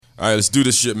All right, let's do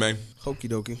this shit, man. Okie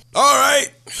dokie. All right.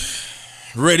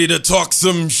 Ready to talk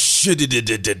some shit.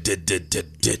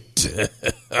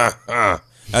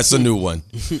 That's a new one.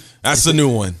 That's a new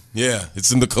one. Yeah,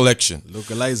 it's in the collection.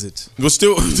 Localize it. We're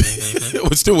still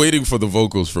waiting for the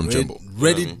vocals from Jumbo.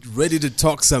 Ready to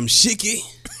talk some shiki.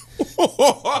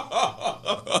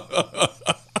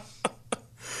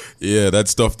 Yeah, that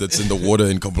stuff that's in the water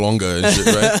in Kablonga and shit,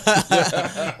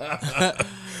 right?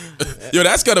 Yo,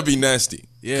 that's gotta be nasty.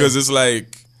 Yeah. Because it's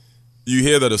like you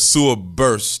hear that a sewer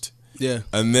burst. Yeah.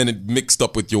 And then it mixed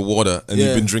up with your water and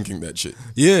you've been drinking that shit.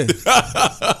 Yeah.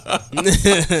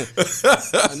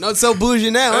 Not so bougie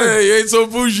now, huh? Hey, you ain't so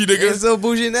bougie, nigga. Ain't so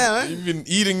bougie now, huh? You've been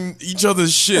eating each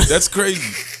other's shit. That's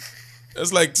crazy.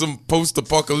 That's like some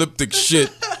post-apocalyptic shit.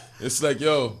 It's like,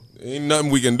 yo, ain't nothing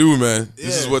we can do, man.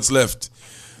 This is what's left.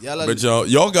 But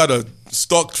y'all got a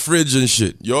stocked fridge and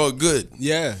shit. Y'all good.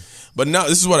 Yeah. But now,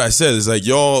 this is what I said. It's like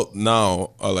y'all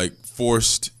now are like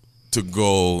forced to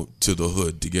go to the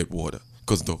hood to get water.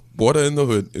 Because the water in the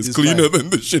hood is cleaner than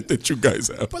the shit that you guys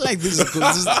have. But like this is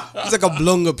like a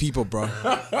Blonga people, bro.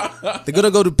 They're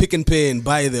gonna go to Pick and Pay and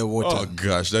buy their water. Oh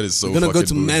gosh, that is so They're gonna go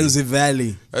to bougie. Manzi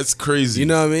Valley. That's crazy. You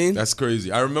know what I mean? That's crazy.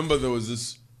 I remember there was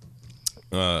this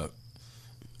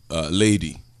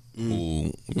lady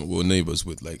who we were neighbors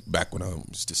with, like back when I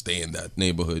used to stay in that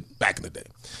neighborhood back in the day.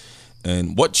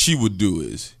 And what she would do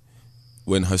is,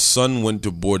 when her son went to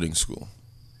boarding school,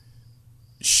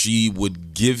 she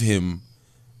would give him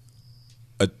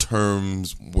a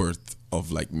term's worth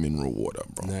of like mineral water,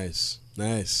 bro. Nice.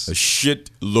 A shit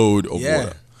load of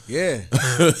water. Yeah.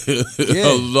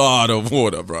 A lot of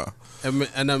water, bro.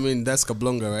 And I mean, that's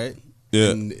Kablonga, right?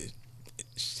 Yeah. And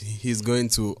he's going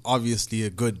to obviously a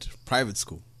good private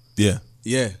school. Yeah.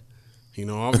 Yeah. You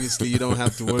know, obviously you don't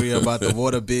have to worry about the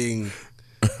water being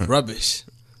rubbish.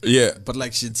 Yeah. But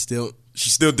like she still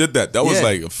did that. That was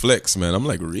like a flex, man. I'm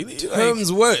like, really?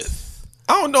 Term's worth.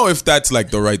 I don't know if that's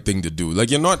like the right thing to do. Like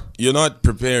you're not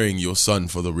preparing your son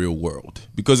for the real world.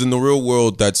 Because in the real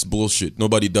world, that's bullshit.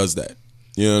 Nobody does that.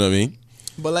 You know what I mean?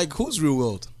 But like, whose real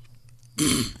world?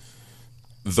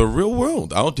 The real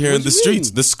world out here in the streets.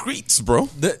 Mean? The streets, bro.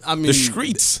 The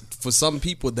streets. For some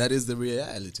people, that is the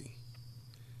reality.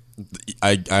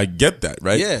 I get that,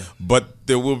 right? Yeah. But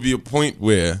there will be a point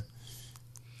where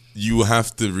you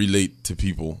have to relate to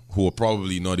people who are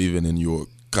probably not even in your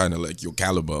kind of like your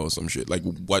caliber or some shit. Like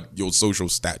what your social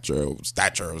stature or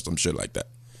some shit like that.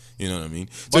 You know what I mean?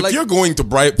 So if you're going to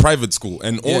private school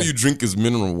and all you drink is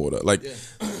mineral water, like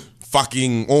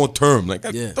fucking all term, like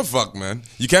that, the fuck, man?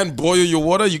 You can't boil your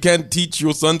water. You can't teach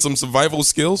your son some survival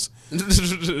skills.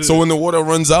 So when the water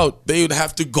runs out, they would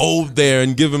have to go there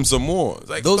and give him some more.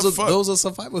 Like, those are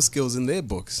survival skills in their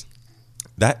books.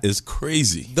 That is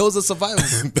crazy. Those are survival.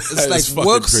 It's like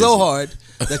work crazy. So hard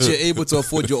that you're able to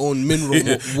afford your own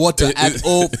mineral water at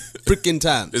all freaking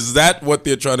times. Is that what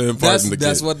they're trying to impart in the kid?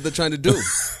 That's what they're trying to do.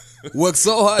 Work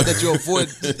so hard that you afford,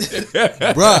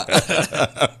 bruh.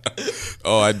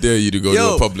 Oh, I dare you to go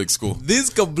to a public school. This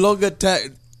Kablonga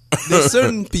there's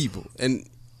certain people, and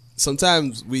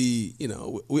sometimes we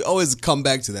always come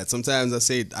back to that. Sometimes I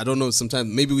say, I don't know,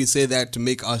 sometimes maybe we say that to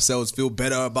make ourselves feel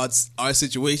better about our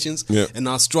situations and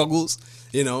our struggles.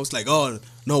 You know, it's like, oh,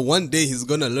 no, one day he's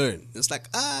going to learn. It's like,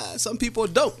 some people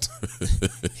don't.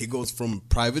 He goes from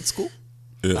private school,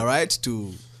 all right,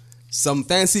 to some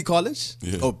fancy college,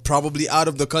 or probably out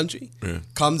of the country,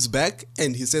 comes back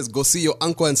and he says, go see your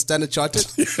uncle and Standard Chartered.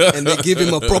 And they give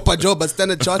him a proper job at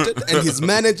Standard Chartered and his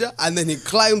manager. And then he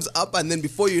climbs up. And then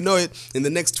before you know it, in the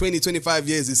next 20, 25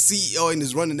 years, he's CEO and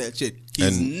he's running that shit.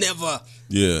 He's never...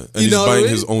 Yeah, and he's buying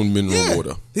his own mineral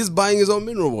water. He's buying his own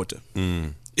mineral water.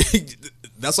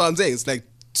 That's what I'm saying. It's like,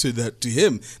 to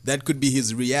him, that could be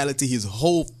his reality, his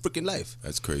whole freaking life.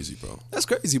 That's crazy, bro. That's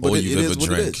crazy, but all it you've is ever what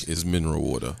drank it is mineral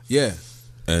water. Yeah.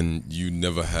 And you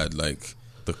never had like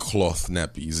the cloth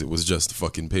nappies. It was just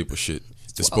fucking paper shit,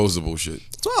 disposable shit.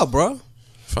 It's wild, bro.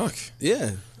 Fuck.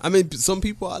 Yeah. I mean, some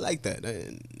people are like that.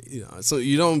 And, so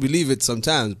you don't believe it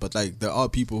sometimes, but like there are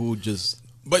people who just...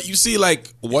 But you see,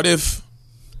 like, what if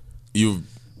you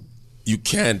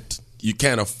can't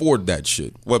afford that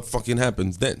shit? What fucking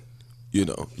happens then? You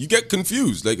know, you get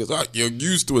confused. Like, it's like you're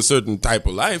used to a certain type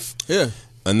of life. Yeah.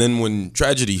 And then when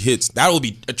tragedy hits, that'll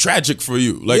be tragic for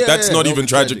you. Like, that's not even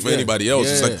tragic for anybody else.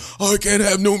 It's like, oh, I can't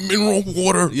have no mineral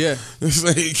water. Yeah. It's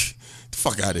like,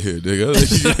 fuck out of here, nigga.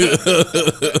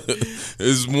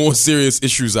 There's more serious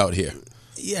issues out here.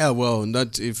 Yeah, well,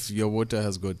 not if your water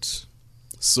has got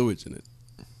sewage in it.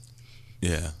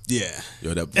 Yeah. Yeah.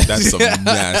 Yo, that's some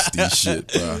nasty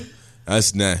shit, bro.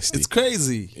 That's nasty. It's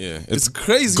crazy. Yeah. It's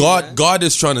crazy. God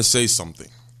is trying to say something.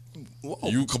 Whoa.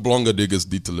 You Kablonga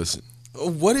niggas need to listen.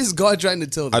 What is God trying to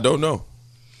tell them? I don't know.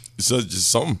 It's just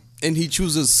something. And he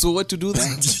chooses Soa to do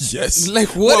that? Yes.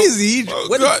 Like, what is he?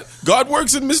 God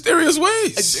works in mysterious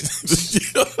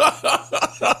ways.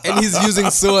 And he's using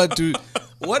Soa to...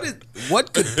 What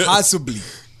could possibly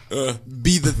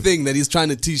be the thing that he's trying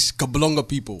to teach Kablonga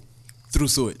people through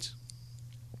sewage?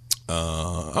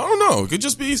 I don't know. It could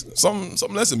just be some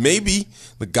lesson. Maybe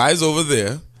the guys over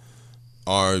there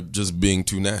are just being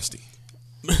too nasty.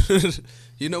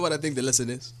 You know what I think the lesson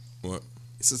is? What?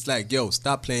 It's just like, yo,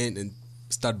 stop playing and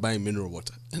start buying mineral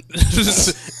water.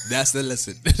 That's the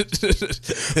lesson.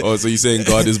 Oh, so you're saying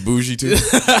God is bougie too?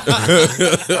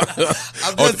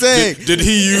 I'm just saying. Did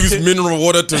he use mineral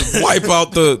water to wipe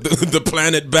out the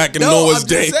planet back in Noah's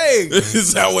day? Saying.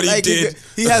 Is that what he did?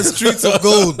 He has streets of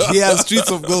gold. He has streets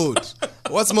of gold.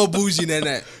 What's more bougie than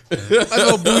that? What's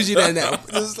more bougie than that?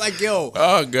 It's like, yo.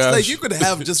 Oh, gosh. It's like you could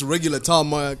have just regular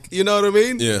tarmac. You know what I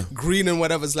mean? Yeah. Green and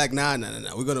whatever. It's like, nah.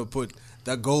 We're going to put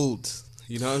that gold.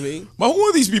 You know what I mean? But who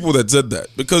are these people that said that?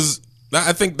 Because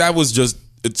I think that was just,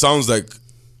 it sounds like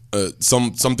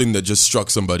something that just struck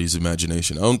somebody's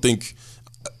imagination. I don't think,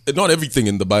 not everything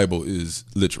in the Bible is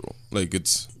literal. Like,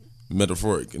 it's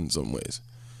metaphoric in some ways.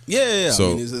 Yeah.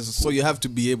 So, I mean, so you have to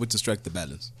be able to strike the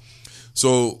balance.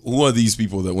 So who are these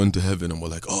people that went to heaven and were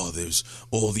like, oh, there's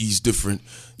all these different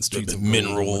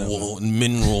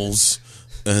minerals,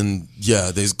 and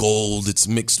yeah, there's gold. It's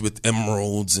mixed with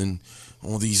emeralds and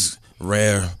all these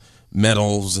rare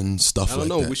metals and stuff like that. I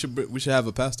don't know. We should have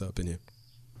a pastor up in here.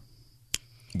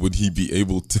 Would he be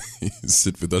able to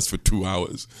sit with us for 2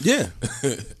 hours? Yeah.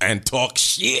 And talk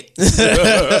shit?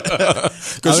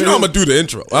 Because you know I'm going to do the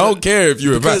intro. I don't care if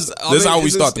you're a pastor. This is how we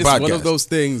start the podcast. It's one of those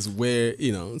things where,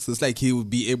 you know, it's like he would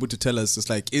be able to tell us, it's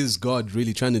like, is God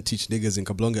really trying to teach niggas in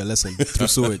Kablonga a lesson through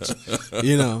sewage?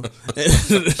 You know?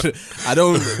 I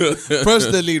don't,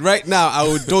 personally, right now, I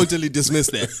would totally dismiss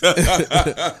that.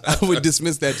 I would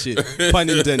dismiss that shit. Pun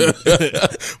intended.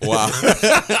 Wow.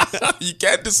 You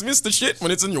can't dismiss the shit when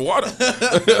it's in your water.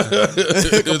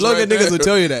 Kablonga niggas will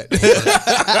tell you that.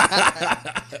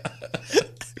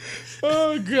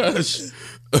 Oh gosh.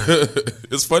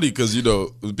 It's funny because, you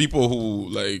know, people who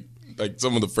like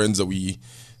some of the friends that we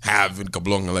have in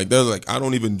Kablonga, like they're like, I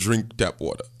don't even drink tap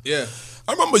water. Yeah.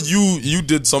 I remember you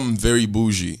did something very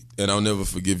bougie and I'll never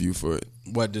forgive you for it.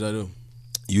 What did I do?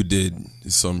 You did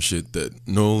some shit that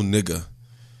no nigga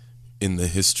in the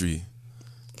history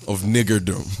of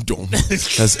niggerdom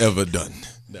has ever done.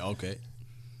 Okay.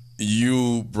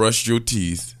 You brushed your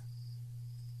teeth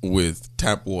with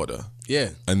tap water.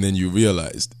 Yeah. And then you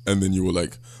realized, and then you were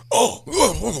like,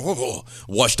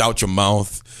 washed out your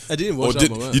mouth. I didn't wash out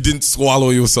my mouth. You didn't swallow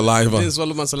your saliva. I didn't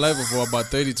swallow my saliva for about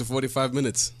 30 to 45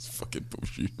 minutes. It's fucking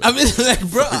bullshit. I mean, like,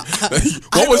 bro.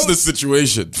 What was the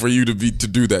situation for you to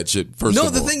do that shit, first of all?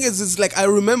 No, the thing is, it's like, I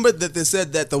remembered that they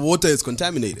said that the water is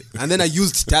contaminated. And then I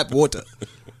used tap water.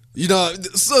 You know,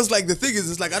 so it's like, the thing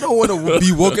is, it's like, I don't want to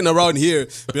be walking around here,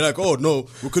 be like, oh no,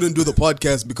 we couldn't do the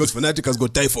podcast because Fanatic has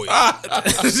got typhoid.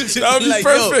 That would be like,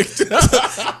 perfect.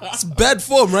 It's bad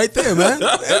form right there, man.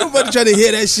 Ain't nobody trying to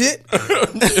hear that shit.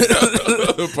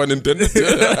 Pun intended.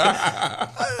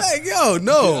 I'm like, yo,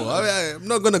 no, I'm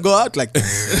not going to go out like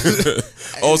that.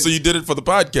 Oh, so you did it for the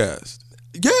podcast?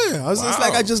 Yeah, I was just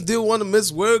like, I just didn't want to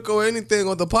miss work or anything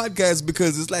on the podcast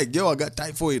because it's like, yo, I got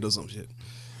typhoid or some shit.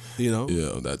 You know?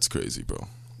 Yeah, that's crazy, bro.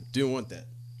 Didn't want that.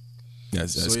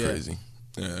 That's crazy.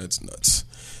 Yeah, it's nuts.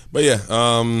 But yeah,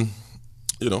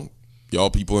 you know, y'all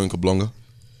people in Kablonga,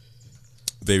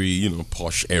 very, you know,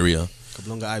 posh area.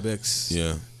 Kablonga Ibex.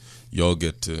 Yeah. Y'all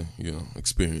get to, you know,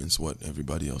 experience what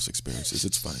everybody else experiences.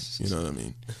 It's fine. You know what I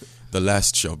mean? The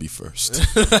last shall be first.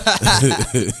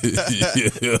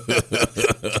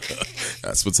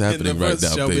 That's what's happening right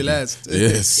now, shall baby. Be last.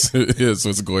 Yes. That's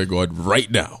what's going on right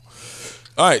now.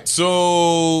 All right,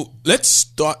 so let's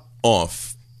start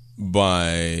off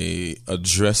by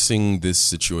addressing this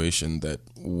situation that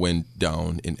went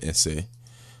down in SA,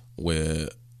 where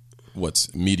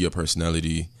media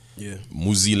personality,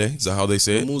 Muzile, is that how they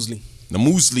say it?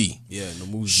 Namuzli. Yeah,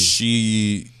 Namuzli.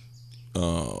 She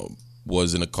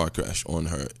was in a car crash on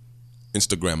her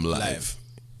Instagram live.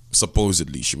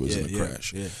 Supposedly she was in a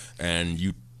crash. Yeah. And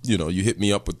you hit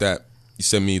me up with that. You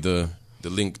sent me the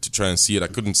link to try and see it. I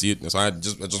couldn't see it, so I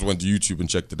just went to YouTube and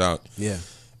checked it out. Yeah,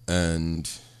 and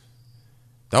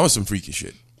that was some freaky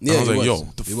shit. Yeah, I was like, yo,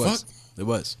 what the fuck? It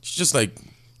was. She's just like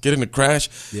get in a crash.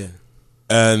 Yeah,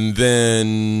 and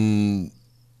then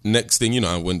next thing you know,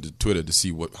 I went to Twitter to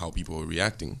see how people were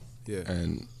reacting. Yeah,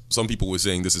 and some people were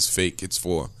saying this is fake. It's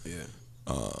for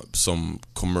some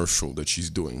commercial that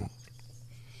she's doing.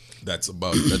 That's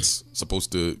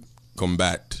supposed to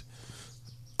combat,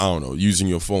 I don't know, using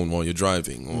your phone while you're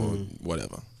driving or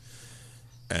whatever.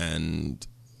 And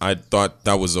I thought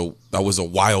that was a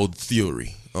wild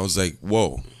theory. I was like,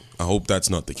 whoa, I hope that's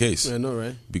not the case. I know,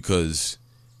 right? Because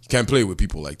you can't play with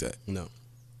people like that. No.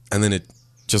 And then it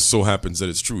just so happens that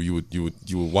it's true. You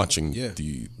were watching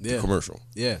the commercial.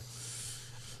 Yeah.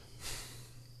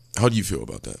 How do you feel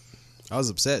about that? I was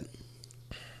upset.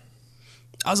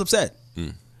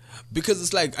 Because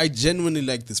it's like I genuinely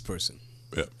like this person.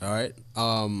 Yeah. All right.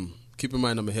 Keep in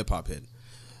mind I'm a hip hop head,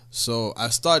 so I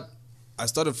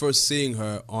started first seeing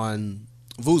her on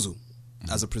Vuzu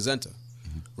as a presenter,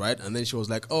 right? And then she was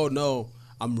like, "Oh no,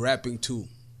 I'm rapping too."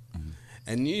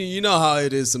 And you know how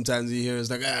it is. Sometimes you hear it's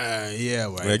like, yeah,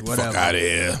 right, like, whatever. Fuck out of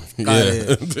here.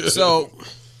 Yeah. So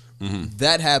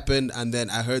that happened, and then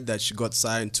I heard that she got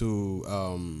signed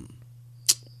to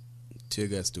Tear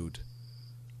Gas dude,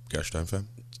 Cash Time Fam.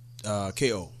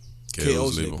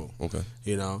 KO's label. Okay.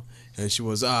 You know, and she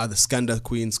was the Skanda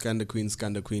Queen,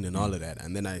 and all of that.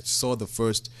 And then I saw the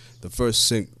first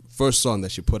song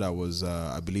that she put out was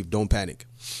I believe Don't Panic.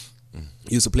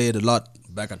 Used to play it a lot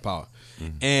back at Power,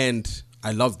 and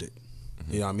I loved it.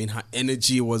 You know what I mean? Her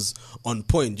energy was on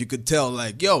point. You could tell,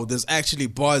 like, yo, there's actually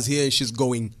bars here, and she's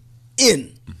going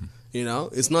in. You know,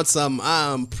 it's not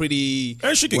some pretty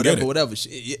and she can whatever, get it. whatever.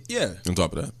 Yeah. On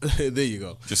top of that, there you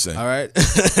go. Just saying. All right.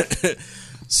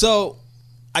 So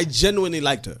I genuinely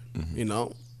liked her. You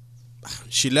know,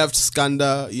 she left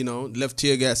Skanda. You know, left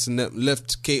Tear Gas and them,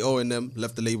 left KO and them,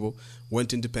 left the label,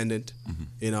 went independent.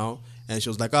 You know, and she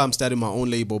was like, "Oh, I'm starting my own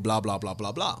label." Blah blah blah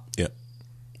blah blah. Yeah.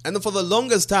 And then for the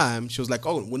longest time, she was like,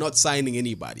 "Oh, we're not signing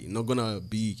anybody. I'm not gonna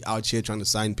be out here trying to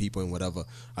sign people and whatever.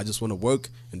 I just want to work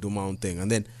and do my own thing." And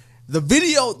then the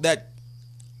video that.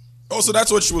 Oh, so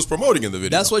that's what she was promoting in the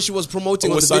video. That's what she was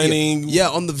promoting on the signing video. Yeah,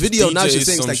 on the video. DJs, now she's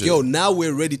saying, it's like, shit. yo, now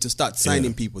we're ready to start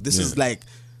signing people. This is like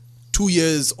 2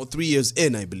 years or 3 years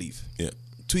in, I believe. Yeah.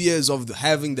 2 years of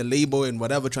having the label and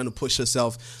whatever, trying to push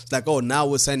herself. It's like, oh, now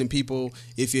we're signing people.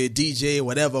 If you're a DJ,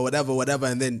 whatever.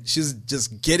 And then she's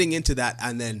just getting into that,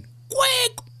 and then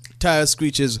quick, tire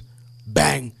screeches,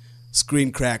 bang,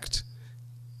 screen cracked,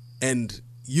 and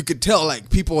you could tell, like,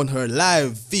 people on her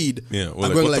live feed are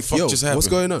like, going what like, the fuck yo, just happened? what's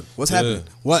going on? What's happening?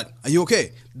 What? Are you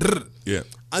okay? Drr. Yeah.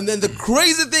 And then the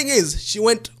crazy thing is, she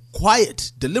went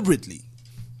quiet deliberately.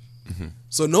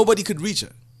 So nobody could reach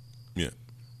her. Yeah.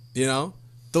 You know?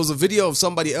 There was a video of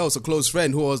somebody else, a close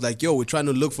friend, who was like, yo, we're trying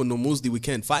to look for Nomuzdi, we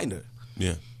can't find her.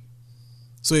 Yeah.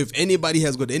 So if anybody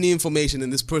has got any information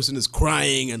and this person is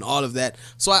crying and all of that.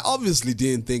 So I obviously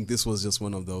didn't think this was just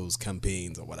one of those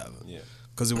campaigns or whatever. Yeah.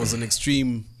 Because it was an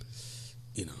extreme,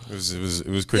 you know. It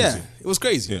was crazy. Yeah, it was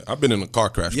crazy. Yeah, I've been in a car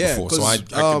crash before, so I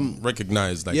can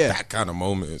recognize like yeah. that kind of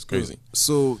moment. It's crazy.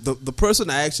 So the person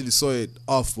I actually saw it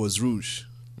off was Rouge.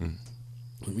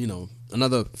 You know,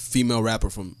 another female rapper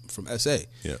from SA.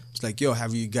 Yeah. It's like, yo,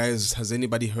 has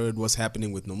anybody heard what's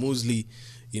happening with Nomuzli?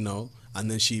 You know, and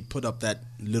then she put up that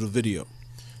little video.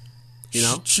 You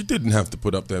know? She didn't have to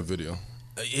put up that video.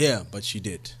 Yeah, but she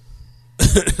did. I'm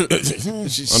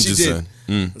just did.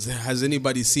 saying. Has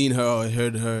anybody seen her or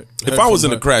heard her? If I was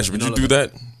in a crash, would you do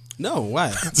that? No,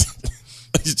 why?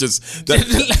 It's just that,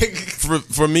 Like,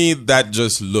 for me, that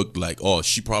just looked like, oh,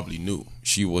 she probably knew.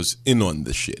 She was in on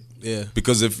the shit. Yeah.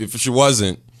 Because if she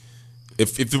wasn't,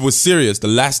 if it was serious, the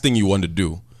last thing you want to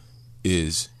do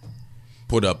is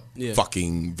put up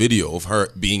fucking video of her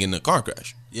being in a car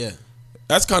crash. Yeah.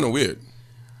 That's kind of weird.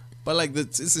 But like,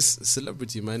 it's a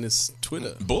celebrity, man. It's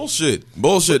Twitter. Bullshit.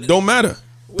 Don't matter.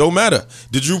 Don't matter.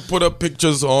 Did you put up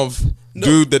pictures of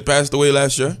dude that passed away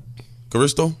last year?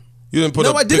 Caristo? You didn't put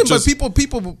up pictures? No, I didn't, but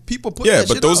people put that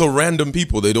but shit those up. are random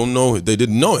people. They don't know. They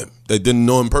didn't know him. They didn't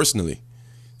know him personally.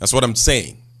 That's what I'm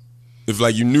saying. If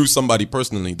like you knew somebody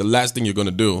personally, the last thing you're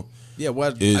gonna do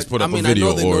is put up a video. I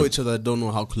know they know each other. I don't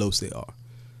know how close they are.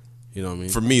 You know what I mean?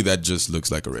 For me, that just looks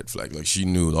like a red flag. Like she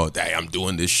knew, oh, dang, I'm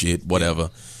doing this shit, whatever.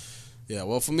 Yeah,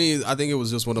 well, for me, I think it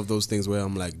was just one of those things where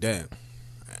I'm like, damn.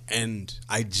 And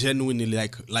I genuinely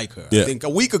like her. Yeah. I think a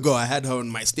week ago I had her on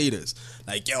my status.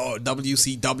 Like, yo,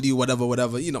 WCW,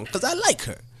 whatever, you know, because I like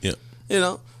her. Yeah. You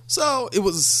know? So it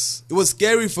was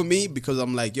scary for me because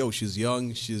I'm like, yo, she's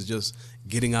young. She's just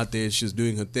getting out there. She's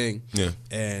doing her thing. Yeah.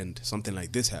 And something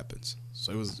like this happens.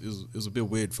 So it was a bit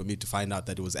weird for me to find out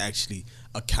that it was actually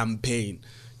a campaign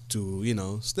to, you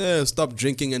know, stop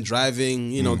drinking and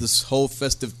driving, you know, this whole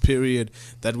festive period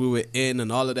that we were in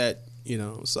and all of that, you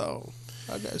know. So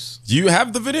I guess. Do you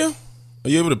have the video? Are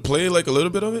you able to play like a little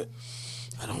bit of it?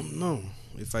 I don't know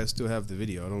if I still have the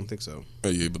video. I don't think so. Are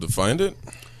you able to find it?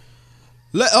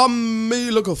 Let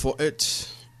me look for it.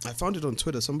 I found it on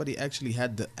Twitter. Somebody actually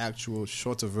had the actual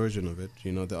shorter version of it.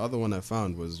 You know, the other one I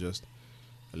found was just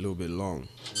a little bit long.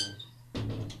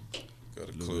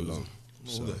 Gotta close long.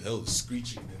 Who the hell is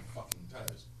screeching their fucking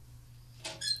tires?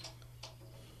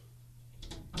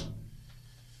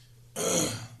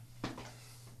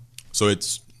 So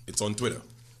it's on Twitter.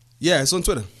 Yeah, it's on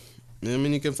Twitter. I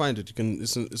mean, you can find it.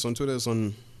 It's on Twitter. It's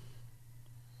on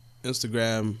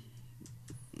Instagram.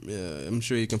 Yeah, I'm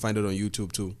sure you can find it on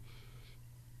YouTube too.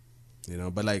 You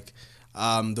know, but like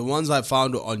the ones I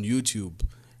found on YouTube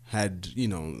had, you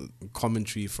know,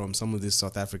 commentary from some of these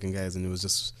South African guys, and it was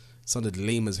just sounded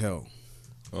lame as hell.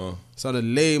 Sounded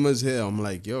lame as hell. I'm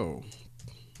like, yo,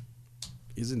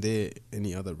 isn't there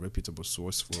any other reputable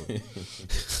source for it?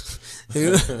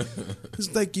 You know?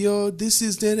 It's like, yo, this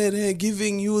is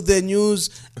giving you the news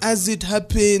as it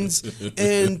happens,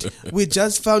 and we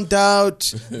just found out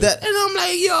that, and I'm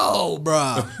like, yo,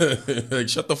 bruh, like,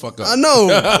 shut the fuck up. I know.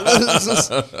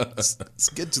 Let's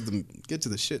get to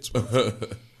the shits, bro.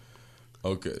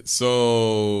 Okay,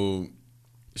 so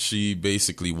she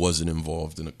basically wasn't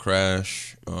involved in a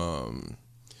crash.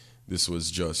 This was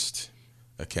just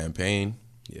a campaign.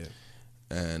 Yeah.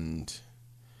 And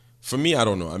for me, I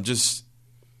don't know. I'm just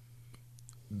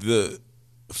the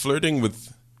flirting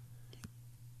with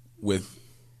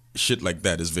shit like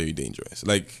that is very dangerous.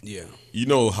 Like, yeah, you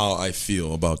know how I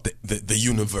feel about the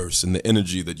universe and the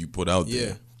energy that you put out there.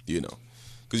 Yeah. You know,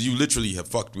 because you literally have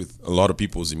fucked with a lot of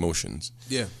people's emotions.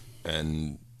 Yeah.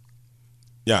 And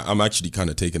yeah, I'm actually kind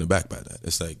of taken aback by that.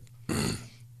 It's like,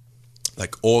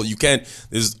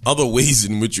 there's other ways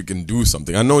in which you can do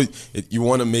something. I know you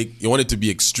want it to be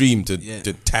extreme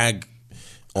to tag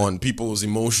on people's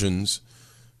emotions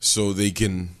so they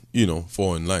can, you know,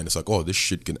 fall in line. It's like, oh, this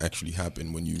shit can actually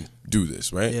happen when you do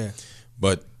this, right? Yeah.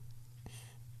 But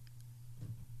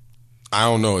I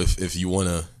don't know if you want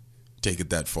to take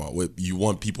it that far. You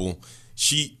want people,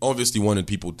 she obviously wanted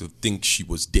people to think she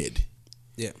was dead.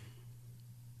 Yeah.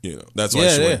 You know, that's why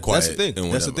she went quiet. That's the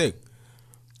thing. That's the thing.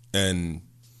 And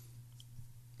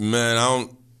man,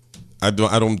 I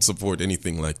don't support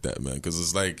anything like that, man, because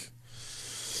it's like,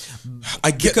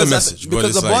 I get the message,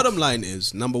 because the bottom line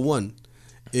is, number one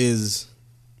is,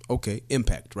 okay,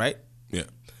 impact, right? Yeah.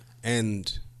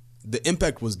 And the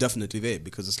impact was definitely there,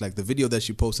 because it's like the video that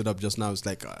she posted up just now is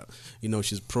like, you know,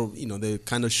 they're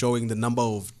kind of showing the number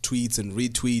of tweets and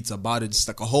retweets about it. It's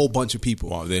like a whole bunch of people.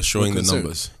 Wow, they're showing the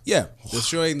numbers. Yeah, they're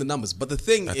showing the numbers. But the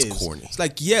thing That's is, corny. It's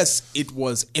like, yes, it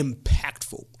was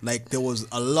impactful. Like, there was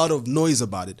a lot of noise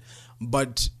about it.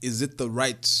 But is it the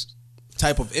right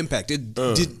type of impact?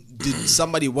 Did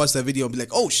somebody watch that video and be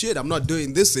like, oh shit, I'm not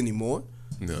doing this anymore?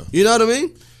 No. You know what I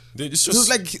mean? It's just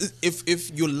like,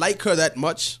 if you like her that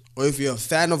much, or if you're a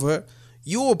fan of her,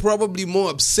 you were probably more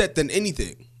upset than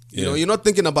anything. You know, you're not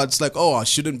thinking about, it's like, oh, I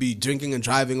shouldn't be drinking and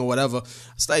driving or whatever.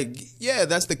 It's like, yeah,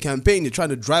 that's the campaign you're trying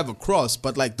to drive across,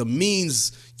 but like the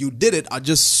means you did it are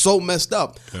just so messed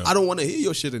up. Yeah. I don't want to hear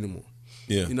your shit anymore.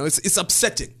 Yeah. You know, it's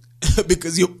upsetting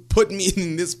because you put me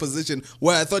in this position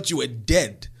where I thought you were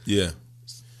dead. Yeah.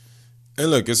 And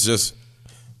look, it's just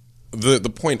the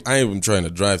point I am trying to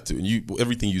drive to, and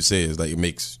everything you say is like, it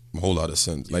makes a whole lot of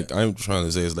sense. Yeah. Like, I'm trying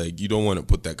to say is like, you don't want to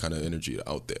put that kind of energy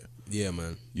out there. Yeah,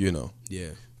 man. You know? Yeah.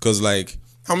 Because like,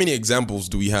 how many examples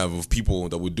do we have of people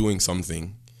that were doing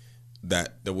something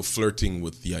that were flirting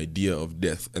with the idea of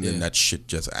death, and then that shit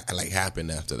just like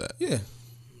happened after that? Yeah.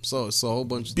 So it's a whole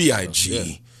bunch of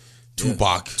B.I.G.,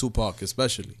 Tupac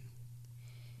especially.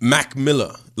 Mac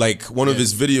Miller, like one of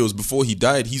his videos before he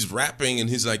died, he's rapping and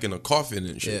he's like in a coffin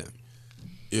and shit.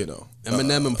 Yeah. You know.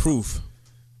 Eminem and Proof.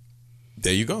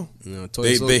 There you go. You know,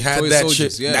 they had that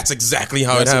shit. Yeah. That's exactly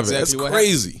how it happened. Exactly That's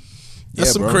crazy. Happened.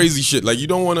 That's some crazy shit. Like, you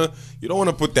don't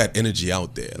wanna put that energy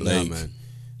out there. Like, man.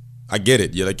 I get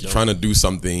it. You're like, you're trying to do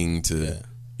something to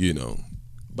you know,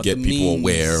 but get people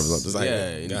aware of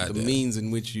the means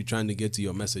in which you're trying to get to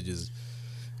your messages.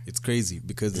 It's crazy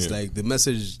because it's like the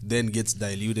message then gets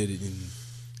diluted in,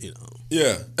 you know.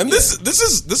 Yeah, and this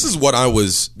is what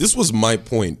this was my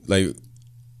point. Like,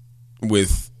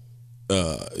 with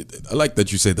I like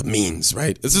that you say the means,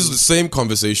 right? This is the same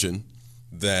conversation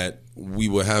that we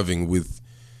were having with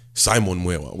Simon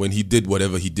Mwewa when he did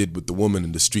whatever he did with the woman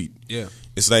in the street. Yeah,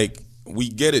 it's like, we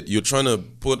get it. You're trying to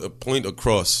put a point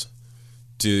across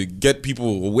to get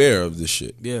people aware of this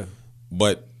shit. Yeah,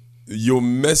 but your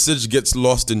message gets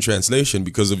lost in translation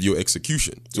because of your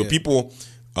execution. So people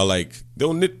are like,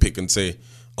 they'll nitpick and say,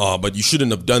 oh, but you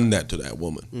shouldn't have done that to that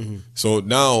woman. Mm-hmm. So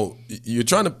now you're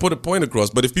trying to put a point across,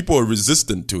 but if people are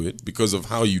resistant to it because of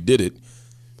how you did it,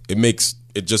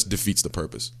 it just defeats the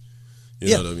purpose.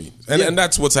 You know what I mean? And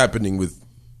that's what's happening with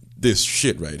this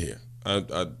shit right here.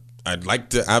 I'd like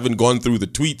to. I haven't gone through the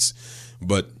tweets,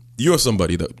 but you're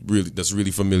somebody that's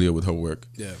really familiar with her work.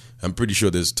 Yeah, I'm pretty sure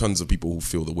there's tons of people who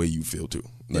feel the way you feel too.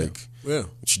 Like, yeah.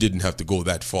 She didn't have to go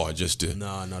that far just to,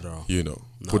 no, not at all.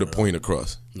 Put a point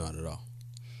across. Not at all.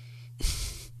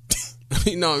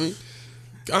 You know what I mean?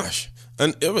 Gosh,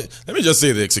 and let me just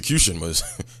say the execution was,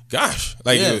 gosh,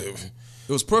 like it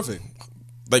was perfect.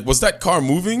 Like, was that car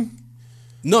moving?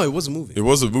 No, it wasn't moving. It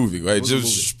wasn't moving, right?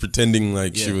 Just pretending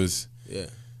like she was. Yeah.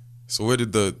 So where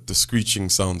did the screeching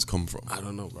sounds come from? I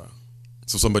don't know, bro.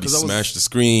 So somebody smashed the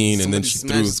screen and then she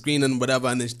threw the screen and whatever,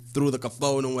 and then she threw the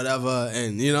phone and whatever,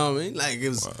 and you know what I mean? Like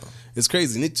it's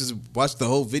crazy. Nick just watched the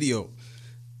whole video,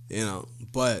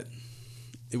 but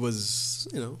it was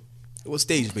it was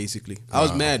staged basically. I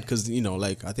was mad because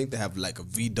like I think they have like a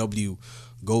VW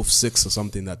Golf 6 or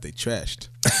something that they trashed.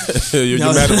 You're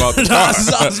mad about the car.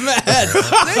 I was mad.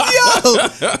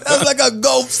 That was like a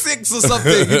Golf 6 or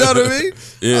something. You know what I mean?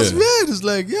 Yeah. I was mad. It's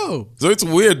like, yo. So it's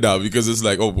weird now because it's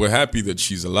like, oh, we're happy that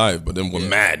she's alive, but then we're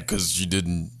mad because she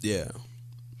didn't. Yeah.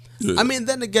 I mean,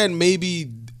 then again,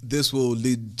 maybe this will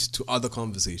lead to other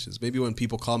conversations. Maybe when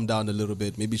people calm down a little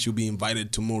bit, maybe she'll be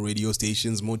invited to more radio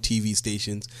stations, more TV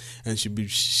stations, and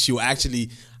she'll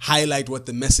actually highlight what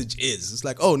the message is. It's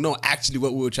like, oh no, actually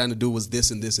what we were trying to do was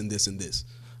this and this and this and this.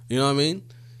 You know what I mean?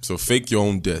 So fake your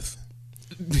own death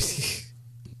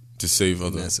to save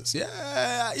others. Yeah,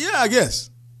 I guess.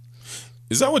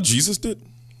 Is that what Jesus did?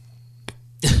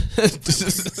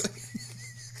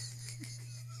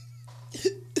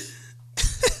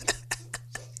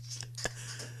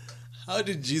 How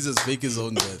did Jesus fake his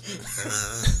own death?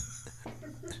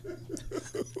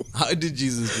 How did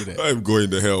Jesus do that? I'm going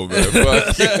to hell, man.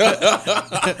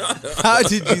 How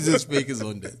did Jesus fake his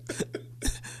own death?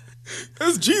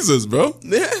 That's Jesus, bro.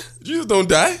 Yeah. Jesus don't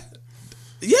die.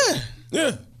 Yeah.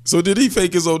 Yeah. So did he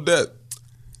fake his own death?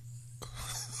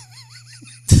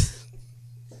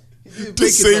 To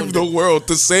save the world,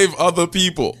 to save other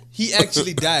people. He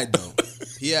actually died, though.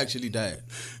 He actually died.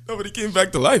 No, but he came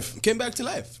back to life. He came back to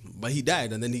life. But he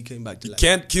died, and then he came back to life.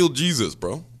 Can't kill Jesus,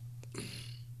 bro.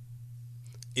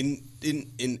 In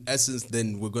essence,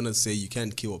 then we're gonna say you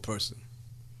can't kill a person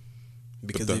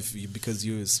because because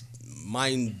you're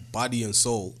mind, body, and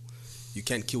soul, you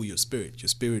can't kill your spirit. Your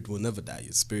spirit will never die.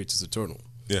 Your spirit is eternal.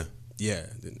 Yeah. Yeah.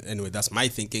 Anyway, that's my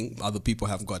thinking. Other people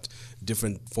have got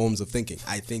different forms of thinking.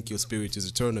 I think your spirit is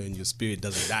eternal and your spirit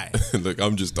doesn't die. Look,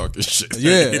 I'm just talking shit.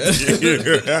 Yeah.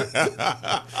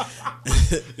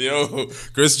 Yo,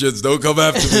 Christians, don't come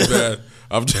after me, man.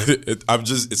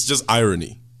 It's just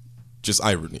irony. Just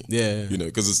irony. Yeah.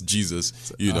 Because it's Jesus,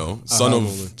 son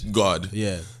of God.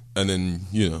 Yeah. And then,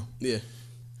 Yeah.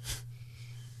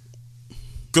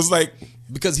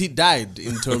 Because he died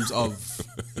in terms of,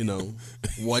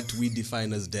 what we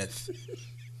define as death.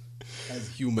 As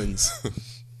humans.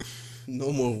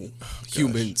 Normal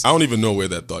humans. I don't even know where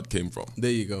that thought came from.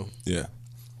 There you go. Yeah.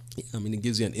 I mean, it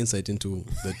gives you an insight into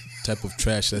the type of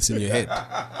trash that's in your head.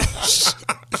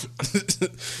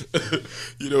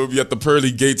 Be at the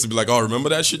pearly gates and be like, oh, remember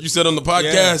that shit you said on the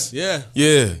podcast? Yeah.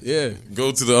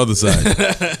 Go to the other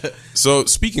side. So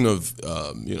speaking of,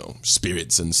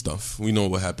 spirits and stuff, we know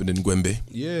what happened in Gwembe.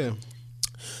 Yeah.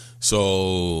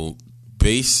 So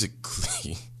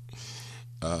basically,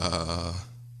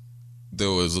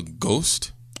 there was a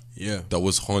ghost that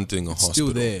was haunting a hospital.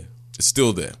 Still there. It's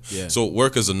still there. Yeah. So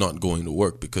workers are not going to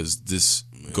work because this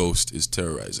ghost is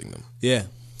terrorizing them. Yeah.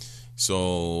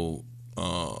 So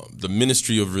the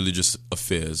Ministry of Religious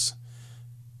Affairs,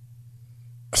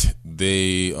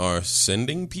 they are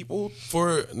sending people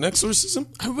for an exorcism?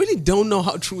 I really don't know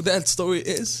how true that story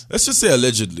is. Let's just say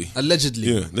allegedly. Allegedly.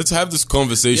 Yeah. Let's have this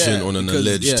conversation on an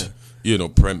alleged,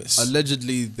 premise.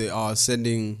 Allegedly, they are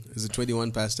sending, is it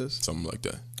 21 pastors? Something like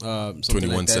that.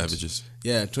 21 like savages.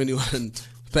 Yeah, 21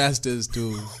 pastors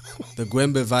to the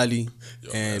Gwembe Valley.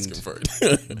 And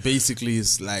basically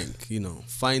it's like,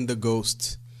 find the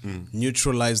ghost,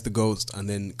 neutralize the ghost, and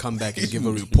then come back and give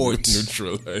a report.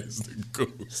 Neutralize the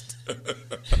ghost.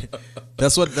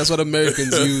 That's what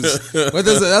Americans use.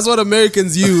 That's what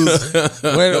Americans use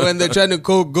when they're trying to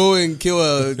go and kill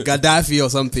a Gaddafi or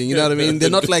something. You know what I mean?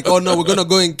 They're not like, oh no, we're gonna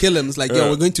go and kill him. It's like,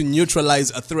 we're going to neutralize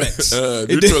a threat.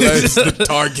 Neutralize the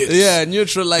target. Yeah,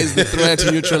 neutralize the threat,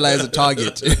 neutralize the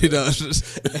target.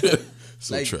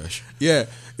 So trash. Yeah,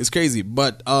 it's crazy.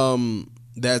 But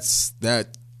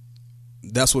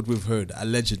that's what we've heard,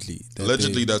 allegedly.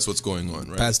 Allegedly, that's what's going on,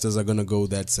 right? Pastors are going to go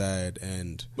that side.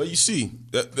 But you see,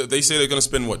 they say they're going to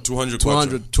spend, what, 200,000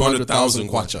 kwacha.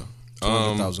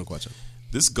 200,000 kwacha.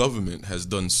 This government has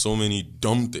done so many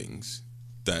dumb things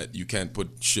that you can't put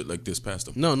shit like this past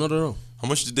them. No, not at all. How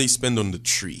much did they spend on the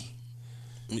tree?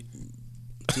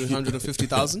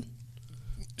 350,000.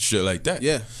 Shit like that.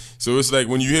 Yeah. So it's like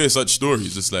when you hear such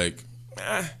stories, it's like,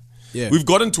 Yeah. we've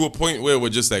gotten to a point where we're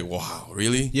just like, wow,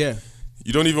 really? Yeah.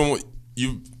 You don't even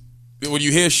when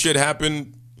you hear shit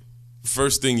happen,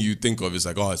 first thing you think of is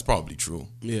like, oh, it's probably true.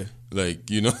 Yeah. Like,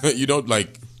 you know, you don't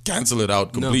like cancel it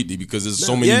out completely because there's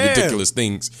so many Yeah. ridiculous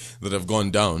things that have gone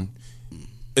down,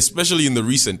 especially in the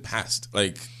recent past.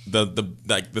 Like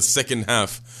the second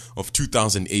half of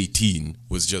 2018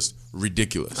 was just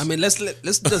ridiculous. I mean, let's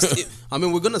just. I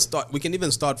mean, we're gonna start. We can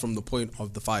even start from the point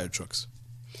of the fire trucks,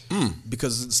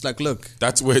 because it's like, look,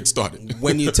 That's where it started.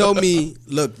 when you tell me,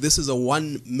 look, this is a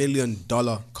 $1 million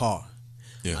car,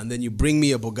 Yeah. and then you bring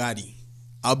me a Bugatti,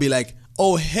 I'll be like,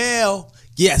 oh hell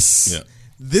yes. Yeah.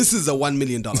 This is a $1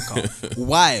 million car.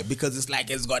 Why? Because it's like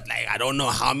it's got like I don't know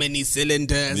how many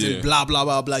cylinders Yeah. and blah blah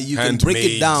blah blah. You can break it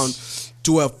Handmade. down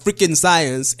to a freaking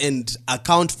science and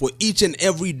account for each and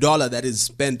every dollar that is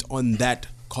spent on that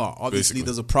car. Obviously, Basically.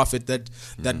 there's a profit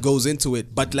that goes into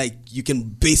it, but like you can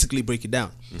basically break it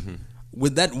down.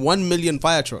 With that 1 million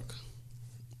fire truck,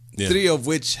 Yeah. 3 of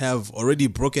which have already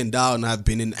broken down, have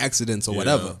been in accidents or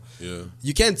whatever. Yeah.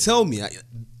 You can't tell me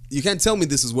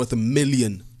this is worth $1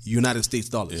 million United States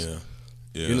dollars. Yeah.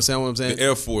 Yeah. You understand what I'm saying? The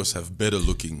Air Force have better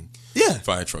looking Yeah.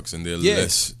 fire trucks, and they're Yeah.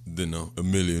 less than $1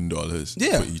 million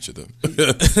Yeah. for each of them.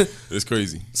 It's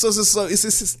crazy. So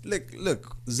it's like,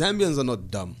 look, Zambians are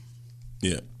not dumb.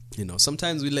 Yeah. You know,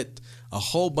 sometimes we let a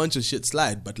whole bunch of shit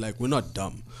slide, but like we're not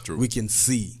dumb. True. We can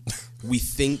see, we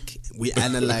think, we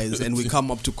analyze, and we come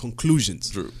up to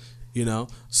conclusions. True. You know,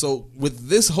 so with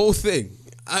this whole thing,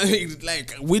 I mean,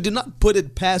 like we did not put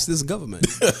it past this government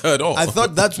At all. I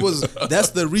thought that's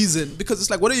the reason, because it's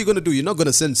like, what are you gonna do? You're not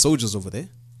gonna send soldiers over there.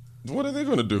 What are they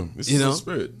going to do? This You is know, the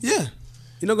spirit. yeah,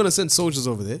 you're not gonna send soldiers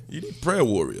over there. You need prayer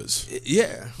warriors.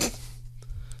 Yeah.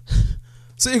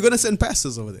 So you're gonna send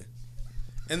pastors over there.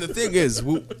 And the thing is,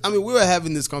 we were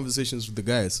having these conversations with the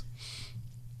guys,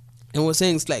 and we're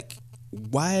saying it's like,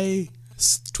 why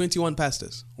 21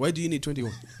 pastors? Why do you need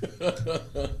 21?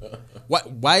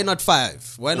 Why not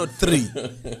 5? Why not 3?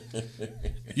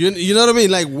 You know what I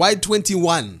mean? Like, why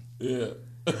 21? Yeah.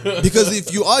 Because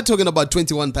if you are talking about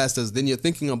 21 pastors, then you're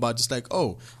thinking about just like,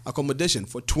 oh, accommodation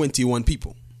for 21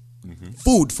 people,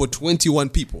 food for 21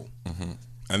 people.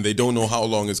 And they don't know how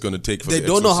long it's going to take. They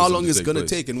don't know how long it's going to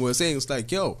take. And we're saying it's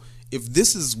like, yo, if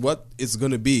this is what it's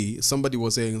going to be, somebody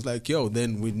was saying it's like, yo,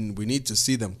 then we need to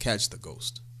see them catch the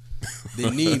ghost. They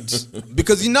need,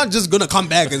 because you're not just going to come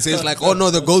back and say it's like, oh no,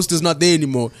 the ghost is not there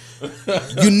anymore.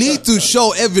 You need to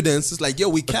show evidence. It's like, yo,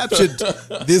 we captured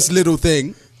this little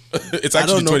thing. It's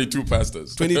actually 22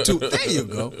 pastors. 22. There you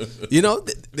go. You know,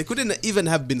 they couldn't even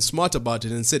have been smart about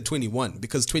it and said 21,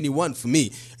 because 21 for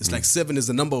me, it's like 7 is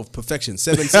the number of perfection.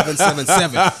 7, 7, 7,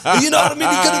 7. You know what I mean?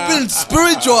 You could have been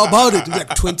spiritual about it.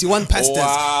 Like 21 pastors.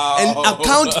 Wow. And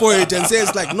account for it and say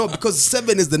it's like, no, because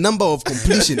 7 is the number of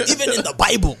completion. Even in the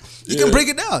Bible, you can break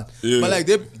it down. Yeah. But like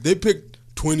they picked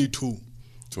 22.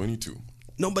 22.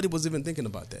 Nobody was even thinking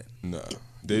about that. Nah.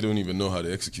 They don't even know how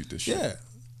to execute this shit. Yeah.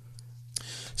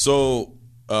 So,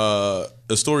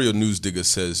 a story of Newsdigger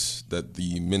says that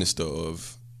the Minister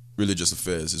of Religious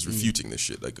Affairs is refuting this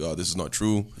shit. Like, this is not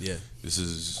true. Yeah. This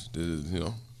is you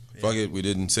know, fuck it, we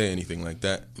didn't say anything like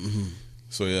that.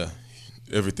 So, yeah,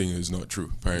 everything is not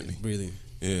true, apparently. Really?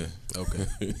 Yeah. Okay.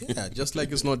 Yeah, just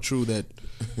like it's not true that,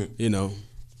 you know.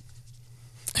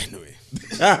 Anyway.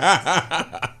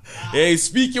 Hey,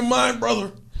 speak your mind,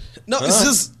 brother. No, it's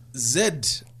just Zed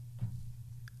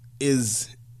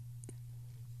is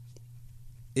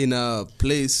in a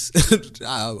place.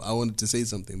 I wanted to say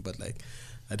something, but like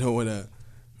I don't want to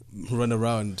run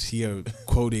around here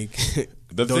quoting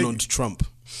Donald Trump.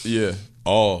 Yeah.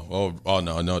 Oh,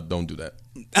 no, don't do that.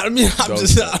 I mean, I'm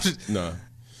just No.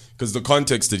 Because the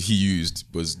context that he used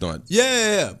was not.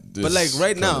 yeah. But like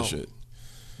right kind now, of shit.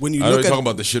 when you I look don't at talk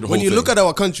about the shit. when you look at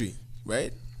our country,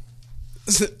 right?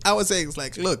 I was saying it's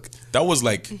like, look, that was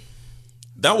like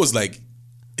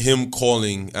him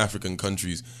calling African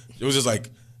countries. It was just like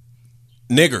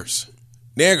niggers,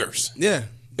 yeah.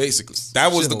 basically.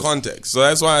 That was the Shithole. context. So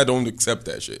that's why I don't accept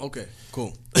that shit. Okay,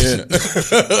 cool. Yeah.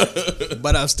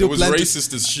 But I've still It was planted,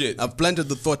 racist as shit. I've planted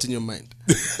the thought in your mind.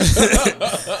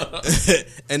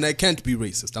 And I can't be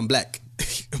racist. I'm black.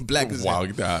 Black is Wow,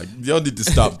 nah, y'all need to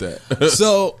stop that.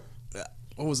 So,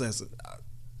 what was I saying?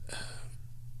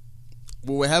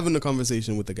 We were having a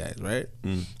conversation with the guys, right?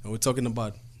 And we're talking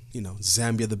about, you know,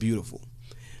 Zambia the beautiful.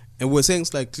 And we're saying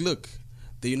it's like, look,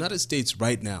 the United States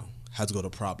right now has got a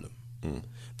problem.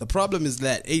 The problem is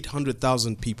that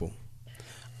 800,000 people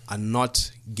are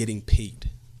not getting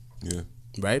paid. Yeah.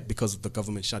 Right? Because of the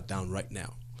government shutdown right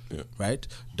now. Yeah. Right?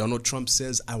 Donald Trump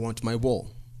says, I want my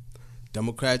wall.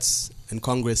 Democrats and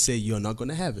Congress say, you're not going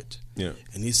to have it. Yeah.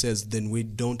 And he says, then we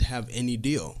don't have any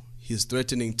deal. He's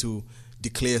threatening to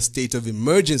declare a state of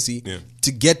emergency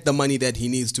to get the money that he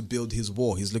needs to build his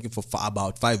wall. He's looking for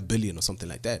about $5 billion or something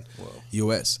like that,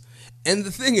 US. And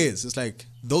the thing is, it's like,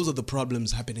 those are the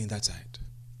problems happening that side.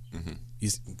 Mm-hmm.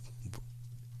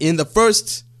 In the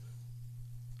first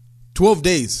 12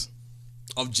 days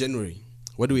of January,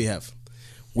 what do we have?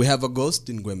 We have a ghost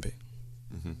in Gwembe.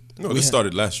 Mm-hmm. No, this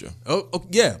started last year. Oh,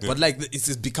 yeah, but like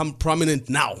it's become prominent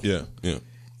now. Yeah.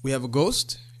 We have a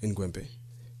ghost in Gwembe.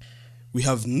 We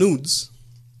have nudes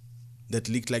that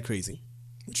leaked like crazy.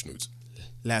 Which nudes?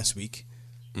 Last week.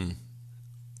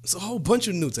 It's a whole bunch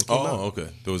of nudes that came out. Oh, okay.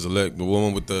 There was the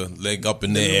woman with the leg up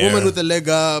in the The air. woman with the leg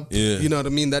up. Yeah. You know what I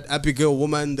mean? That Abigail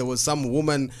woman. There was some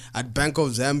woman at Bank of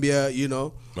Zambia, you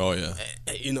know. Oh, yeah.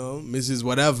 You know, Mrs.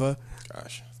 Whatever.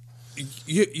 Gosh.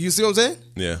 You see what I'm saying?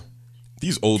 Yeah.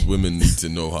 These old women need to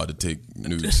know how to take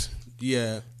nudes.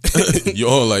 Yeah.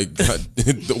 You're like,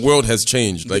 the world has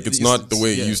changed. Like, it's not the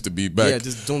way it used to be back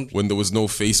just don't, when there was no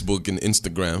Facebook and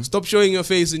Instagram. Stop showing your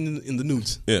face in the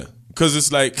nudes. Yeah. Because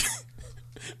it's like,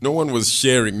 no one was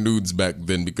sharing nudes back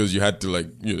then because you had to, like,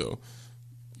 you know,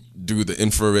 do the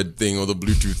infrared thing or the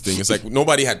Bluetooth thing. It's like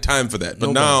nobody had time for that.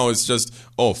 But now it's just,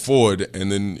 forward,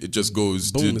 and then it just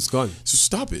goes. Boom, it's gone. So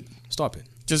stop it. Stop it.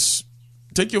 Just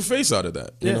take your face out of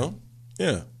that, you know?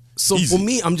 Yeah. So Easy. for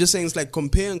me, I'm just saying it's like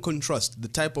compare and contrast the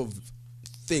type of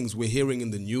things we're hearing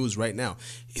in the news right now.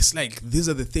 It's like these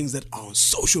are the things that are on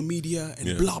social media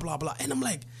and blah, blah, blah. And I'm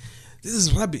like, this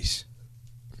is rubbish.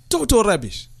 Total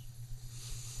rubbish.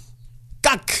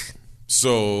 Kak.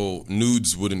 So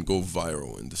nudes wouldn't go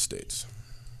viral in the States.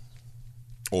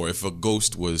 Or if a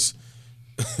ghost was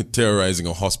terrorizing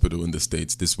a hospital in the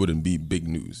States, this wouldn't be big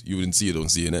news. You wouldn't see it on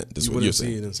CNN. That's what you're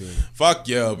saying. Fuck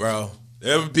yeah, bro.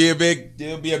 It would be a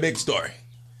big story.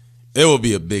 It will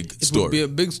be a big story. It would be a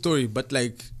big story, but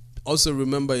like also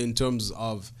remember in terms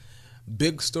of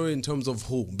big story in terms of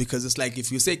who, because it's like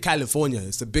if you say California,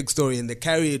 it's a big story, and they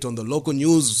carry it on the local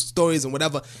news stories and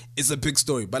whatever, it's a big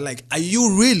story. But like, are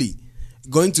you really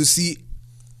going to see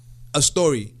a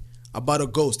story about a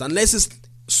ghost unless it's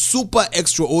super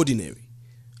extraordinary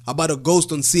about a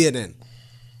ghost on CNN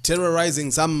terrorizing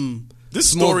some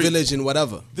small village in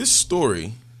whatever? This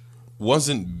story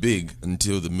wasn't big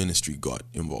until the ministry got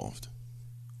involved.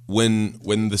 When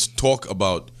this talk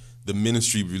about the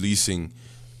ministry releasing,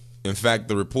 in fact,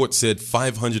 the report said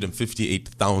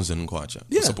 558,000 kwacha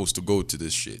were supposed to go to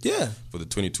this shit. Yeah. For the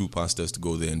 22 pastors to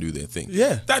go there and do their thing.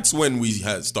 Yeah. That's when we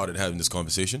had started having this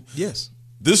conversation. Yes.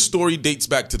 This story dates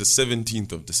back to the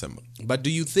 17th of December. But do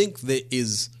you think the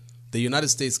United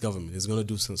States government is going to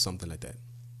do something like that?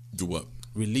 Do what?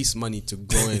 Release money to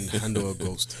go and handle a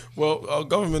ghost. Well, our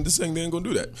government is saying they ain't going to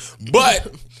do that.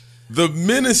 But the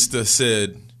minister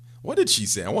said, what did she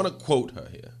say? I want to quote her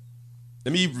here.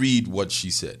 Let me read what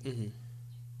she said. Mm-hmm.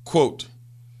 Quote,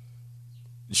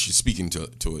 she's speaking to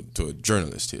a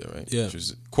journalist here, right? Yeah. She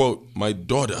said, quote, my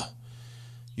daughter,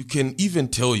 you can even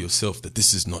tell yourself that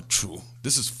this is not true.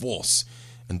 This is false.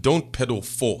 And don't peddle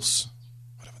false.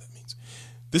 Whatever that means.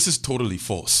 This is totally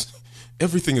false.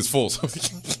 Everything is false.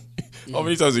 How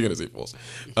many times are you going to say false?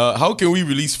 How can we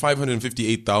release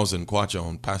 558,000 kwacha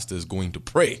on pastors going to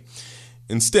pray?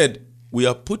 Instead, we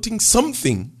are putting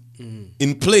something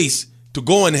in place to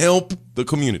go and help the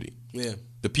community. Yeah.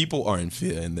 The people are in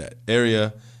fear in that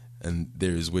area, and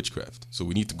there is witchcraft. So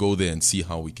we need to go there and see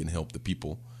how we can help the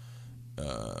people.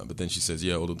 But then she says,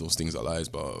 yeah, all of those things are lies,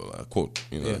 blah, blah, blah. Quote,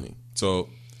 you know what I mean? So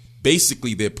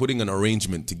basically, they're putting an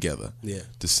arrangement together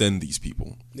to send these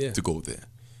people to go there.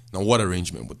 Now, what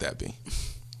arrangement would that be?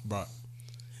 Bro,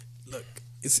 look,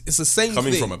 it's the same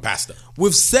Coming thing. from a pastor.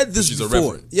 We've said this She's before. a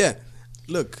reverend. Yeah.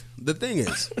 Look, the thing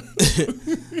is,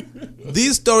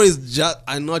 these stories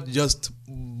are not just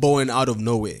born out of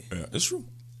nowhere. Yeah, it's true.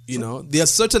 You know, there are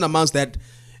certain amounts that,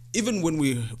 even when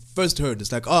we first heard,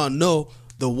 it's like, oh no,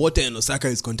 the water in Osaka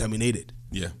is contaminated.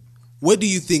 Yeah. Where do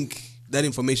you think that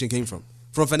information came from?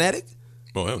 From Fanatic?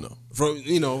 Oh, hell no. From,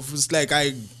 it's like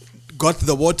I got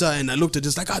the water and I looked at it,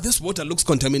 it's like, this water looks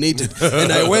contaminated.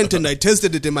 And I went and I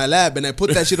tested it in my lab and I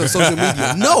put that shit on social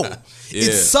media. No.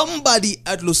 It's somebody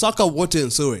at Lusaka Water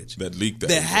and Sewage that leaked that.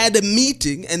 They had a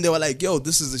meeting and they were like, yo,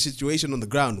 this is the situation on the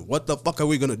ground. What the fuck are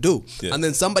we going to do? Yeah. And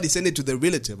then somebody sent it to the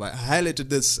relative. I highlighted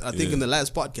this, I think, in the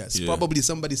last podcast. Yeah. Probably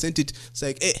somebody sent it. It's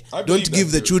like, hey, don't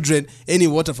give the children any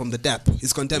water from the tap.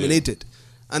 It's contaminated.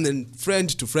 Yeah. And then friend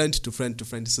to friend to friend to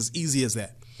friend. It's as easy as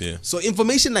that. Yeah. So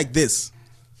information like this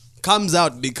comes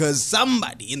out because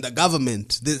somebody in the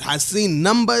government that has seen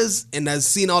numbers and has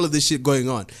seen all of this shit going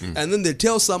on. And then they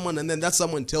tell someone, and then that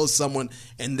someone tells someone,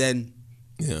 and then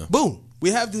boom, we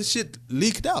have this shit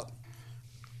leaked out.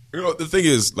 You know, the thing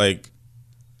is, like,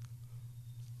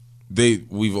 they've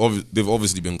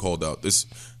obviously been called out. This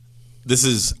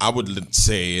is, I would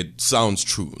say, it sounds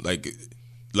true.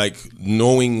 Like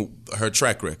knowing her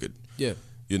track record. Yeah.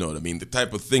 You know what I mean? The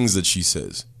type of things that she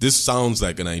says. This sounds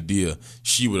like an idea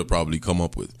she would have probably come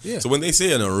up with. Yeah. So when they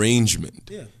say an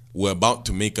arrangement, we're about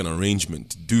to make an arrangement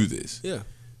to do this. Yeah.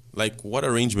 Like, what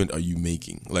arrangement are you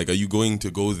making? Like, are you going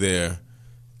to go there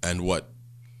and what?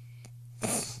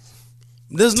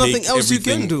 There's nothing else you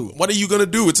can do. What are you going to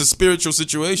do? It's a spiritual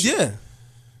situation. Yeah.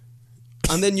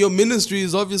 And then your ministry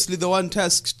is obviously the one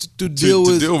tasked to deal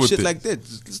with shit it. like that.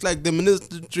 It's like the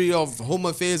Ministry of Home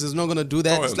Affairs is not going to do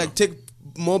that. It's like take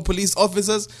more police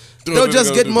officers. They'll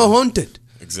just get more haunted.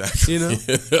 Exactly. You know?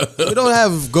 We don't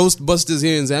have Ghostbusters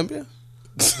here in Zambia.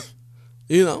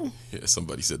 You know? Yeah,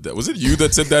 somebody said that. Was it you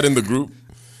that said that in the group?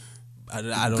 I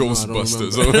don't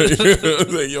Ghostbusters. know. I don't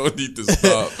remember. Like, you need to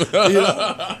stop. You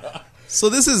know? So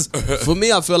this is, for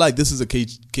me, I feel like this is a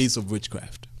case of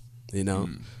witchcraft. You know?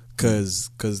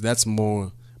 Because that's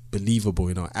more believable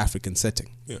in our African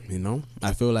setting. Yeah. You know,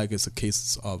 I feel like it's a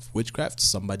case of witchcraft.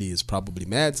 Somebody is probably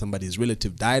mad. Somebody's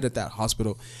relative died at that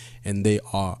hospital, and they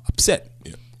are upset.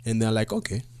 Yeah. And they're like,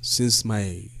 okay, since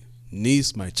my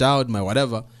niece, my child, my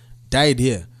whatever died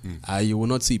here, you will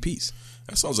not see peace.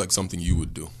 That sounds like something you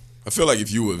would do. I feel like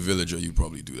if you were a villager, you'd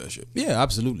probably do that shit. Yeah,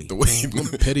 absolutely. The way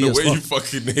you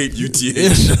fucking hate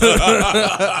UTH.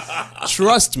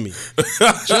 Trust me.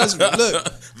 Look,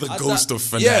 the ghost of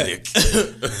fanatic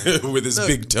with his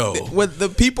big toe. With the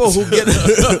people who get,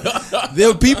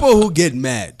 there are people who get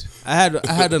mad. I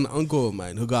had an uncle of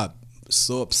mine who got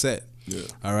so upset. Yeah.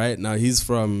 All right. Now he's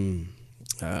from.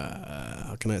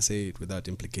 How can I say it without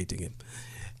implicating him?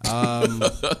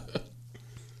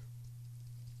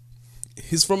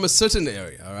 He's from a certain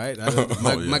area, all right.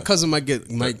 My cousin might get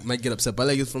upset, but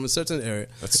like he's from a certain area.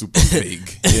 That's super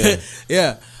vague. Yeah,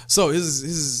 yeah. So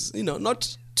he's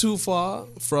not too far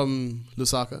from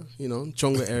Lusaka,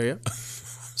 Chonga area.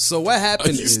 So what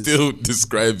happened is still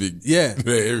describing the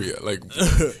area, like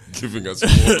giving us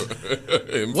more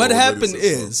info. What happened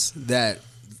is that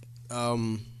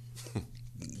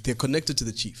they're connected to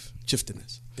the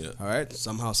chieftainess. Yeah. All right,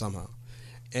 somehow,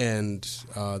 and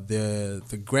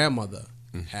the grandmother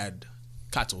had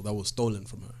cattle that was stolen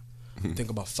from her. I think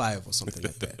about 5 or something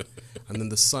like that. And then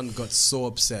the son got so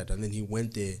upset, and then he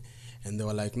went there, and they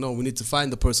were like, "No, we need to find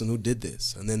the person who did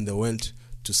this." And then they went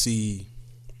to see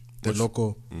the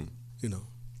local,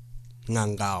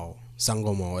 Ngangao,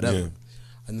 Sangoma, whatever. Yeah.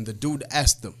 And then the dude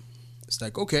asked them, it's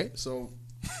like, "Okay, so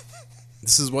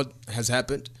this is what has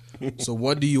happened. So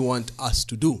what do you want us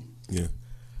to do? Yeah.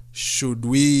 Should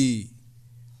we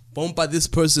pump at this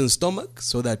person's stomach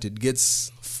so that it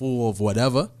gets full of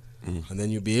whatever, and then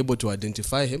you'll be able to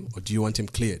identify him, or do you want him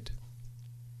cleared?"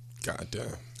 God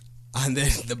damn. And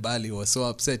then the Bali was so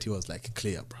upset, he was like,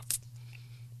 "Clear, bro."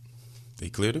 They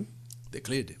cleared him? They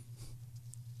cleared him.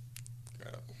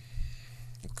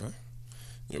 Okay.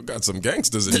 You got some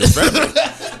gangsters in your family.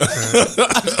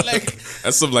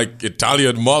 That's some like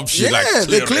Italian mob shit. Yeah,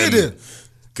 they cleared him.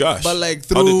 Gosh. But like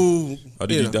through... How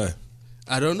did he die?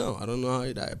 I don't know how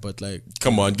he died, but like...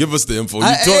 Come on, give us the info.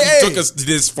 You took us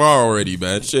this far already,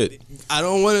 man. Shit. I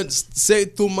don't want to say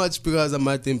too much because I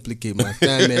might implicate my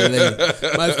family.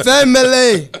 My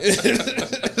family!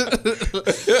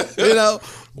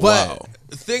 But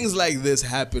things like this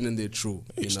happen and they're true.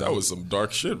 That was some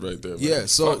dark shit right there, man. Yeah,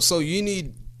 so you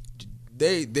need...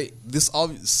 This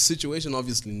situation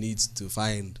obviously needs to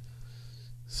find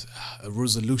a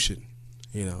resolution,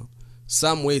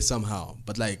 some way, somehow.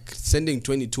 But like sending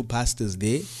 22 pastors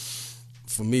there,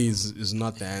 for me, is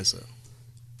not the answer.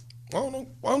 I don't know.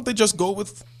 Why don't they just go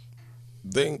with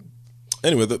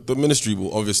Anyway, the ministry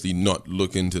will obviously not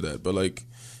look into that. But like,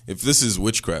 if this is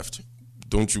witchcraft,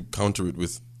 don't you counter it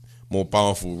with more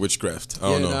powerful witchcraft?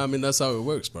 I don't know. I mean, that's how it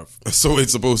works, bro. So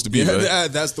it's supposed to be,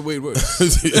 right? That's the way it works.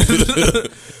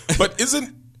 But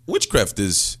isn't witchcraft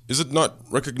is it not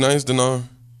recognized in our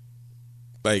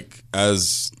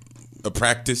as a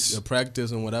practice? A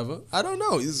practice and whatever. I don't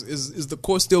know. Is the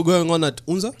course still going on at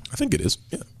Unza? I think it is.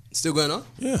 Yeah. Still going on?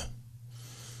 Yeah.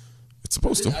 It's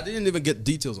supposed to. I didn't even get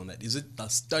details on that. Is it a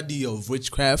study of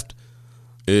witchcraft?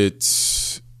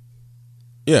 It's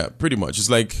pretty much. It's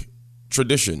like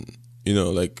tradition,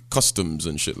 like customs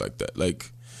and shit like that.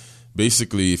 Like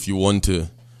basically if you want to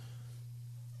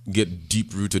get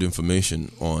deep-rooted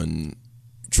information on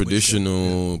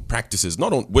traditional practices.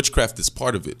 Not on witchcraft is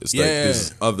part of it. It's like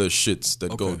there's other shits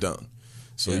that go down.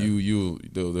 So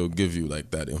they'll give you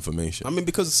like that information. I mean,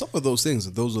 because some of those things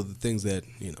are the things that,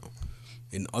 you know,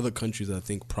 in other countries I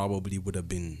think probably would have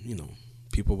been, you know,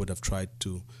 people would have tried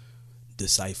to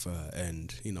decipher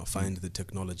and, you know, find the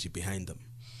technology behind them.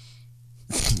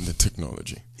 The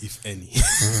technology, if any.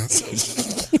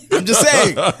 I'm just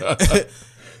saying.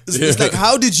 It's like,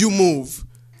 how did you move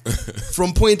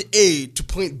from point A to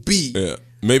point B? Yeah.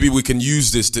 Maybe we can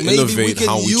use this to innovate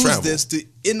how we travel. Maybe we can use this to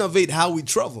innovate how we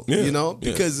travel, you know?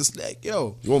 Because it's like,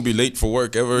 yo. You won't be late for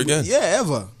work ever again. Yeah,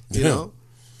 ever. You know?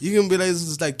 You can be like,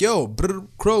 it's like, yo,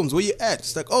 Chromes, where you at?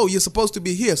 It's like, oh, you're supposed to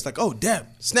be here. It's like, oh, damn,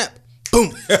 snap. Boom.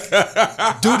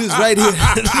 Dude is right here.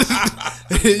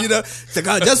 You know? It's like,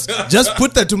 oh, just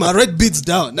put that to my red beads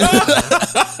down.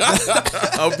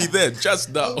 I'll be there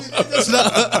just now.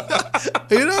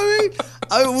 You know what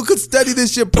I mean? We could study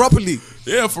this shit properly.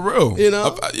 Yeah, for real. You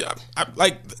know? I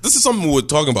like, this is something we were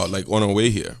talking about, like, on our way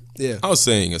here. Yeah. I was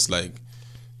saying, it's like,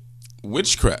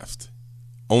 witchcraft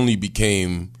only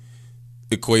became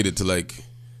equated to, like,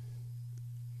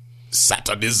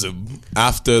 Satanism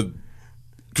after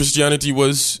Christianity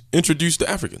was introduced to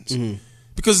Africans. Mm-hmm.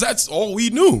 Because that's all we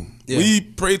knew. Yeah. We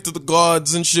prayed to the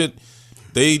gods and shit.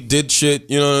 They did shit,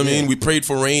 you know what I mean? We prayed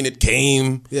for rain, it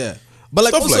came. Yeah. But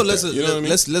like, also, like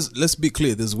let's be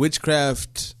clear. There's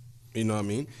witchcraft, you know what I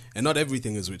mean? And not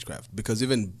everything is witchcraft. Because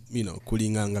even, you know,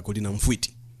 kulinganga, kulina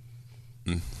mfwiti.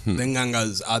 The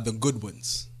ngangas are the good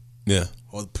ones. Yeah.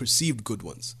 Or perceived good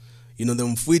ones. You know, the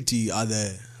mfwiti are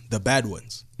the bad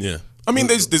ones. Yeah. I mean,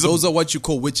 those are what you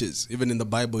call witches. Even in the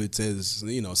Bible, it says,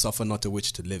 you know, suffer not a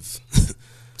witch to live.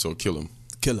 So kill him.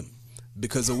 Kill him.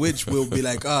 Because a witch will be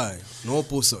like, no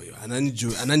puso yo, and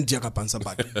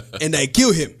I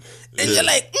kill him. And you're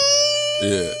like,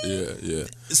 Yeah.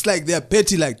 It's like they're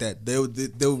petty like that. They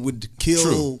would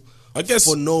kill I guess,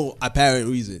 for no apparent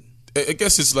reason. I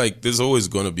guess it's like there's always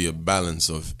going to be a balance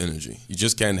of energy. You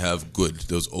just can't have good.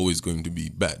 There's always going to be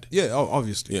bad. Yeah,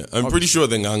 obviously. Yeah, I'm pretty sure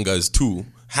the Ngangas too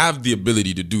have the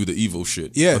ability to do the evil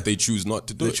shit. Yeah, but they choose not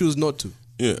to do it. They choose not to.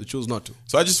 Yeah, they choose not to.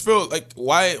 So I just feel like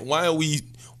why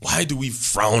do we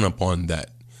frown upon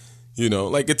that? You know,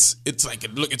 like it's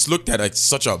looked at as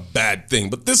such a bad thing.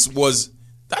 But that's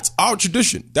our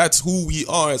tradition. That's who we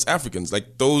are as Africans.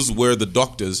 Like those were the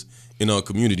doctors in our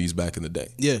communities back in the day.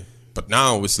 Yeah. But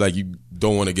now it's like you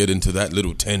don't want to get into that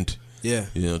little tent. Yeah.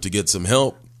 You know, to get some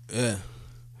help. Yeah.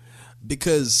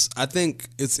 Because I think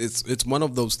it's one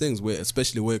of those things where,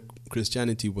 especially where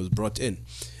Christianity was brought in,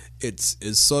 it's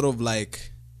sort of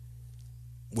like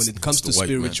when it comes to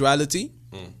spirituality,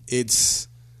 it's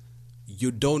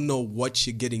you don't know what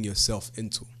you're getting yourself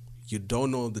into. You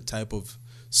don't know the type of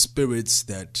spirits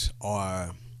that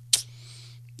are,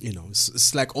 you know,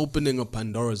 it's like opening a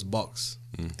Pandora's box.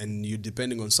 And you're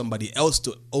depending on somebody else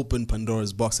to open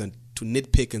Pandora's box and to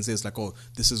nitpick and say, it's like, oh,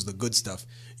 this is the good stuff.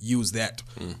 Use that.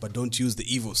 But don't use the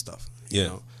evil stuff. You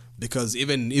know? Because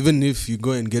even if you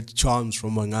go and get charms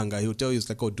from a nganga, he'll tell you, it's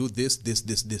like, oh, do this.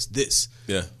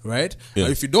 Yeah. Right? Yeah.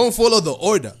 If you don't follow the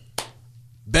order,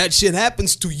 bad shit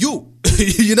happens to you.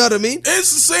 You know what I mean?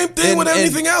 It's the same thing with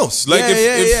everything else. Like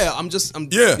I'm just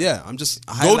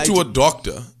highlighting. Go to a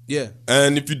doctor. Yeah.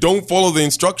 And if you don't follow the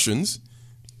instructions,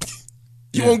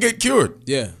 you won't get cured.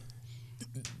 Yeah.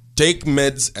 Take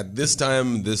meds at this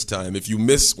time. If you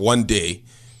miss one day,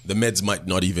 the meds might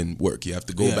not even work. You have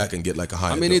to go back and get like a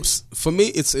higher dose. For me,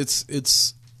 it's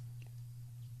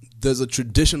there's a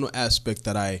traditional aspect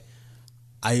that I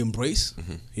embrace,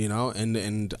 you know,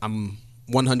 and I'm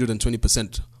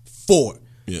 120% for.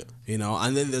 Yeah. You know,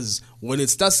 and then there's when it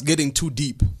starts getting too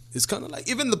deep, it's kind of like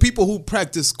even the people who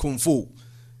practice kung fu.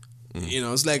 You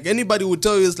know, it's like anybody would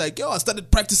tell you, it's like, yo, I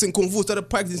started practicing kung fu,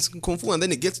 and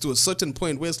then it gets to a certain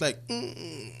point where it's like,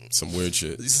 some weird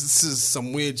shit. This is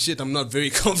some weird shit. I'm not very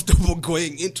comfortable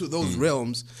going into those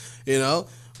realms, you know,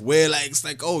 where like it's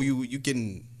like, oh, you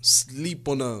can sleep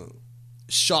on a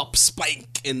sharp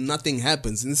spike and nothing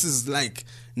happens, and this is like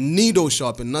needle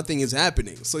sharp and nothing is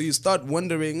happening. So you start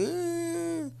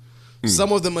wondering.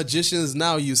 Some of the magicians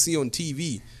now you see on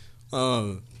TV,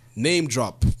 name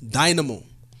drop, Dynamo.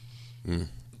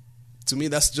 To me,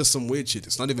 that's just some weird shit.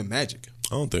 It's not even magic.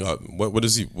 I don't think. What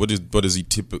does he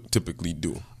typically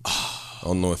do? I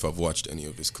don't know if I've watched any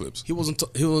of his clips. He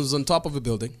was on top of a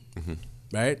building,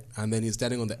 right? And then he's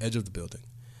standing on the edge of the building,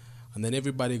 and then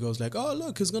everybody goes like, "Oh,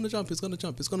 look, he's gonna jump! He's gonna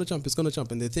jump! He's gonna jump! He's gonna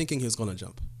jump!" And they're thinking he's gonna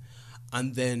jump,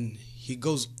 and then he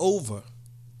goes over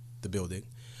the building,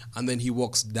 and then he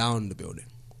walks down the building.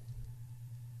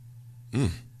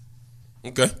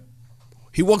 Okay.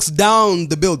 He walks down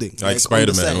the building. Like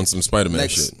Spider-Man, on some Spider-Man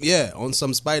shit. Yeah, on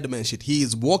some Spider-Man shit. He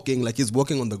is walking like he's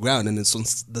walking on the ground, and it's on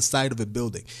the side of a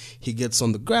building. He gets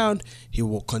on the ground, he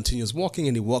continues walking,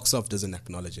 and he walks off, doesn't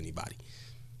acknowledge anybody.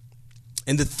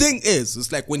 And the thing is,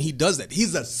 it's like when he does that,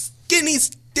 he's a skinny,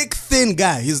 stick, thin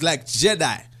guy. He's like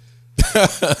Jedi.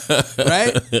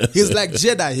 Right? He's like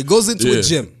Jedi. He goes into a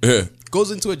gym. Yeah.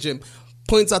 Goes into a gym,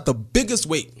 points out the biggest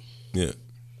weight. Yeah.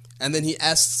 And then he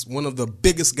asks one of the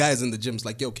biggest guys in the gym,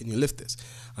 like, yo, can you lift this?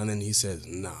 And then he says,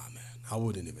 nah, man, I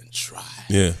wouldn't even try.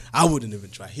 Yeah. I wouldn't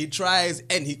even try. He tries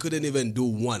and he couldn't even do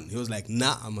one. He was like,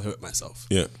 nah, I'm going to hurt myself.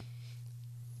 Yeah.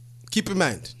 Keep in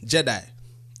mind, Jedi.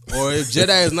 Or if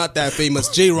Jedi is not that famous,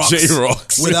 J-Rocks.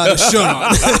 J-Rocks. Without a shirt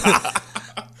on.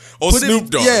 Or Snoop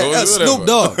Dogg. Yeah, Snoop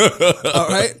Dogg. All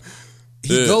right?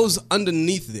 He Yeah. goes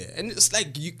underneath there. And it's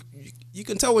like you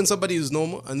can tell when somebody is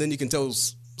normal, and then you can tell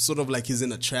sort of like he's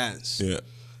in a trance. Yeah.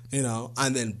 You know,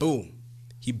 and then boom,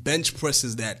 he bench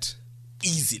presses that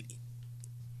easily.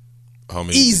 How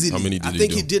many? Easily. How many did I he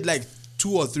think do? he did like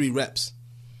 2 or 3 reps.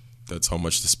 That's how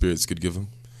much the spirits could give him.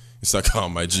 It's like, oh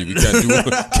my G, we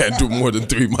can't do more than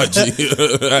 3, my G.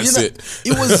 That's it.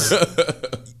 It was.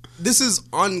 This is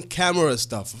on camera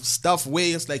stuff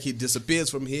where it's like he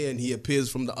disappears from here and he appears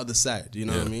from the other side. You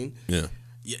know what I mean? Yeah.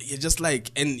 You're just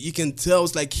like, and you can tell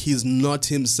it's like he's not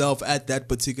himself at that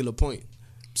particular point.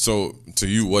 So, to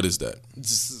you, what is that?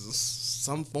 Just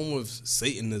some form of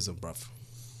Satanism, bruv.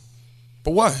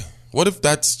 But why? What if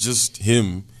that's just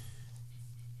him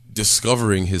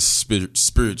discovering his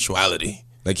spirituality?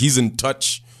 Like he's in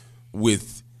touch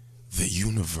with the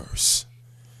universe.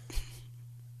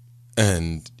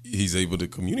 And he's able to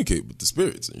communicate with the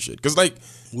spirits and shit. Because, like...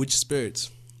 Which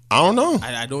spirits? I don't know.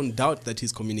 I don't doubt that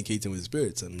he's communicating with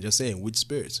spirits. I'm just saying, which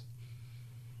spirits?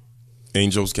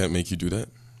 Angels can't make you do that?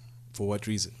 For what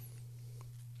reason?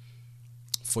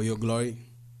 For your glory?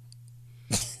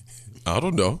 I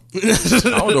don't know. I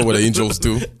don't know what angels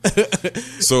do.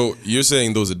 So you're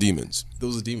saying those are demons?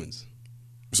 Those are demons.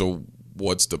 So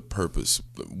what's the purpose?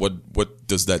 What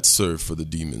does that serve for the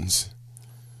demons?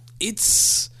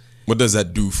 What does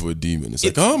that do for a demon? It's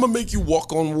like, oh, I'm going to make you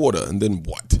walk on water. And then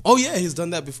what? Oh, yeah, he's done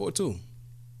that before, too.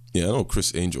 Yeah, I know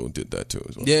Chris Angel did that, too,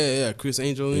 as well. Yeah, Chris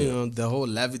Angel, you know, the whole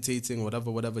levitating,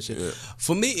 whatever shit. Yeah.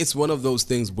 For me, it's one of those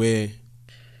things where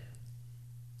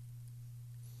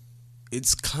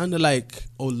it's kind of like,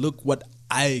 oh, look what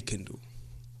I can do.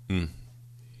 Mm.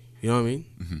 You know what I mean?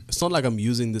 Mm-hmm. It's not like I'm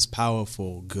using this power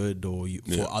for good or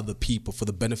for other people, for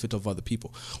the benefit of other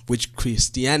people, which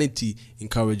Christianity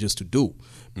encourages to do.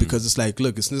 Because it's like,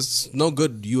 look, it's no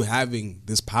good you having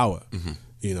this power,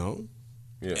 you know,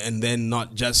 and then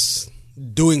not just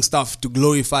doing stuff to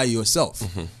glorify yourself.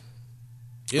 Mm-hmm.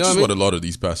 You know what a lot of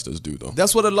these pastors do, though.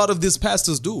 That's what a lot of these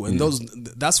pastors do. And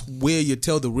that's where you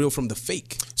tell the real from the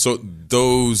fake. So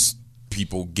those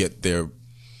people get their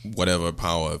whatever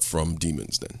power from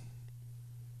demons then?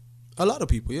 A lot of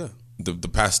people, yeah. The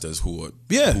pastors who are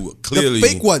the clearly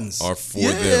fake ones are for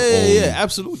their own. Yeah,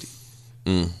 absolutely.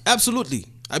 Absolutely.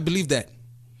 I believe that.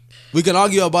 We can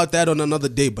argue about that on another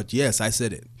day, but yes, I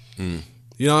said it.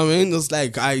 You know what I mean? It's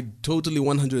like I totally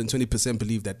 120%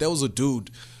 believe that. There was a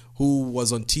dude who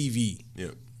was on TV. Yeah.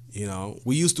 You know,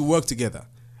 we used to work together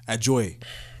at Joy.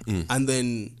 And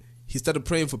then he started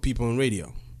praying for people on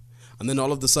radio. And then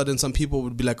all of a sudden, some people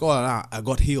would be like, oh, I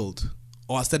got healed.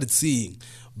 Or I started seeing,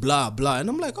 blah, blah. And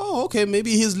I'm like, oh, okay,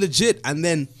 maybe he's legit. And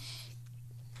then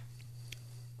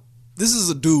this is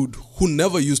a dude who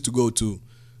never used to go to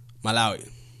Malawi.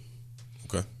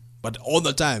 Okay. But all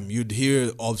the time, you'd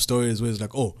hear of stories where it's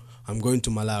like, oh, I'm going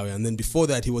to Malawi. And then before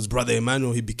that, he was Brother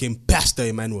Emmanuel. He became Pastor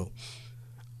Emmanuel.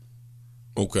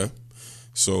 Okay.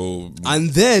 So... And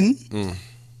then,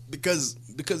 because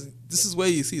this is where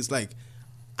you see, it's like,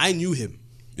 I knew him.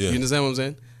 Yeah. You understand what I'm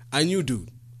saying? I knew dude.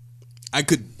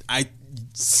 I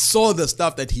saw the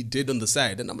stuff that he did on the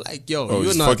side. And I'm like, yo,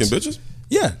 you're not... fucking bitches?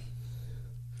 Yeah.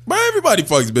 But everybody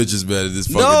fucks bitches better. This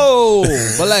fucking... No,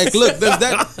 but like, look, there's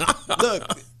that.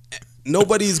 Look,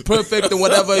 nobody's perfect and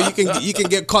whatever. You can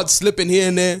get caught slipping here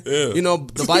and there. Yeah. You know,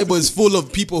 the Bible is full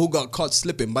of people who got caught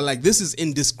slipping. But like, this is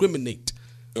indiscriminate.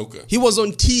 Okay. He was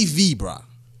on TV, bruh.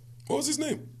 What was his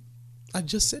name? I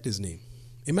just said his name,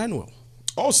 Emmanuel.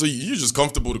 Oh, so you're just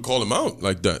comfortable to call him out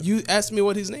like that? You asked me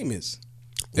what his name is.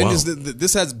 Wow. And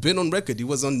this has been on record. He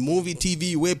was on movie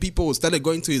TV where people started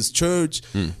going to his church.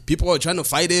 People were trying to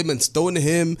fight him and stone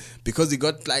him because he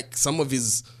got like some of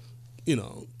his, you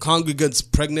know, congregants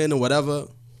pregnant or whatever.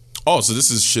 Oh, so this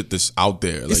is shit that's out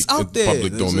there. Like, it's out there.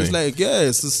 Public domain. It's like,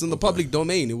 it's in the public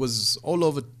domain. It was all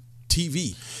over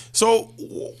TV. So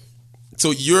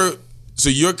So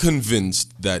you're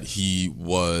convinced that he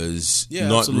was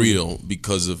not absolutely. real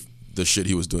because of the shit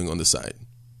he was doing on the side,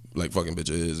 like fucking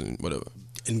bitches and whatever.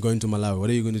 And going to Malawi,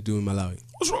 what are you going to do in Malawi?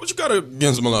 What's wrong? What you got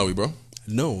against Malawi, bro?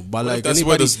 No, but like That's anybody,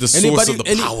 where the source of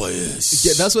the power is.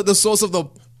 Yeah, that's what the source of the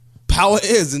power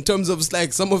is in terms of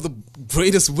like some of the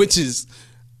greatest witches.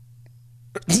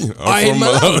 Are from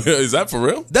Malawi. Is that for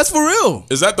real? That's for real.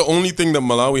 Is that the only thing that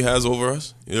Malawi has over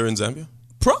us here in Zambia?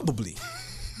 Probably.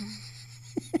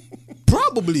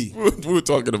 Probably. We were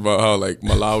talking about how like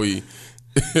Malawi,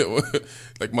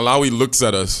 like Malawi looks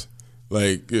at us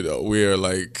like, you know, we're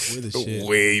like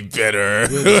way better.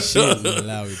 We're the shit in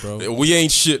Malawi, bro. We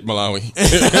ain't shit, Malawi.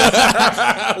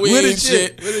 we ain't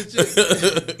shit. We're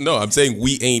the shit. No, I'm saying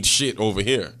we ain't shit over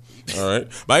here. All right,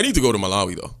 but I need to go to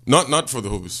Malawi though. Not for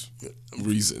those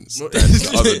reasons. That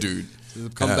the other dude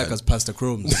come back as Pastor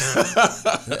Crumbs.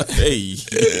 Hey.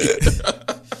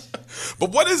 But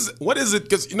what is it?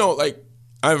 Because, you know, like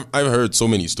I've heard so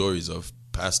many stories of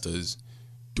pastors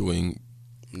doing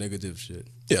negative shit.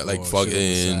 Yeah, like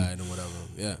fucking or whatever.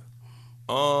 Yeah.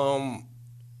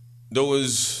 There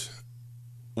was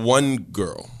one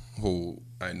girl who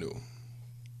I knew.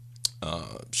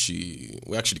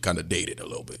 We actually kind of dated a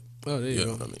little bit. Oh, there you go.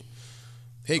 Know what I mean?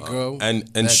 Hey, girl.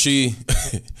 And she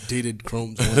dated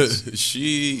Chromes once.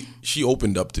 she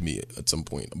opened up to me at some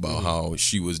point about how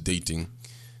she was dating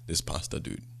this pastor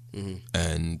dude,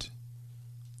 and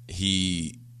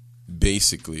he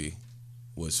basically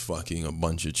was fucking a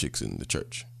bunch of chicks in the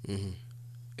church. In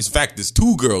fact, there's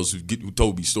two girls who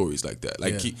told me stories like that.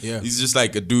 Like he's just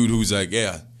like a dude who's like,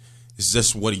 yeah, it's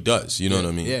just what he does. You know what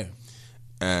I mean? Yeah.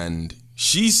 And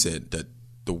she said that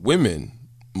the women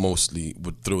mostly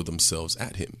would throw themselves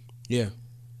at him. Yeah.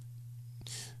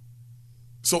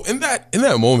 So in that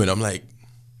moment, I'm like,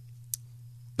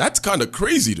 that's kind of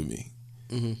crazy to me.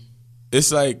 It's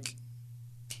like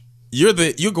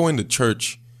you're going to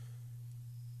church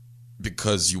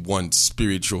because you want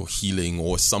spiritual healing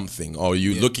or something, or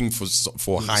you're looking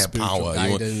for higher power.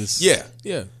 Guidance. Yeah.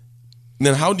 And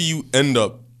then how do you end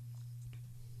up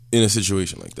in a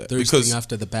situation like that? Thirsting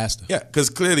after the pastor. Yeah, because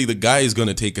clearly the guy is going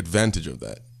to take advantage of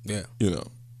that. Yeah. You know,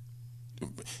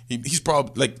 he's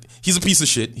probably like, he's a piece of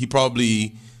shit. He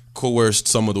probably coerced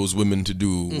some of those women to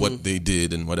do what they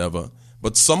did and whatever.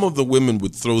 But some of the women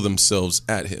would throw themselves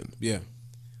at him. Yeah.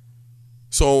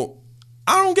 So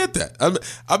I don't get that.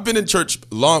 I've been in church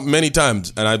many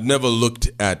times, and I've never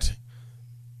looked at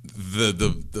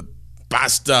the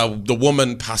pastor, the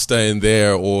woman pastor in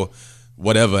there or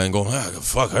whatever, and go,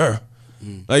 fuck her.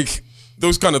 Like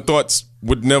those kind of thoughts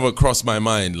would never cross my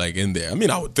mind. Like in there, I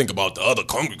mean, I would think about the other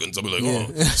congregants. I'd be like,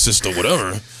 oh, sister,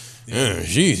 whatever. Yeah,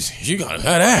 she got a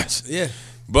fat ass. Yeah,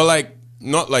 but like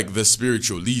not like the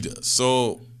spiritual leader.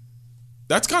 So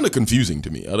that's kind of confusing to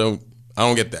me. I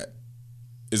don't get that.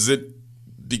 Is it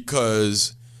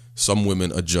because some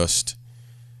women are just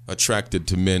attracted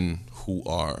to men who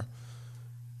are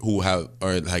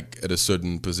like at a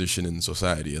certain position in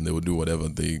society, and they will do whatever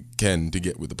they can to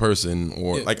get with the person,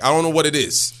 or like I don't know what it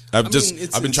is. I've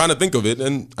been trying to think of it,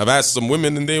 and I've asked some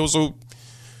women, and they also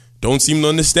don't seem to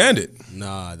understand it.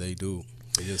 Nah, they do.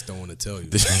 They just don't want to tell you.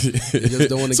 They just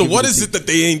don't want to. So what is it that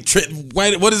they ain't?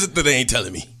 What is it that they ain't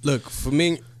telling me? Look, for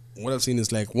me, what I've seen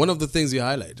is like one of the things you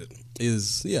highlighted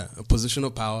is a position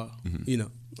of power. You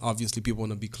know, obviously people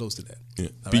want to be close to that. Yeah,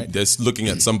 right? That's looking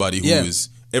at somebody who is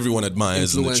everyone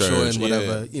admires in the church and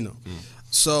whatever. You know.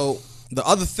 So the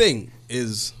other thing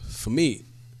is for me,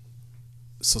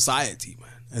 society, man,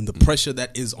 and the pressure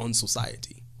that is on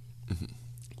society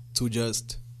to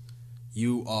just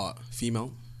you are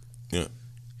female. Yeah.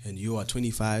 And you are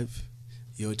 25,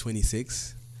 you're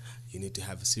 26, you need to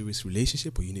have a serious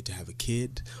relationship, or you need to have a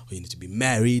kid, or you need to be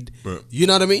married. Right. You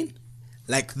know what I mean?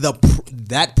 Like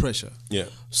that pressure. Yeah.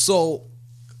 So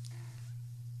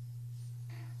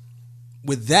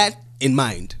with that in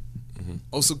mind,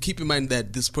 also keep in mind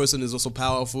that this person is also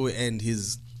powerful and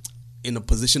he's in a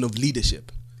position of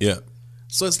leadership. Yeah.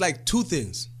 So it's like two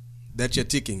things that you're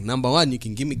ticking. Number one, you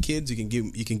can give me kids, you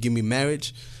can give me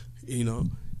marriage, you know.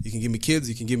 You can give me kids,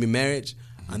 you can give me marriage,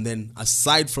 and then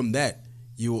aside from that,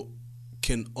 you're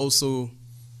also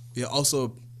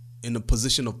in a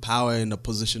position of power, in a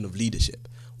position of leadership.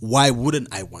 Why wouldn't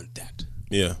I want that?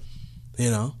 Yeah.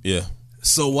 You know? Yeah.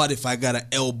 So what if I gotta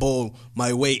elbow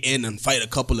my way in and fight a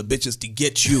couple of bitches to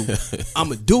get you?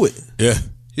 I'ma do it. Yeah.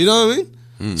 You know what I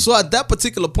mean? So at that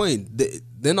particular point,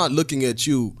 they're not looking at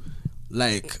you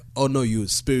like, oh no, you're a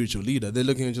spiritual leader. They're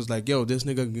looking at you just like, yo, this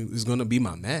nigga is gonna be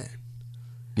my man.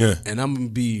 Yeah. And I'm going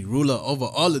to be ruler over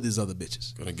all of these other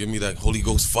bitches. Gonna give me that Holy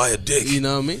Ghost fire dick. You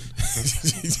know what I mean?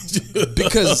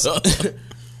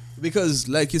 Because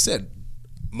like you said,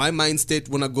 my mind state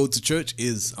when I go to church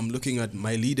is I'm looking at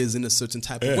my leaders in a certain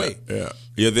type of way. Yeah,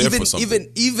 you're there for something.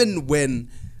 Even when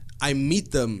I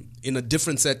meet them in a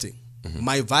different setting,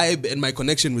 my vibe and my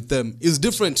connection with them is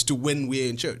different to when we're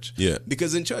in church. Yeah,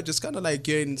 because in church it's kind of like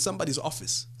you're in somebody's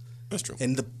office. That's true.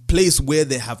 And the place where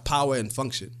they have power and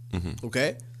function.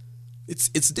 Okay, it's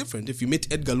different. If you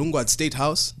meet Edgar Lungu at State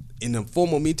House in a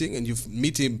formal meeting and you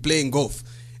meet him playing golf,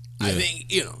 I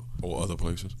think, you know. Or other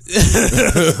places.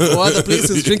 Or other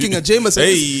places drinking a Jameson.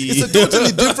 Hey. It's a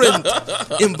totally different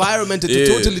environment. It's a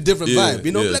totally different vibe.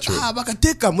 You know, like, true.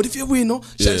 bakateka, what if you know?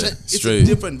 It's straight. a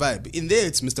different vibe. In there,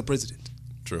 it's Mr. President.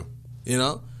 True. You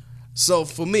know? So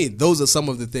for me, those are some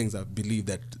of the things I believe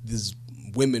that these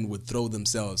women would throw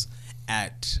themselves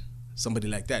at somebody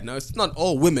like that. Now, it's not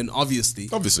all women, obviously.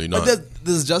 Obviously not. But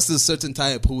there's just a certain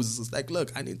type who's like,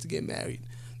 look, I need to get married.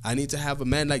 I need to have a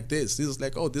man like this. This is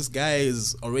like, oh, this guy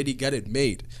is already got it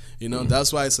made. You know,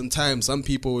 that's why sometimes some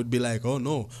people would be like, oh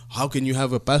no, how can you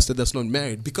have a pastor that's not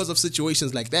married? Because of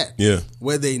situations like that. Yeah.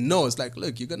 Where they know it's like,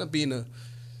 look, you're gonna be in a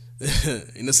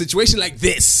in a situation like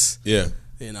this. Yeah.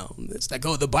 You know, it's like,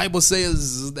 oh, the Bible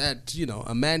says that, you know,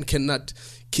 a man cannot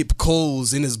keep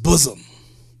coals in his bosom.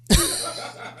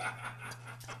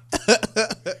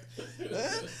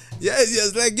 Yeah,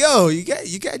 it's like, yo, you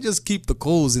can't just keep the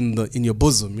coals in your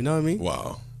bosom. You know what I mean?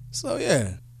 Wow. So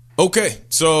yeah. Okay,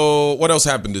 so what else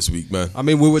happened this week, man? I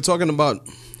mean, we were talking about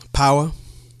power,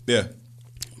 Yeah.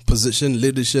 position,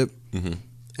 leadership,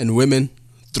 and women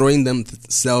throwing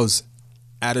themselves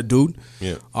at a dude.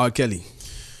 Yeah. R. Kelly.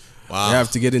 Wow. You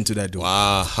have to get into that dude.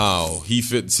 Wow. He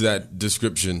fits that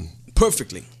description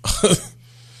Perfectly.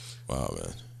 Wow,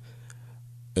 man.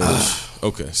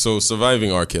 Okay, so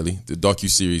Surviving R. Kelly, the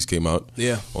docu-series came out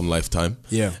on Lifetime.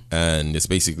 Yeah. And it's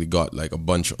basically got like a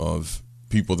bunch of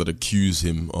people that accuse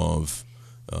him of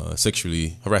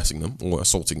sexually harassing them or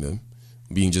assaulting them,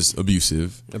 being just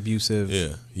abusive.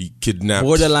 Yeah. He kidnapped.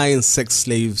 Borderline sex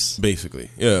slaves. Basically.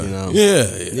 Yeah. You know?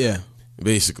 Yeah.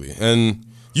 Basically. And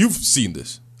you've seen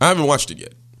this. I haven't watched it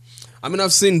yet. I mean,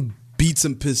 I've seen bits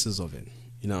and pieces of it.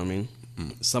 You know what I mean?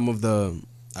 Some of the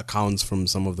accounts from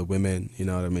some of the women, you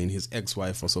know what I mean? His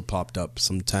ex-wife also popped up.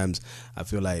 Sometimes I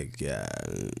feel like, yeah,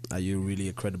 are you really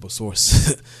a credible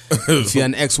source? If you're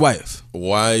an ex-wife.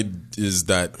 Why is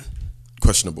that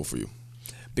questionable for you?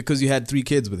 Because you had 3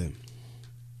 kids with him.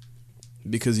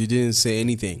 Because you didn't say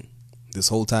anything this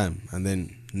whole time. And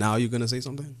then now you're going to say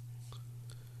something?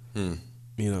 You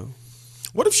know?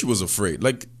 What if she was afraid?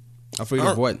 Like, afraid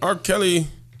of what? R. Kelly.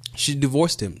 She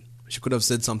divorced him. She could have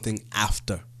said something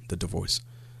after the divorce.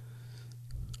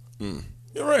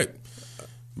 You're right.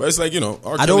 But it's like, you know,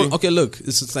 R. I Kelly, don't. Okay, look.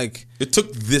 It's just like. it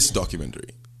took this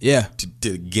documentary Yeah.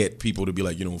 to get people to be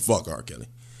like, you know, fuck R. Kelly.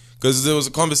 Because there was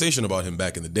a conversation about him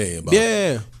back in the day. About,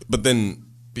 Yeah. But then,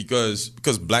 because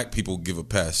black people give a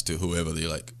pass to whoever they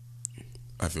like,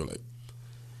 I feel like.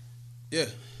 Yeah.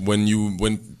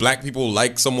 When black people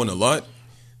like someone a lot,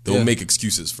 they'll Yeah. make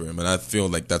excuses for him. And I feel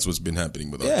like that's what's been happening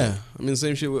with R. Yeah. Kelly. I mean,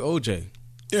 same shit with OJ.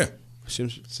 Yeah.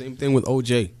 Same thing with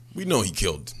OJ. We know he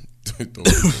killed.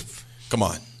 Come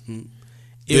on. If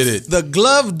Did it. the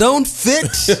glove don't fit,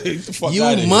 fuck you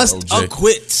outta here, must OJ.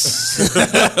 acquit.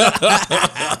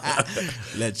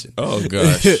 Legend. Oh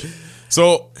gosh.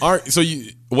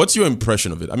 What's your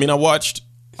impression of it? I mean, I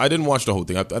didn't watch the whole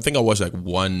thing. I think I watched like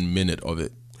 1 minute of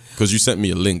it because you sent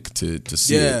me a link to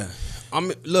see it. Yeah. I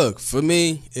mean, look, for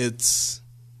me,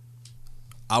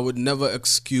 I would never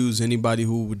excuse anybody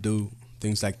who would do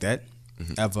things like that,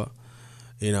 ever.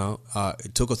 You know,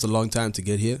 it took us a long time to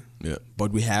get here,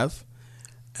 but we have.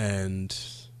 And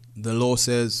the law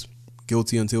says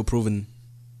guilty until proven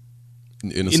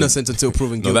innocent until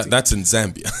proven No, guilty. that's in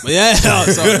Zambia. Yeah,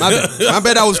 sorry, my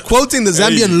bad. I was quoting the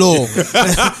Zambian law.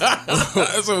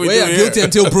 That's what we Well, do yeah, here. guilty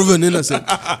until proven innocent.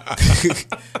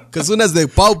 Because soon as the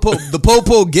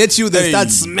popo gets you, they start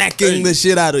smacking the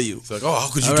shit out of you. It's like, oh, how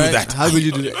could you All do right? that? How could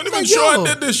you do that? I'm not even sure I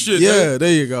did this shit. Yeah, man.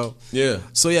 there you go. Yeah.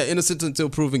 So yeah, innocent until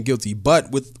proven guilty. But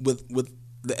with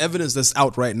the evidence that's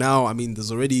out right now, I mean,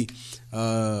 there's already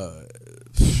law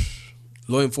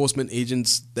enforcement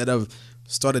agents that have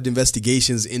started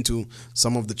investigations into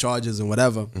some of the charges and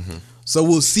whatever. So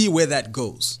we'll see where that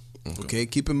goes. Okay,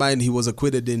 keep in mind he was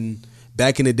acquitted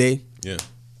back in the day. Yeah.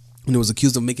 And he was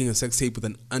accused of making a sex tape with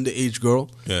an underage girl.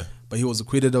 Yeah. But he was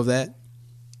acquitted of that.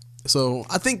 So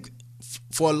I think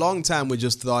for a long time we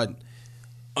just thought,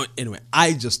 anyway,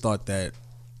 I just thought that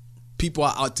people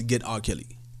are out to get R.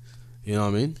 Kelly. You know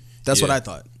what I mean? That's what I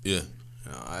thought. Yeah.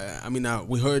 I mean,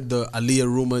 we heard the Aaliyah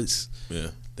rumors. Yeah.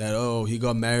 That he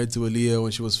got married to Aaliyah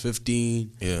when she was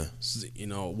 15. Yeah. You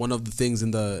know, one of the things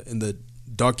in the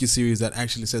docuseries that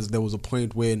actually says there was a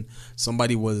point when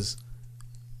somebody was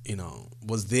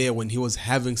there when he was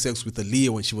having sex with Aaliyah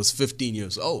when she was 15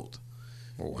 years old.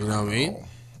 Wow. You know what I mean?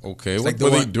 Okay, It's what like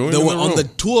were they doing? They in were on the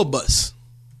room? tour bus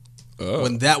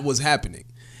when that was happening.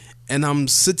 And I'm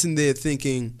sitting there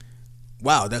thinking,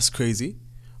 wow, that's crazy.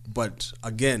 But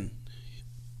again,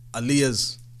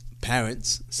 Aaliyah's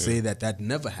parents say that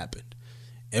never happened.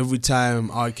 Every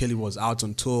time R. Kelly was out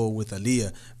on tour with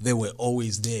Aaliyah, they were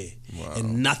always there. Wow.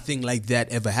 And nothing like that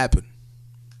ever happened.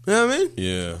 You know what I mean?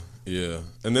 Yeah, yeah.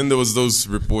 And then there was those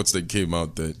reports that came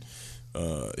out that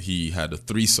he had a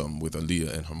threesome with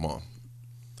Aaliyah and her mom.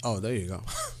 Oh, there you go.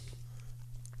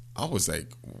 I was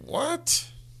like,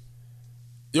 what?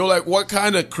 Yo, like, what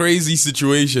kind of crazy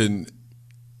situation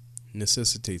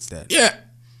Necessitates that. Yeah,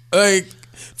 like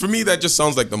for me, that just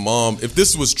sounds like the mom. If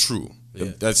this was true,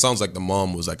 that sounds like the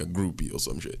mom was like a groupie or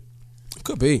some shit.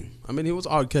 Could be. I mean, he was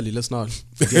R. Kelly. Let's not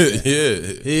forget that.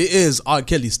 Yeah, He is R.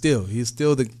 Kelly still. He's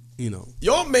still the,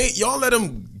 y'all let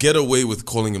him get away with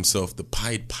calling himself the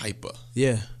Pied Piper.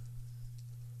 Yeah.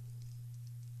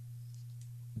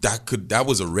 That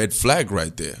was a red flag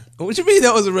right there. What you mean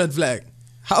that was a red flag?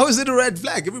 How is it a red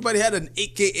flag? Everybody had an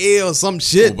AKA or some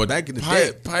shit back in the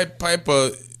day. Pied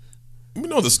Piper, you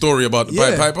know the story about the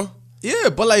Pied Piper? Yeah,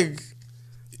 but like,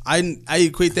 I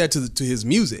equate that to his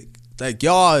music. Like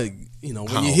y'all,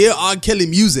 when you hear R. Kelly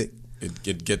music,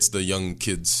 it gets the young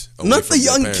kids away not from the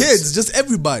their young parents. kids, just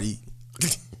everybody.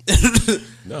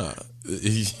 Nah,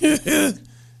 it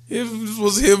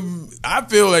was him. I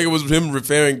feel like it was him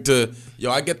referring to,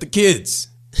 yo, I get the kids.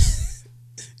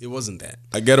 It wasn't that.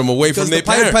 I get them away from their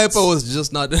parents. The parents. Pied Piper was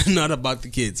just not about the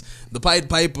kids. The Pied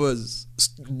Piper's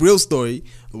real story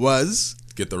was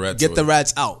Get the rats get the away.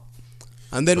 rats out.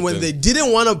 And then when they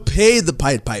didn't want to pay the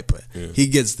Pied Piper, he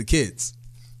gets the kids.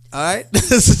 All right?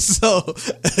 So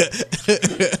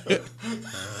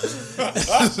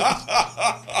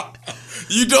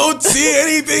you don't see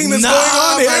anything that's nah, going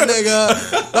on my here?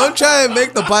 nigga. Don't try and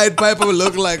make the Pied Piper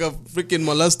look like a freaking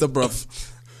molester, bruv.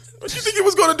 What do you think he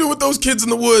was going to do with those kids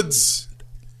in the woods?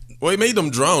 Well, he made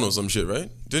them drown or some shit, right?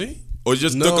 Did he? Or he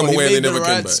just took them away and they never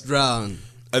came back? Drown.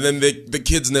 And then the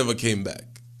kids never came back.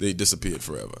 They disappeared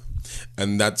forever.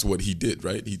 And that's what he did,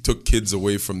 right? He took kids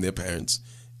away from their parents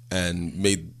and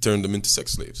turned them into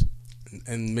sex slaves.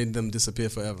 And made them disappear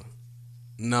forever.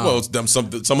 No. Well, some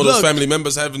of those family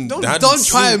members haven't. Don't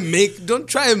try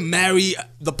and marry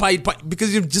the Pied Piper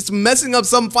because you're just messing up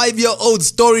some 5-year-old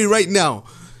story right now.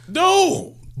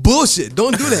 No. Bullshit.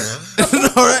 Don't do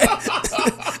that. All right?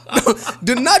 No,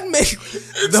 do not make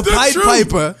the Pied truth.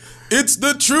 Piper It's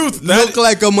the truth. look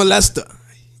like a molester.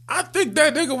 I think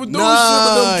that nigga was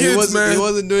doing shit with them kids, man. He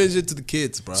wasn't doing shit to the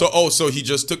kids, bro. So he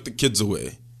just took the kids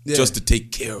away just to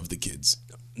take care of the kids.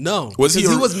 No, Was he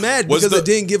was mad because they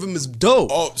didn't give him his dough.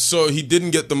 Oh, so he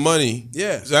didn't get the money.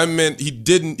 Yeah. So that meant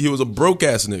he was a broke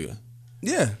ass nigga.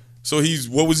 Yeah. So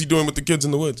what was he doing with the kids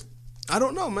in the woods? I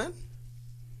don't know, man.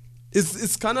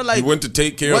 It's kind of like He went to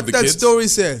take care of the what kids. that story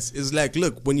says is like,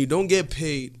 look, when you don't get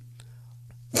paid,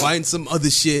 find some other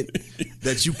shit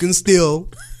that you can steal.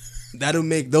 That'll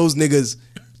make those niggas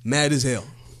mad as hell.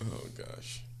 Oh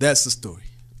gosh. That's the story.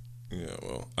 Yeah,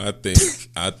 well, I think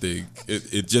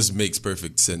it just makes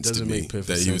perfect sense Doesn't to me make perfect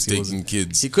that he was sense. taking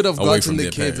kids. He could have away gotten from the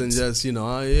their kids parents.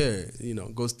 and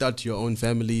just, go start your own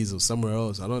families or somewhere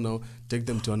else. I don't know. Take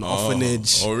them to an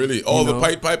orphanage. Oh, really? Oh, the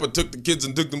Pied Piper took the kids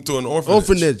and took them to an orphanage.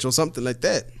 Orphanage or something like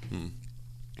that.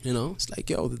 It's like,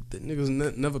 yo, the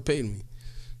niggas never paid me.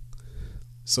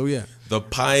 So, yeah. The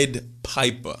Pied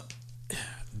Piper.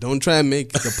 Don't try and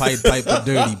make the Pied Piper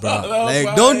dirty, bro.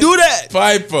 Like, don't do that.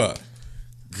 Piper.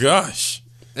 Gosh.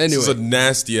 Anyway. This is a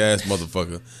nasty ass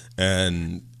motherfucker.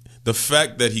 And the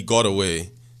fact that he got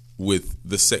away with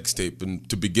the sex tape and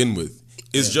to begin with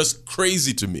is just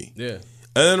crazy to me. Yeah.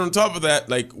 And then on top of that,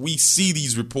 like, we see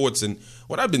these reports, and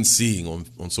what I've been seeing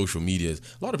on social media is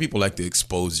a lot of people like to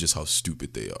expose just how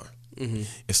stupid they are. Mm-hmm.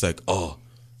 It's like, oh,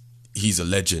 he's a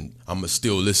legend. I'm going to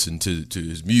still listen to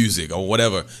his music or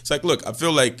whatever. It's like, look, I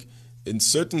feel like in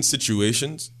certain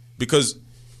situations, because,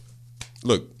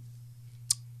 look,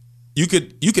 you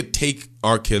could take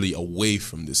R. Kelly away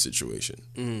from this situation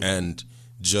and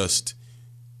just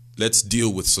let's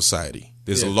deal with society.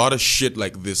 There's a lot of shit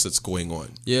like this that's going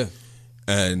on. Yeah.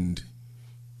 And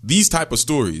these type of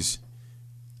stories,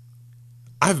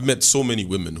 I've met so many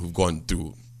women who've gone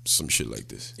through some shit like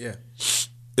this. Yeah.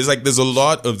 It's like there's a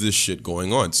lot of this shit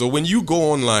going on. So when you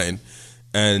go online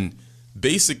and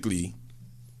basically,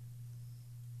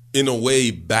 in a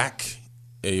way, back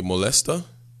a molester,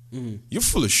 you're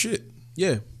full of shit.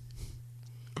 Yeah.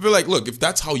 I feel like, look, if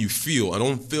that's how you feel, I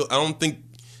don't think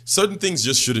certain things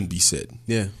just shouldn't be said.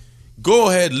 Yeah. Go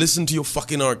ahead, listen to your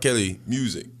fucking R. Kelly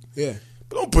music. Yeah.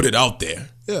 But don't put it out there.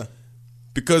 Yeah.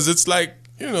 Because it's like,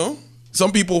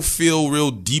 some people feel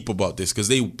real deep about this because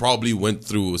they probably went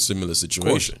through a similar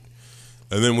situation.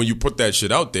 And then when you put that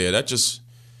shit out there, that just,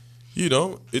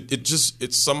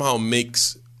 it somehow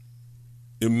makes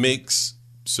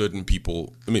certain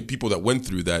people, people that went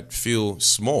through that feel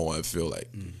small, I feel like.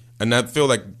 And I feel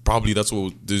like probably that's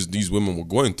what these women were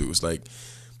going through. It's like,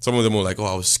 some of them were like, oh,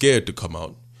 I was scared to come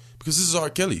out because this is R.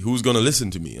 Kelly. Who's going to listen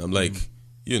to me? I'm like,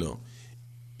 I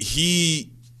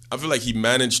feel like he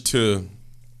managed to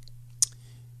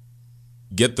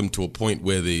get them to a point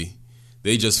where they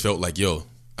just felt like, yo,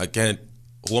 I can't,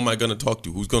 who am I going to talk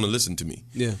to? Who's going to listen to me?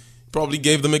 Yeah. Probably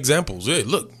gave them examples. Hey,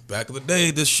 look, back in the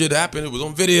day, this shit happened. It was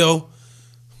on video,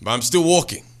 but I'm still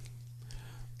walking.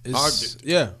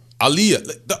 Yeah.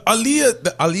 Aaliyah, the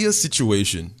Aaliyah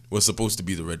situation was supposed to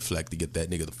be the red flag to get that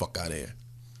nigga the fuck out of here.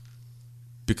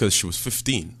 Because she was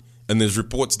 15. And there's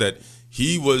reports that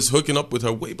he was hooking up with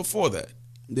her way before that.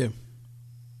 Yeah.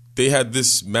 They had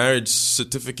this marriage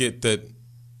certificate that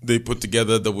they put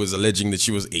together that was alleging that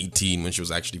she was 18 when she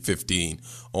was actually 15.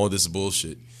 All this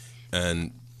bullshit.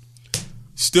 And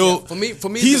still, for me,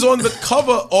 he's on the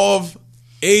cover of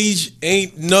Age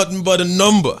Ain't Nothing But a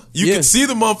Number. You can see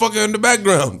the motherfucker in the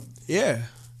background. Yeah.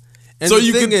 And so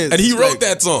the thing is, and he wrote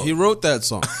that song. He wrote that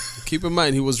song. Keep in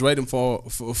mind, he was writing for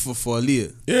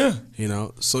Aaliyah. Yeah.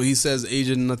 So he says age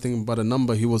is nothing but a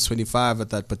number. He was 25 at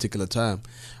that particular time.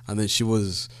 And then she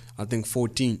was, I think,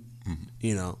 14.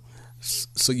 Mm-hmm.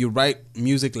 So you write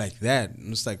music like that.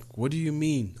 And it's like, what do you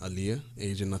mean, Aaliyah?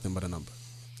 Age is nothing but a number.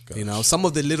 Gosh. Some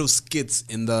of the little skits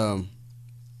in the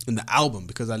album,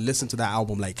 because I listened to that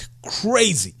album like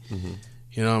crazy. Mm-hmm.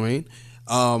 You know what I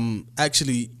mean?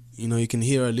 Actually, you can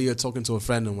hear Aaliyah talking to a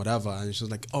friend and whatever, and she's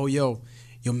like, oh, yo,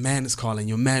 your man is calling.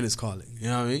 You know what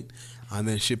I mean? And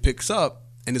then she picks up,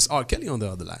 and it's R. Kelly on the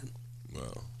other line.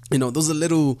 Wow. Those are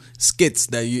little skits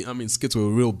that skits were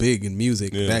real big in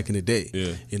music back in the day.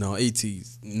 Yeah.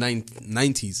 80s,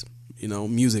 90s.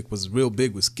 Music was real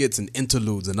big with skits and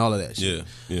interludes and all of that shit.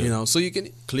 Yeah. So you can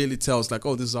clearly tell it's like,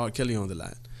 oh, this is R. Kelly on the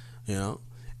line.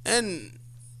 And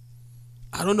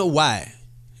I don't know why,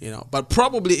 but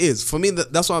probably is. For me,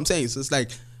 that's what I'm saying. So it's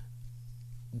like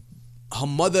her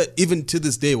mother, even to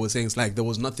this day, was saying it's like there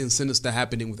was nothing sinister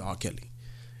happening with R. Kelly.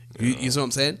 You see what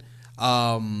I'm saying?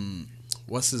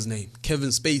 What's his name? Kevin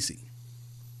Spacey.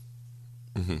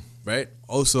 Mm-hmm. Right?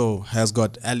 Also has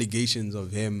got allegations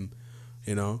of him,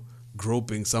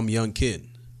 groping some young kid,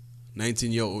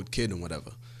 19-year-old kid and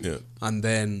whatever. Yeah. And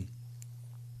then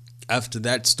after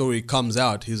that story comes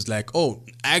out, he's like, oh,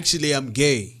 actually I'm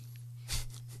gay.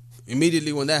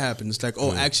 Immediately when that happened, it's like,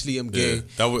 oh, actually I'm gay.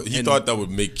 Yeah. He thought that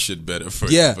would make shit better for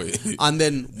him. Yeah. And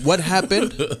then what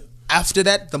happened? After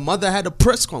that, the mother had a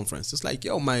press conference. It's like,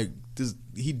 yo,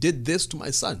 he did this to my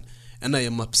son, and I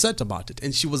am upset about it.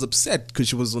 And she was upset because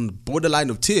she was on the borderline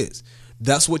of tears.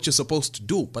 That's what you're supposed to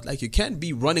do. But like, you can't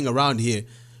be running around here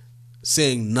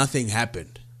saying nothing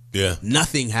happened. Yeah.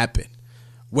 Nothing happened.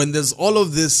 When there's all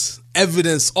of this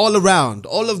evidence all around,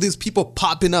 all of these people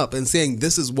popping up and saying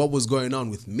this is what was going on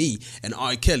with me and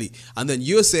R. Kelly, and then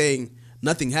you're saying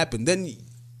nothing happened, then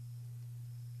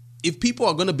if people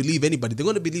are going to believe anybody, they're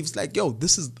going to believe it's like, yo,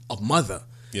 this is a mother.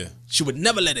 Yeah. She would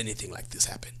never let anything like this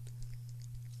happen.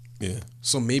 Yeah.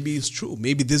 So maybe it's true.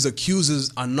 Maybe these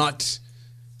accusers are not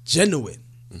genuine.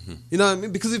 Mm-hmm. You know what I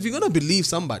mean? Because if you're going to believe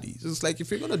somebody, it's like if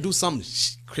you're going to do some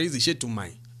crazy shit to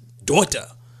my daughter,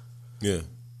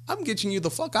 I'm getting you the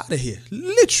fuck out of here.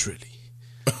 Literally.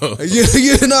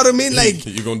 you know what I mean? Like,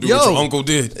 you're going to do what your uncle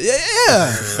did.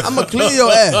 Yeah. I'm going to clear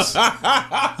your ass.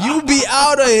 You be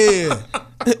out of here.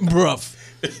 Bruv.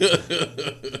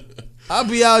 I'll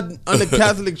be out on the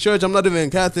Catholic church. I'm not even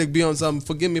Catholic. Be on some,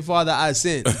 forgive me, Father, I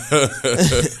sin.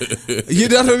 You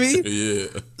know what I mean? Yeah.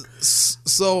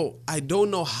 So I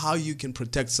don't know how you can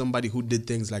protect somebody who did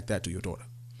things like that to your daughter.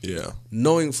 Yeah.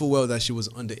 Knowing full well that she was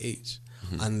underage.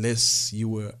 Mm-hmm. Unless you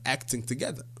were acting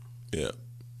together. Yeah.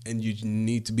 And you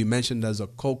need to be mentioned as a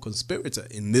co-conspirator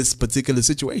in this particular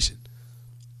situation.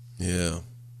 Yeah.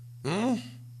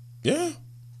 Yeah.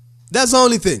 That's the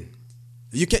only thing.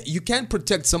 You can't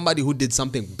protect somebody who did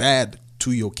something bad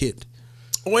to your kid.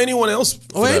 Or anyone else.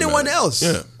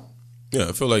 Yeah. Yeah,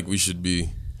 I feel like we should be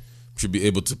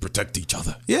able to protect each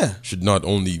other. Yeah. Should not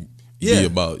only be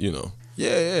about, your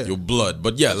blood.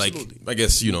 But yeah, absolutely. Like, I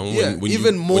guess, when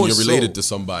you're related to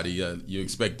somebody, you're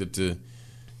expected to,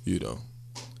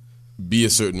 be a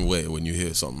certain way when you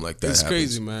hear something like that. It's happens.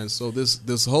 crazy, man. So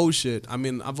this whole shit. I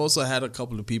mean, I've also had a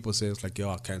couple of people say it's like, yo,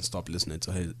 I can't stop listening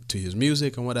to his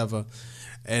music and whatever.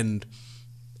 And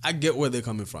I get where they're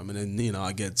coming from, and then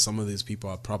I get some of these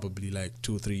people are probably like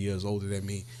 2 or 3 years older than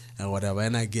me and whatever,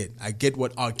 and I get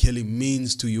what R. Kelly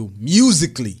means to you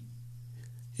musically,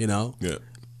 Yeah.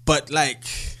 But like,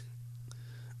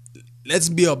 let's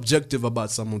be objective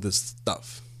about some of this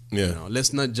stuff. Yeah.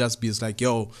 Let's not just be like,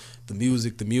 yo, the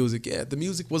music. Yeah, the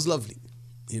music was lovely,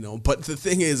 But the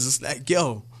thing is, it's like,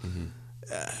 yo.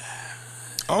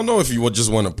 I don't know if you would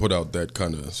just want to put out that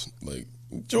kind of like.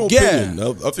 Your opinion.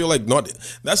 I feel like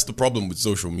that's the problem with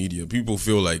social media. People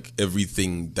feel like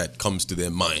everything that comes to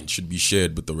their mind should be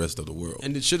shared with the rest of the world.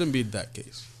 And it shouldn't be that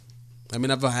case. I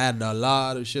mean, I've had a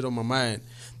lot of shit on my mind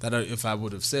that if I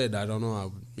would have said, I don't know, I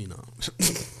would,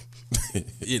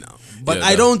 But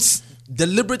I don't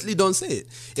deliberately don't say it.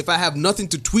 If I have nothing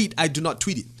to tweet, I do not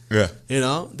tweet it. Yeah.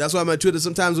 That's why my Twitter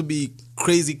sometimes will be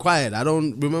crazy quiet. I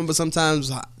don't remember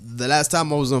sometimes the last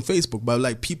time I was on Facebook, but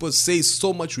like people say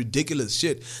so much ridiculous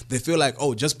shit. They feel like,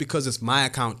 oh, just because it's my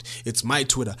account, it's my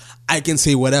Twitter, I can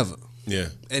say whatever. Yeah.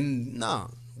 And nah,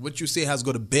 what you say has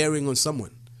got a bearing on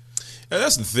someone. And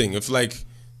that's the thing. If like,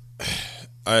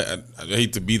 I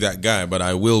hate to be that guy, but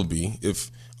I will be.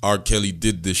 If R. Kelly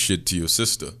did this shit to your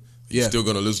sister, you're still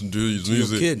gonna listen to his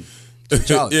music. Your kid. Your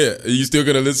child. Yeah, are you still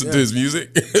gonna listen to his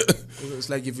music? It's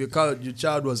like if your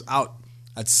child was out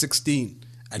at 16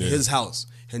 at his house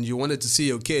and you wanted to see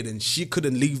your kid and she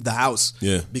couldn't leave the house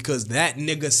because that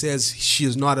nigga says she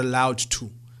is not allowed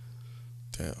to.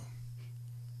 Damn.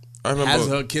 I remember has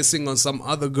her kissing on some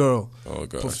other girl,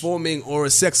 performing oral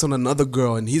sex on another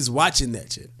girl, and he's watching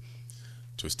that shit.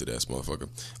 Twisted ass motherfucker.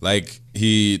 Like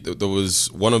there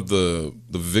was one of the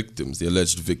victims, the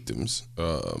alleged victims,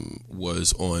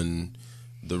 was on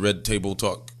the Red Table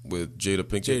Talk with Jada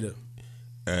Pinkett. Jada.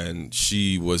 And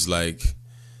she was like,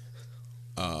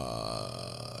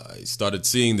 I started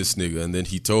seeing this nigga, and then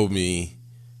he told me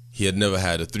he had never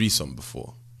had a threesome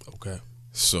before. Okay.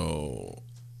 So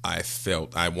I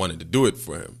felt I wanted to do it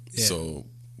for him. Yeah. So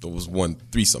there was one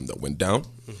threesome that went down,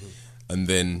 and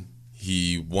then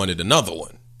he wanted another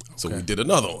one. So we did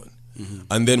another one.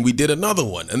 And then we did another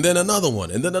one, and then another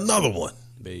one, and then another one.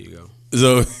 There you go.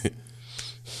 So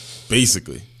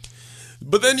basically.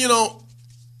 But then,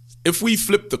 if we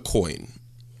flip the coin,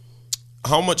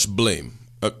 how much blame?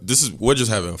 We're just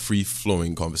having a free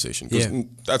flowing conversation because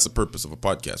that's the purpose of a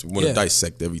podcast. We want to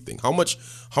dissect everything. How much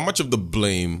of the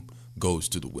blame goes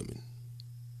to the women?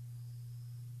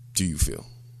 Do you feel?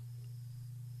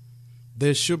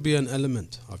 There should be an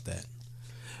element of that.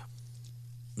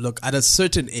 Look, at a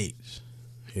certain age,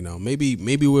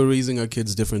 maybe we're raising our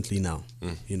kids differently now.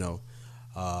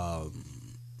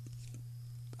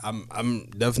 I'm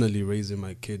definitely raising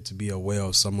my kid to be aware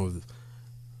of some of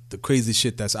the crazy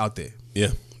shit that's out there.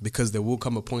 Yeah. Because there will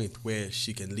come a point where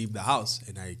she can leave the house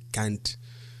and I can't,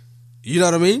 you know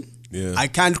what I mean? Yeah. I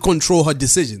can't control her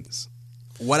decisions.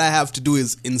 What I have to do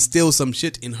is instill some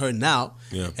shit in her now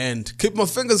and keep my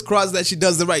fingers crossed that she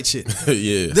does the right shit.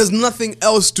 Yeah. There's nothing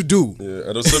else to do. Yeah.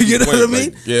 At a certain you know point, what I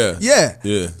mean? Like, yeah. Yeah.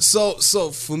 Yeah.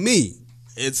 So for me,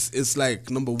 it's like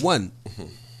number one,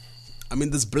 I mean,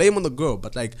 there's blame on the girl,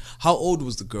 but like, how old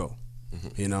was the girl?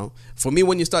 For me,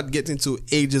 when you start getting to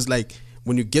ages, like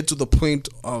when you get to the point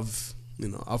of,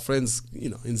 our friends,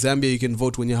 in Zambia, you can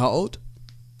vote when you're how old?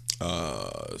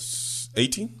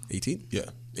 18? 18? Yeah.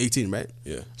 18, right?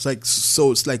 Yeah.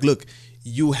 It's like, look,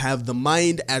 you have the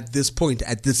mind at this point,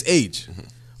 at this age,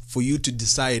 for you to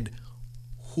decide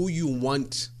who you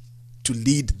want to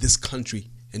lead this country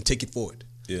and take it forward.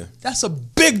 Yeah. That's a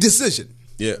big decision.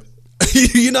 Yeah.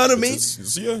 You know what I mean?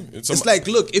 It's like,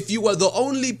 look, if you were the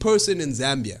only person in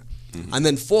Zambia and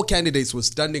then 4 candidates were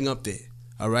standing up there,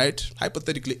 all right?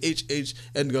 Hypothetically, HH,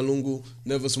 Edgar Lungu,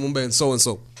 Nevis Mumba, and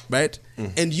so, right?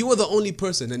 And you were the only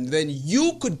person, and then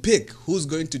you could pick who's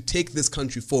going to take this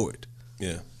country forward.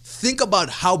 Yeah. Think about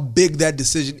how big that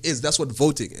decision is. That's what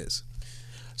voting is.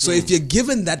 So if you're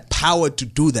given that power to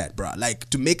do that, bro, like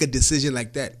to make a decision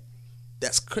like that,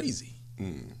 that's crazy.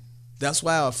 That's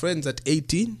why our friends at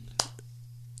 18, get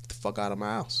the fuck out of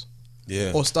my house.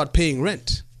 Yeah. Or start paying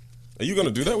rent. Are you going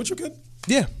to do that with your kid?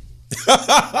 Yeah.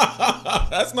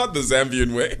 That's not the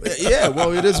Zambian way. Yeah,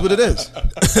 well, it is what it is.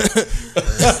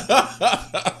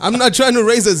 I'm not trying to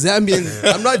raise a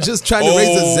Zambian. I'm not just trying to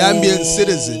raise a Zambian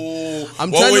citizen.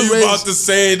 What were you about to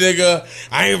say, nigga?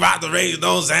 I ain't about to raise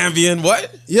no Zambian.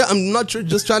 What? Yeah, I'm not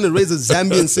just trying to raise a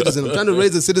Zambian citizen. I'm trying to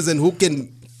raise a citizen who can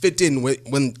fit in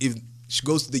if she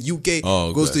goes to the UK,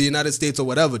 goes to the United States or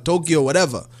whatever, Tokyo,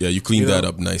 whatever. Yeah, you cleaned that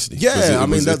up nicely. Yeah,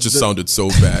 it just sounded so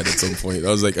bad at some point. I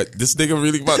was like, this nigga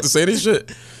really about to say this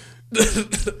shit?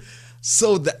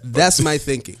 So that's my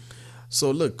thinking. So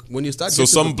look, when you start, so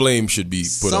some blame should be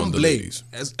put on the ladies,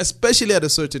 especially at a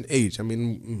certain age. I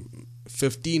mean,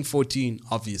 15, 14,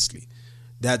 obviously,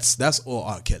 that's all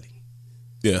R. Kelly.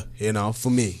 Yeah, you know, for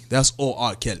me, that's all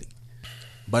R. Kelly.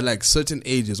 But like certain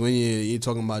ages, when you're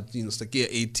talking about, you know, it's like you're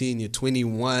 18, you're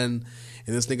 21, and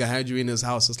this nigga had you in his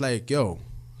house, it's like, yo,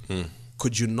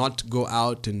 could you not go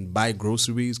out and buy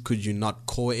groceries? Could you not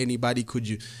call anybody? Could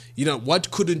you, you know,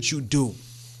 what couldn't you do?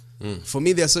 For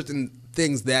me, there are certain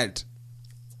things that,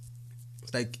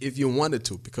 like, if you wanted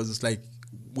to, because it's like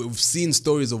we've seen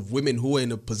stories of women who are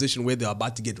in a position where they're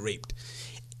about to get raped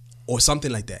or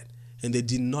something like that, and they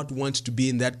did not want to be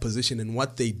in that position, and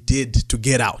what they did to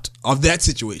get out of that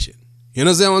situation. You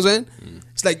understand what I'm saying?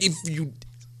 It's like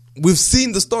we've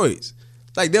seen the stories.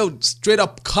 Like they'll straight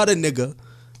up cut a nigga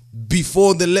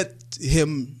before they let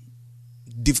him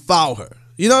defile her.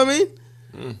 You know what I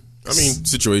mean? I mean,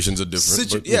 situations are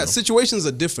different. Situations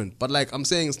are different. But like I'm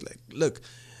saying, it's like, look,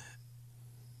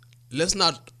 let's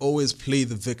not always play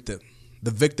the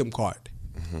victim card.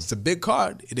 It's a big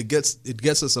card. It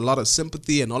gets us a lot of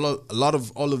sympathy and a lot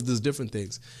of all of these different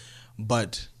things.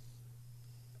 But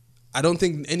I don't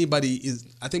think anybody is.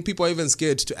 I think people are even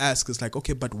scared to ask. It's like,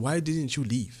 okay, but why didn't you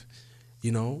leave?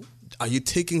 You know, are you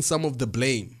taking some of the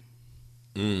blame?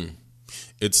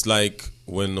 It's like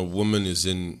when a woman is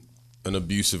in an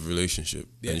abusive relationship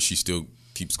and she still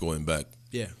keeps going back.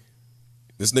 Yeah.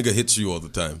 This nigga hits you all the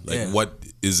time. Like, what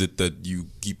is it that you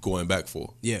keep going back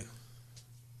for? Yeah.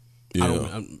 You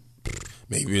know?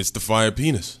 Maybe it's the fire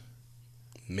penis.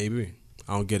 Maybe.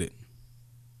 I don't get it.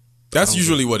 That's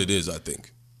usually what it is, I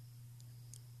think.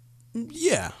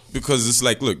 Yeah. Because it's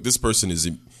like, look, this person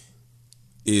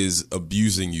is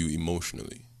abusing you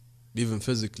emotionally. Even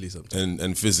physically sometimes.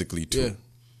 And physically too. Yeah.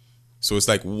 So it's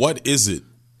like, what is it?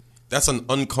 That's an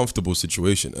uncomfortable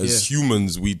situation. As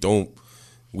humans, we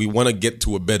want to get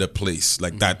to a better place.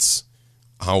 Like that's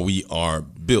how we are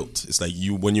built. It's like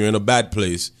when you're in a bad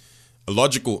place,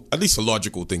 at least a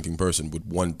logical thinking person would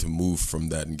want to move from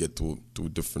that and get to a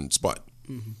different spot.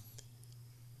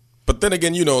 But then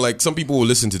again, you know, like some people will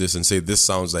listen to this and say this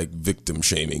sounds like victim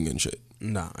shaming and shit.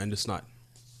 Nah, and it's not.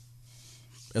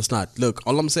 It's not. Look,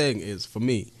 all I'm saying is, for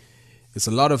me, it's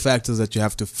a lot of factors that you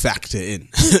have to factor in.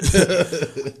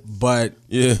 But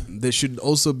there should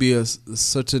also be a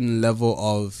certain level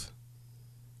of,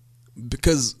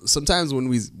 because sometimes when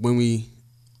we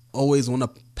always want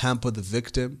to pamper the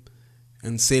victim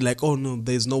and say like, oh no,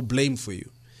 there's no blame for you.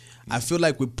 I feel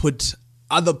like we put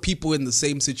other people in the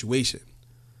same situation.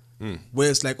 Where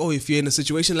it's like, oh, if you're in a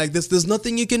situation like this, there's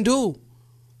nothing you can do.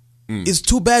 It's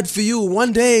too bad for you.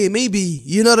 One day, maybe.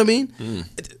 You know what I mean?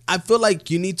 I feel like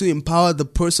you need to empower the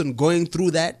person going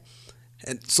through that,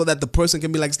 and so that the person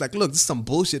can be like, look, this is some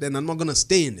bullshit and I'm not going to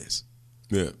stay in this.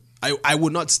 Yeah. I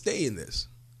would not stay in this.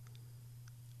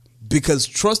 Because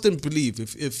trust and believe,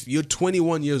 if you're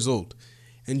 21 years old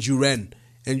and you ran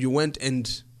and you went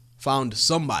and found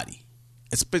somebody,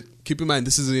 keep in mind,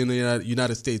 this is in the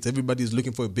United States. Everybody's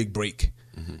looking for a big break.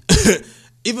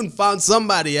 Even found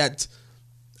somebody at,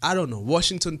 I don't know,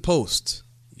 Washington Post,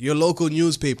 your local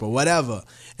newspaper, whatever,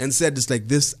 and said it's like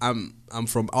this, I'm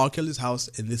from R. Kelly's house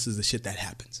and this is the shit that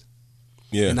happens.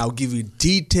 Yeah. And I'll give you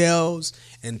details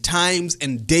and times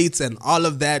and dates and all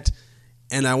of that,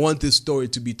 and I want this story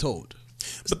to be told.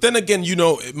 But then again, you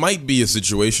know, it might be a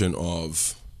situation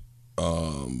of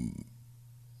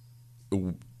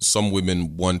some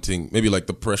women wanting, maybe like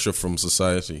the pressure from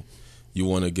society. You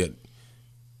want to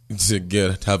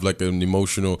have like an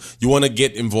emotional, you want to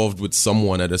get involved with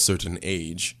someone at a certain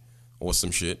age or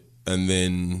some shit. And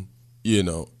then, you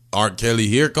know, R. Kelly,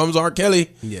 here comes R.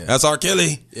 Kelly. Yeah. That's R.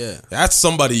 Kelly. Yeah. That's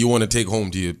somebody you want to take home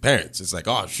to your parents. It's like,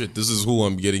 oh shit, this is who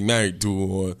I'm getting married to,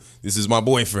 or this is my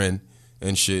boyfriend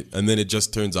and shit. And then it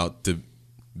just turns out to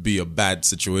be a bad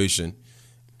situation.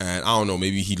 And I don't know,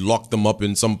 maybe he locked them up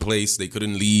in some place. They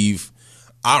couldn't leave.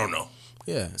 I don't know.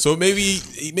 Yeah. So maybe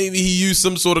he used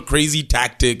some sort of crazy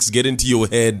tactics, get into your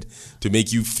head to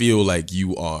make you feel like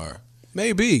you are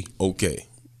maybe okay.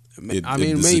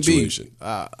 Maybe. Situation.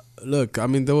 Look, I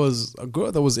mean, there was a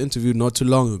girl that was interviewed not too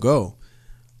long ago.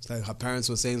 It's like her parents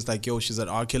were saying, it's like, yo, she's at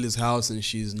R. Kelly's house and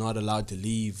she's not allowed to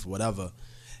leave, whatever.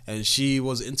 And she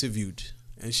was interviewed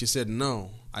and she said,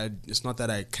 no, it's not that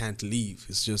I can't leave.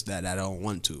 It's just that I don't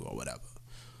want to or whatever.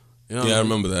 You know I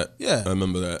remember that. Yeah. I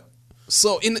remember that.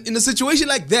 So in a situation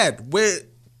like that, where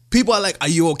people are like, are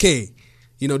you okay?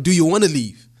 You know, do you want to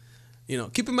leave? You know,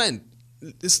 keep in mind,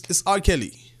 it's R.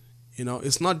 Kelly. You know,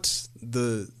 it's not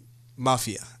the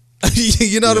mafia.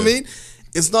 You know what I mean?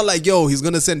 It's not like, yo, he's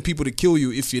going to send people to kill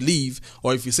you if you leave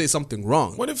or if you say something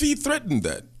wrong. What if he threatened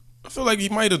that? I feel like he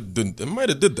might have did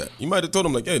that. He might have told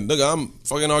him like, "Hey, nigga, I'm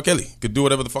fucking R. Kelly. Could do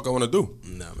whatever the fuck I want to do."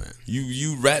 Nah, man.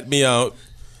 You rat me out,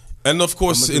 and of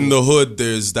course in the hood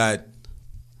there's that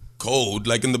code.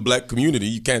 Like in the black community,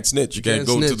 you can't snitch. You can't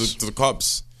go snitch to the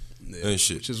cops and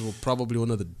shit. Which is probably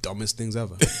one of the dumbest things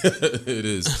ever. It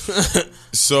is.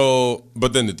 So,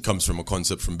 but then it comes from a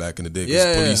concept from back in the day.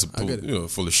 Police are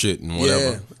full of shit and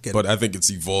whatever. Yeah, but I think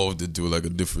it's evolved into like a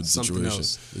different situation.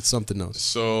 It's something else.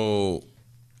 So,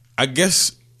 I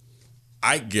guess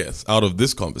out of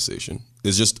this conversation,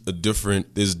 there's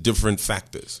different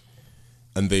factors,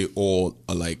 and they all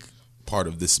are like part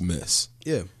of this mess.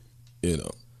 Yeah. You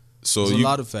know. So there's a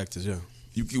lot of factors, yeah.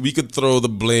 We could throw the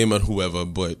blame at whoever,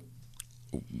 but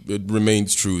it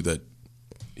remains true that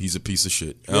he's a piece of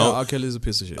shit. Yeah, R. Kelly is a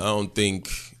piece of shit. I don't think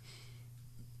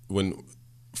when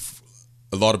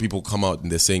a lot of people come out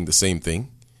and they're saying the same thing,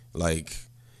 like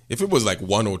if it was like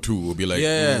one or two, it would be like,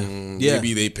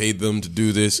 maybe they paid them to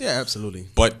do this. Yeah, absolutely.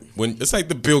 But when it's like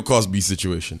the Bill Cosby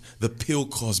situation,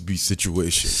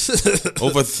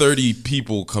 over 30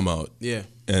 people come out,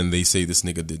 and they say this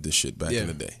nigga did this shit back in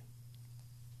the day.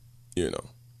 You know,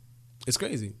 it's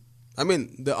crazy. I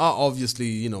mean, there are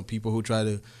obviously, people who try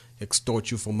to extort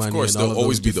you for money. Of course, and all there'll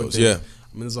always be those. things. Yeah.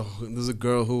 I mean, there's a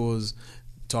girl who was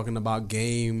talking about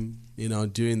Game,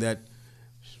 during that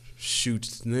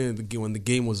shoot when the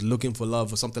Game was looking for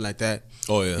love or something like that.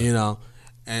 Oh yeah.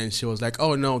 And she was like,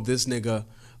 "Oh no, this nigga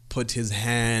put his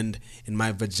hand in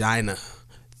my vagina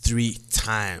 3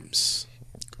 times."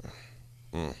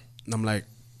 Okay. And I'm like,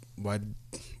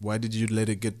 why did you let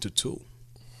it get to 2?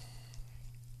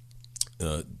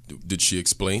 Did she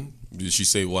explain? Did she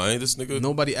say why this nigga?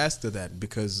 Nobody asked her that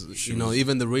because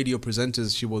even the radio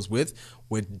presenters she was with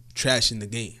were trashing the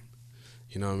Game.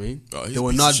 You know what I mean? They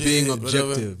were not being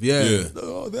objective. Yeah.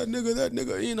 Oh, that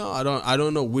nigga. I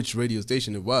don't know which radio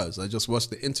station it was. I just watched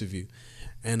the interview,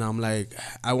 and I'm like,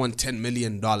 I want $10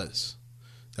 million. That's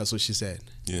what she said.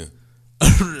 Yeah.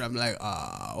 I'm like,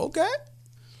 okay.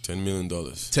 $10 million.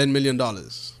 $10 million. All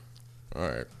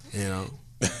right.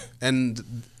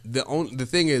 And the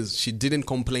thing is, she didn't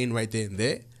complain right there and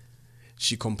there.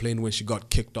 She complained when she got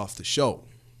kicked off the show.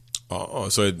 Oh,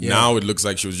 so now it looks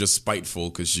like she was just spiteful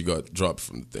because she got dropped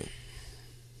from the thing.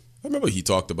 I remember he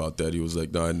talked about that. He was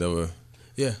like, "No, I never."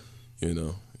 Yeah.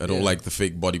 I don't like the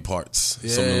fake body parts.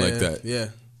 Something like that. Yeah.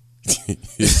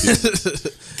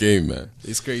 Game, man.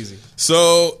 It's crazy.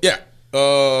 So yeah.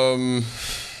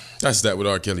 That's that with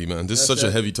R. Kelly, man. This is such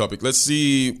a heavy topic. Let's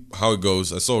see how it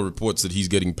goes. I saw reports that he's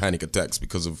getting panic attacks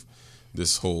because of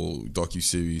this whole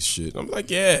docuseries shit. I'm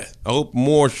like, I hope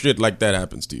more shit like that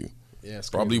happens to you. Yeah,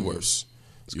 it's probably crazy, worse.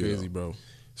 It's crazy, bro.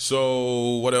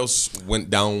 So what else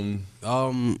went down?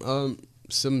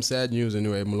 Some sad news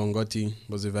anyway. Mulongoti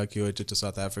was evacuated to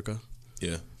South Africa.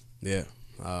 Yeah. Yeah.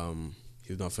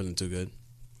 He's not feeling too good.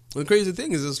 And the crazy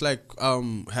thing is, it's like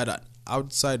had an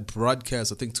outside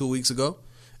broadcast, I think 2 weeks ago.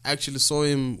 Actually saw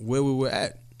him where we were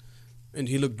at, and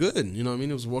he looked good. You know what I mean?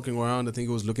 He was walking around. I think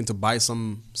he was looking to buy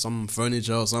some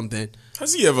furniture or something.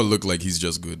 Has he ever looked like he's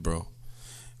just good, bro?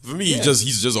 For me,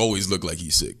 he's just always looked like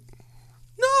he's sick.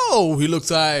 No, he looks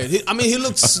tired. He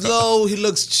looks slow. He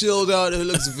looks chilled out. He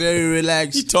looks very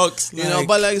relaxed. He talks,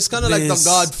 but like it's kind of like The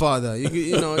Godfather. You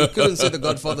couldn't say The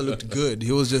Godfather looked good.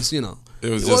 He was just, It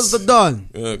was the Don.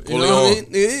 Yeah, you know what I mean?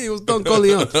 Yeah, he was Don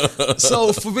Corleone.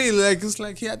 So for me, like it's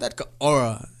like he had that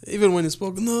aura. Even when he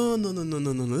spoke, no,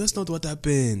 that's not what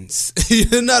happens.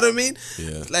 You know what I mean?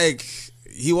 Yeah. Like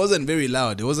he wasn't very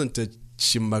loud. It wasn't a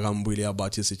chimbagambuli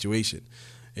about his situation.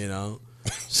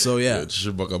 So yeah.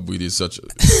 Chimbagambuli is such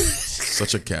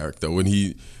a character. When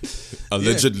he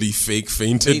allegedly fake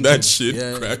fainted, that shit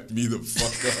cracked me the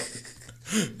fuck up.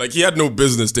 Like he had no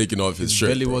business taking off his shirt.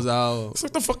 Belly was out. It's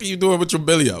like, the fuck are you doing with your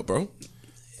belly out, bro?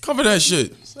 Cover that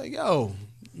shit. It's like,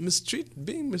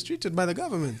 being mistreated by the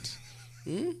government.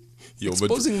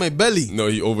 Exposing my belly. No,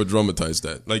 he over dramatized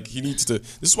that. Like he needs to.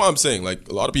 This is why I'm saying, like,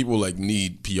 a lot of people like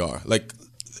need PR. Like,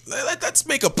 let's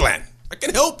make a plan. I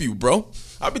can help you, bro.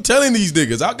 I've been telling these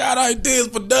niggas, I got ideas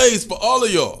for days for all of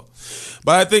y'all.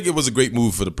 But I think it was a great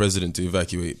move for the president to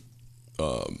evacuate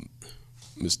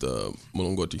Mr.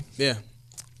 Mulongoti. Yeah.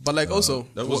 But like also,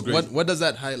 that was great. What does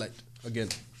that highlight again?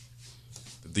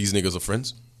 These niggas are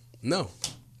friends? No.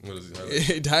 What does it highlight?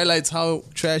 It highlights how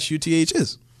trash UTH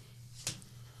is.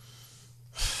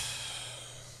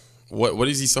 What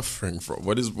is he suffering from?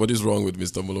 What is wrong with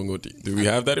Mr. Mulongoti? Do we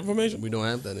have that information? We don't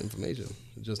have that information.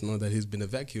 We just know that he's been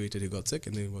evacuated. He got sick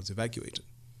and then he was evacuated.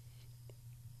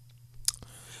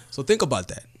 So think about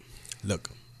that.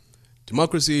 Look,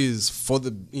 Democracy is for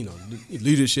the,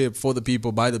 leadership, for the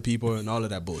people, by the people, and all of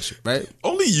that bullshit, right?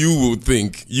 Only you will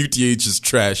think UTH is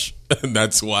trash, and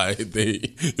that's why they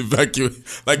evacuate.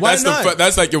 Like Why that's not?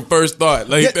 that's like your first thought.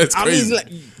 Like that's crazy. I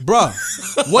mean, bruh,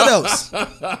 what else?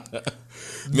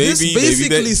 This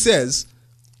basically says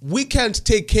we can't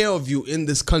take care of you in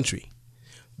this country.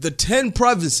 The 10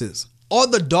 provinces, all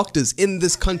the doctors in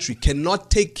this country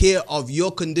cannot take care of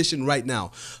your condition right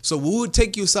now. So we will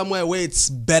take you somewhere where it's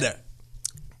better.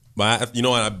 But you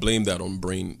know what? I blame that on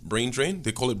brain drain.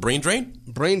 They call it brain drain.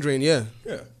 Brain drain, yeah.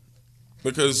 Yeah,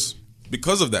 because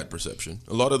of that perception,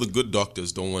 a lot of the good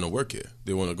doctors don't want to work here.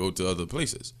 They want to go to other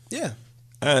places. Yeah.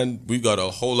 And we've got a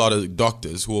whole lot of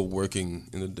doctors who are working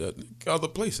in the other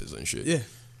places and shit. Yeah.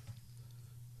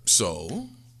 So,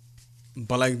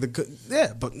 but like but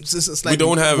it's like we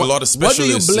don't have a lot of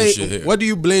specialists and shit here. What do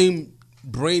you blame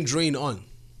brain drain on?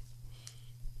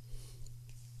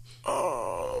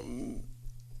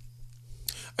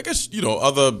 I guess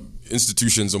other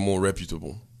institutions are more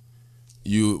reputable.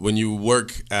 When you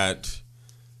work at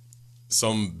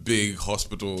some big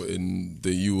hospital in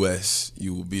the U.S.,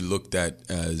 you will be looked at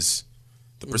as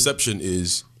the perception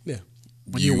is. Yeah.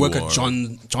 When you work at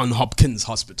John Hopkins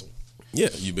Hospital. Yeah,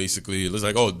 you basically, it's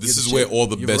like, this is where all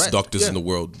the best doctors in the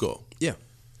world go. Yeah.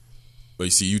 But you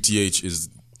see, UTH is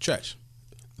trash.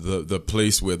 The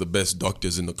place where the best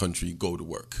doctors in the country go to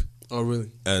work. Oh, really?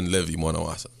 And Levi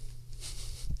Mwanawasa.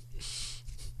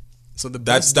 So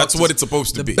that's what it's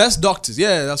supposed to be. The best doctors,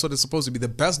 yeah, that's what it's supposed to be. The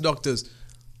best doctors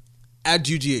at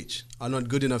UGH are not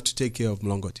good enough to take care of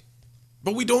Mlongoti.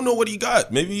 But we don't know what he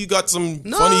got. Maybe he got some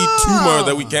funny tumor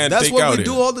that we can't take out. That's what we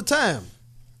do all the time.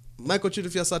 Michael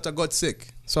Chidufiasata got sick.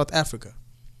 South Africa.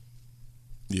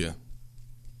 Yeah.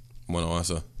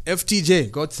 Mwanawasa.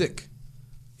 FTJ got sick.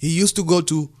 He used to go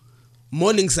to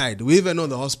Morningside. We even know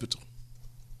the hospital.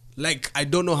 Like, I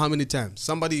don't know how many times.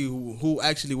 Somebody who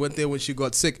actually went there when she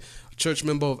got sick, a church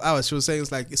member of ours, she was saying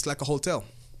it's like a hotel.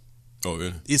 Oh,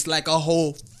 yeah. It's like a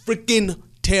whole freaking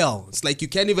tell. It's like you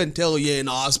can't even tell you're in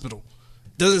a hospital.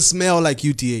 Doesn't smell like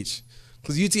UTH.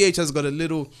 Because UTH has got a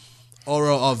little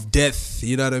aura of death.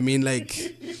 You know what I mean? Like,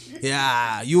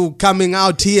 yeah, you coming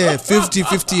out here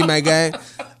 50-50, my guy.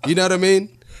 You know what I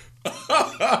mean?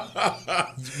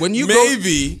 When you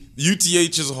Maybe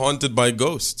UTH is haunted by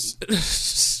ghosts.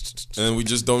 And we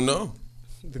just don't know.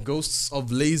 The ghosts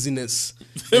of laziness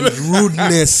and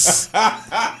rudeness.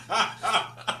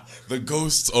 The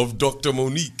ghosts of Dr.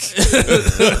 Monique.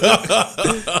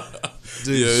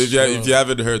 Dude, yeah, if you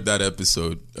haven't heard that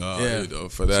episode,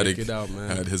 Fanatic check it out,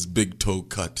 man. had his big toe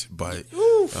cut by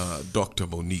Dr.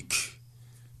 Monique.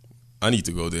 I need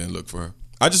to go there and look for her.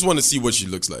 I just want to see what she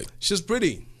looks like. She's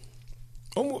pretty.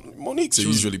 Oh, Monique's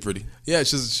usually pretty. Yeah,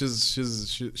 she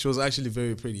was actually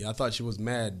very pretty. I thought she was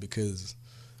mad because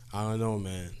I don't know,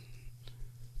 man.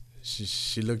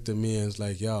 She looked at me and was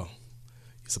like, "Yo,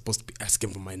 you're supposed to be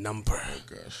asking for my number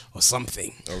or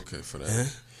something." Okay, for that.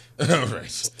 Huh? All right.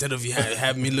 Instead of you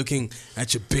have me looking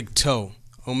at your big toe,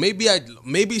 or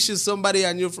maybe she's somebody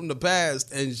I knew from the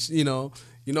past, and you know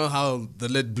how the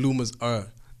late bloomers are.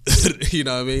 You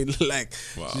know what I mean? Like,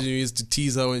 wow. She used to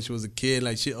tease her when she was a kid,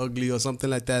 like she ugly or something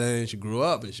like that, and then she grew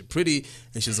up and she's pretty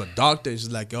and she's a doctor and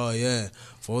she's like, oh yeah,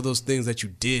 for all those things that you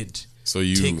did,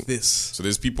 take this. So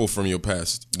there's people from your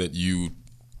past that you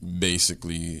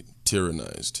basically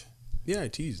tyrannized. Yeah, I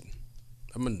teased.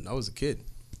 I mean, I was a kid.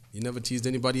 You never teased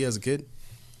anybody as a kid?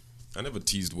 I never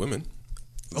teased women.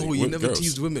 Oh, you never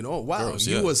teased women. Oh, wow. Girls,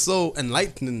 you were so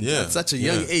enlightened at such a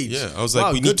young age. Yeah, I was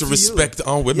like, we need to respect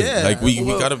our women. Yeah. Like, we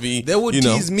got to be, they would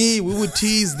tease me. We would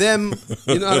tease them.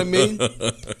 You know what I mean?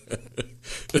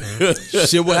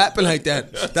 Shit would happen like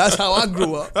that. That's how I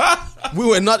grew up. We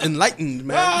were not enlightened,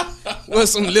 man. We were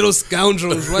some little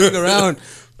scoundrels running around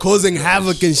causing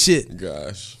havoc and shit.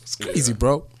 Gosh. It's crazy,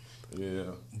 bro. Yeah.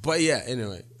 But yeah,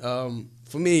 anyway.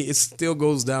 For me, it still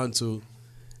goes down to,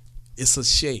 it's a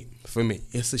shame. For me,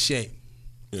 it's a shame.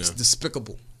 Yeah. It's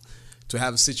despicable to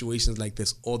have situations like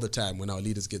this all the time when our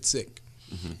leaders get sick.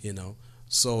 Mm-hmm. You know,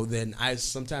 so then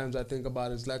sometimes I think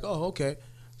about it. It's like, oh, okay,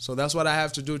 so that's what I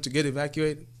have to do to get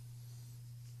evacuated.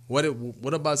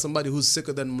 What about somebody who's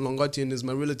sicker than Mlongoti and is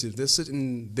my relative? They're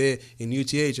sitting there in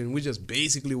UTH and we're just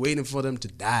basically waiting for them to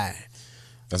die.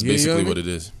 That's basically what it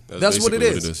is. That's what it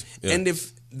is. Yeah. And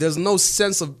if there's no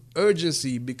sense of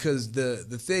urgency, because the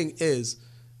thing is,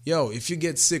 yo, if you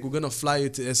get sick, we're going to fly you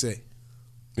to SA.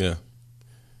 Yeah.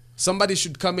 Somebody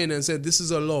should come in and say, this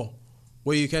is a law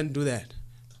where you can't do that.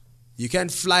 You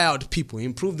can't fly out people.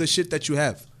 Improve the shit that you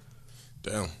have.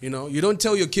 Damn. You know, you don't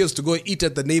tell your kids to go eat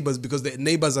at the neighbors because the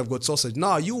neighbors have got sausage.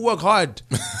 No, you work hard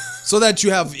so that you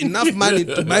have enough money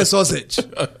to buy sausage.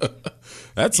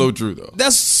 That's so true, though.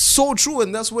 That's so true,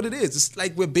 and that's what it is. It's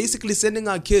like we're basically sending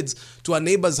our kids to our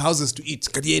neighbors' houses to eat.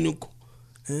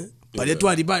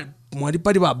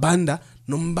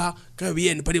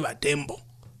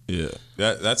 Yeah,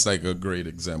 that's like a great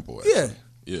example. Actually.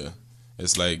 Yeah.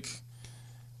 It's like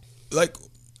I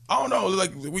don't know,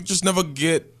 like we just never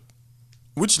get.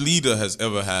 Which leader has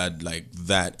ever had like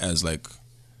that as like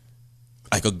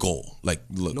a goal? Like,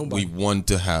 look, Nobody. we want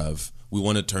to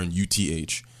turn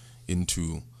UTH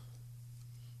into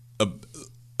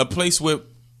a place where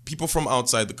people from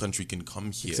outside the country can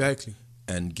come here Exactly.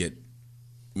 and get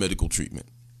medical treatment.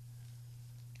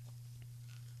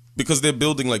 Because they're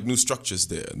building like new structures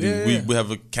there. We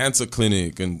have a cancer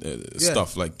clinic and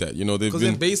stuff like that. You know, because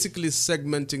they're basically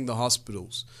segmenting the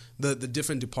hospitals, the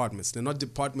different departments. They're not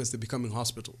departments; they're becoming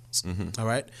hospitals. All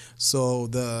right. So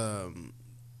the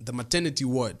maternity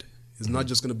ward is not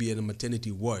just going to be a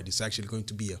maternity ward. It's actually going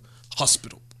to be a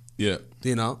hospital. Yeah.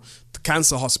 You know, the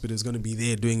cancer hospital is going to be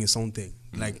there doing its own thing.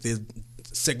 Like they're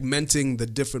segmenting the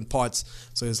different parts,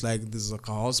 so it's like there's like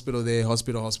a hospital there,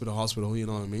 hospital, you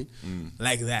know what I mean?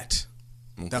 Like that.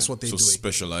 Okay. That's what they're doing.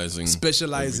 Specializing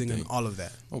everything. In all of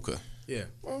that. Okay. Yeah.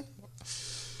 Well,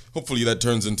 hopefully that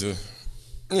turns into,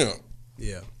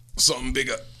 something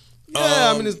bigger.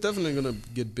 Yeah, I mean it's definitely gonna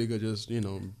get bigger. Just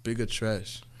bigger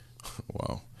trash.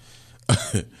 Wow.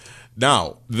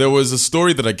 Now there was a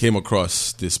story that I came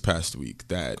across this past week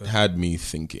that had me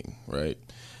thinking. Right.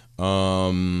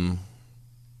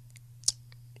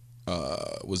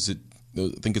 Was it? I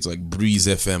think it's like Breeze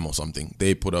FM or something.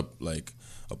 They put up like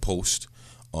a post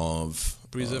of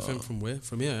Breeze FM from where?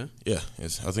 From here? Yeah,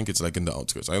 I think it's like in the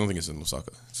outskirts. I don't think it's in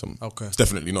Lusaka. Okay. It's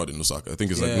definitely not in Lusaka. I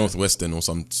think it's like Northwestern or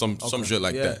some shit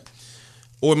like that.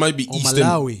 Or it might be Eastern.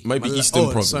 Malawi. Might be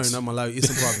Eastern Province. Sorry, not Malawi.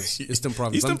 Eastern Province. Eastern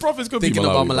Province. Eastern Province could be thinking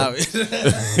Malawi. About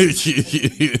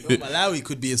Malawi. No, Malawi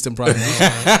could be Eastern Province.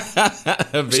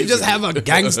 We should just have a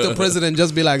gangster president.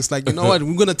 Just be like, it's like, you know what?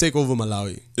 We're gonna take over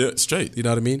Malawi. Yeah, straight. You know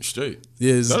what I mean? Straight.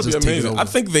 Yeah, that'd be amazing. I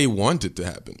think they want it to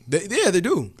happen. They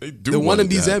do. They want to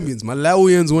be Zambians.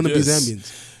 Malawians want to be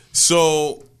Zambians.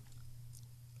 So,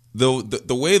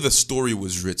 the way the story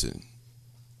was written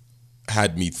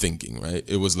had me thinking. Right,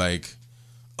 it was like,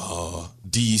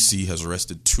 DEC has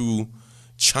arrested 2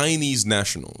 Chinese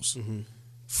nationals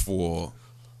for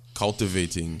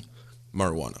cultivating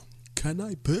marijuana. Can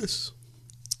I piss?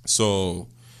 So,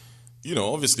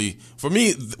 obviously, for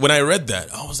me, when I read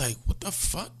that, I was like, what the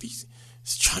fuck? These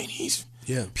Chinese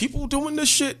people doing this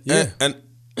shit? Yeah. And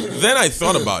then I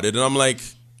thought about it, and I'm like,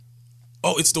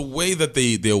 oh, it's the way that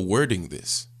they're wording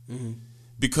this.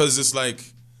 Because it's like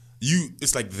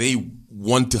they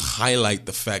want to highlight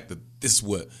the fact that this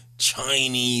were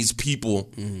Chinese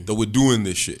people that were doing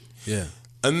this shit. Yeah.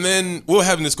 And then we were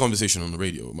having this conversation on the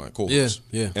radio with my co-host.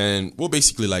 Yeah. And we're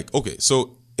basically like, okay,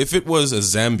 so if it was a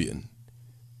Zambian,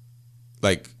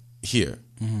 like here,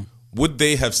 would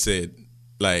they have said,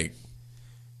 like,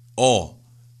 2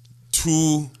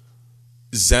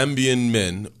 Zambian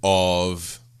men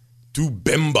of 2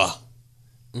 Bemba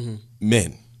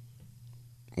men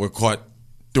were caught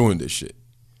doing this shit?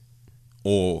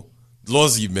 Or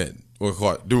Lozi men were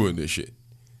caught doing this shit?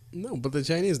 No, but the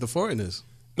Chinese, the foreigners.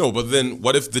 No, but then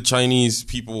what if the Chinese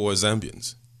people were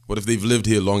Zambians? What if they've lived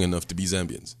here long enough to be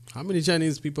Zambians? How many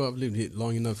Chinese people have lived here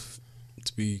long enough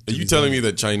to be... Are you telling me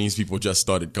that Chinese people just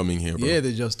started coming here, bro? Yeah,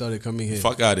 they just started coming here.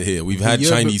 Fuck out of here. We've had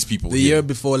Chinese people here. The year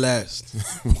before last.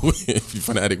 If you're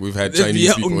fanatic, we've had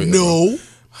Chinese people here. No.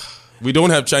 We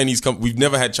don't have Chinese... We've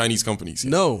never had Chinese companies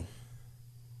here. No.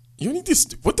 You need this...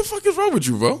 What the fuck is wrong with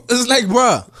you, bro? It's like,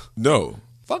 bruh. No.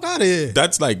 Fuck out of here.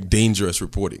 That's like dangerous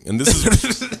reporting. And this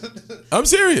is... I'm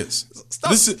serious.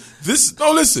 Stop.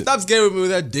 No, listen. Stop scaring me with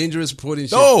that dangerous reporting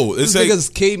shit. No, it's like...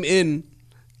 niggas came in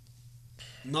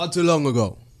not too long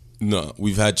ago. No,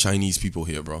 we've had Chinese people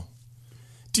here, bro.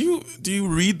 Do you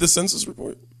read the census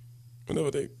report?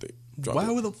 Whenever they drop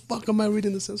Why it? the fuck am I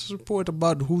reading the census report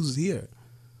about who's here?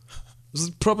 This is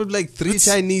probably like 3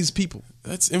 Chinese people.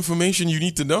 That's information you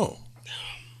need to know.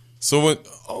 So when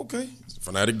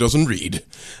fanatic doesn't read.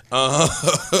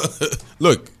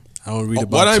 Look, I don't read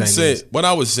about what I'm Chinese. saying. What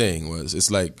I was saying was, it's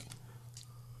like,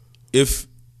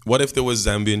 what if there was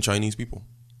Zambian Chinese people?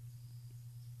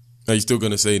 Are you still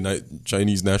gonna say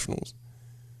Chinese nationals?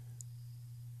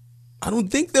 I don't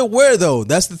think there were though.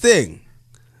 That's the thing.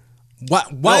 Why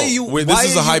are you? This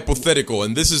is a hypothetical,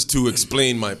 and this is to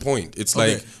explain my point. It's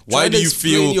like, why do you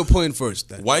feel? Explain your point first.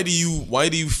 Then. Why do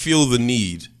you feel the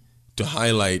need to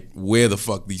highlight where the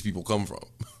fuck these people come from?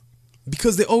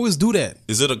 Because they always do that.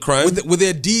 Is it a crime? With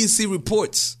their DEC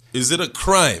reports. Is it a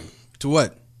crime to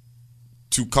what?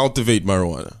 To cultivate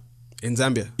marijuana In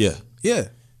Zambia? Yeah. Yeah.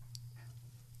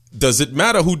 Does it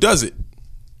matter who does it?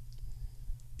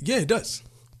 Yeah, it does.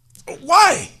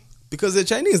 Why? Because they're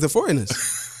Chinese, they're foreigners.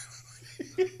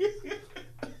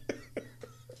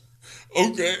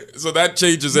 Okay, so that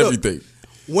changes everything.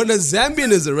 When a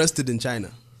Zambian is arrested in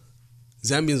China,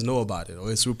 Zambians know about it,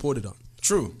 or it's reported on.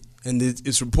 True. And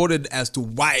it's reported as to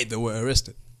why they were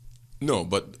arrested. No,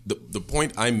 but the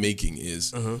point I'm making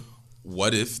is,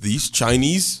 what if these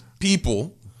Chinese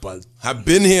people have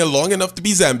been here long enough to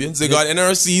be Zambians? They got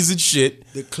NRCs and shit.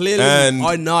 They clearly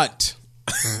are not.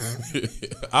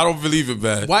 I don't believe it,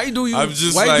 man. Why do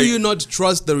you not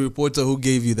trust the reporter who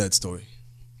gave you that story?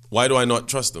 Why do I not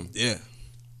trust them? Yeah.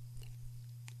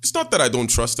 It's not that I don't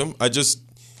trust them. I just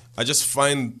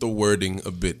find the wording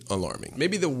a bit alarming.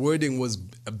 Maybe the wording was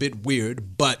a bit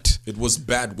weird, but it was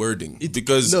bad wording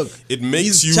because it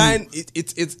makes you.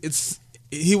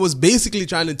 He was basically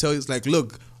trying to tell you, it's like,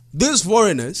 look, these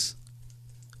foreigners.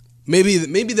 Maybe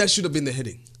that should have been the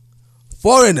heading.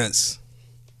 Foreigners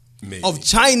of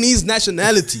Chinese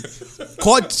nationality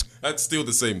caught. That's still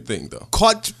the same thing, though.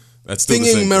 Caught. That's still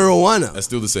stinging marijuana. That's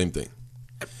still the same thing.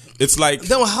 It's like...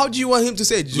 Then how do you want him to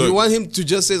say it? Do you want him to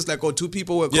just say it's like, 2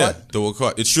 people were caught? Yeah, they were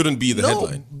caught. It shouldn't be the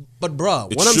headline. But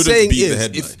bruh, what I'm saying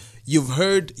is, if you've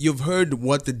heard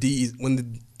what the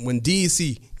when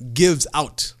DEC gives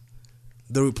out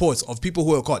the reports of people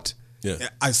who are caught,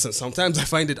 sometimes I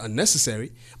find it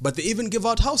unnecessary, but they even give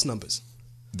out house numbers.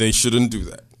 They shouldn't do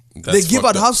that. They give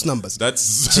out house numbers.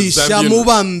 That's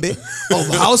Chishamubambe of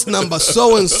house number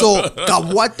so and so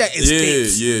Kawata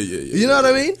Estates. Yeah. You know what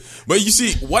I mean? But you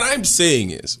see, what I'm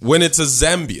saying is, when it's a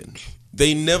Zambian,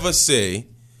 they never say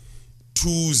 2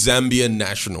 Zambian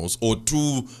nationals or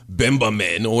 2 Bemba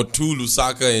men or 2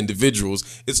 Lusaka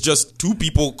individuals. It's just 2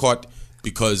 people caught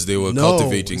because they were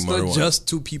cultivating marijuana. It's not just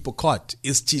 2 people caught.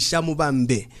 It's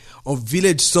Chishamubambe of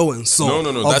village so and so. No.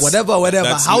 Of whatever,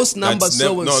 house number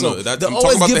so and so. They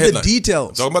always give the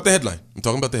details. I'm talking about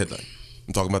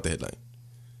the headline.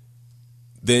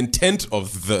 The intent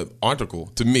of the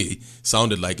article, to me,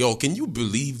 sounded like, yo, can you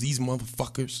believe these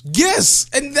motherfuckers? Yes,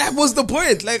 and that was the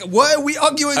point. Like, why are we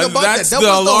arguing about that? That the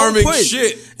was alarming the whole point.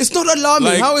 shit. It's not alarming.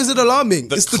 Like, how is it alarming?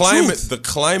 It's the truth. The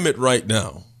climate right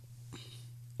now,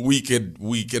 we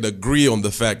could agree on the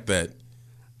fact that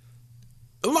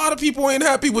a lot of people ain't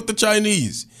happy with the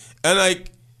Chinese. And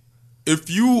like, if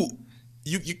you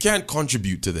can't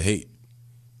contribute to the hate.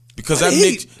 Because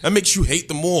that makes you hate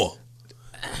them more.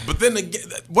 But then again,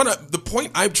 the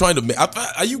point I'm trying to make,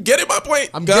 are you getting my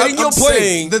point? I'm getting your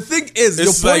point. The thing is,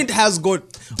 your point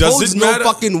holds no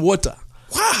fucking water.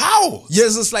 How?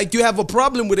 Yes, it's like you have a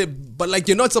problem with it, but like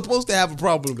you're not supposed to have a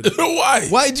problem with it. Why?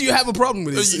 Why do you have a problem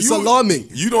with it? It's alarming.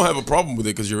 You don't have a problem with it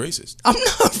because you're racist. I'm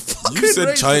not fucking racist. You said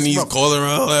racist, Chinese bro. calling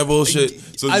around all that bullshit.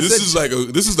 So this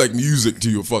is like music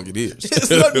to your fucking ears. It's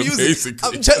not music. Basically.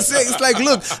 I'm just saying, it's like,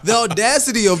 look, the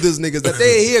audacity of these niggas that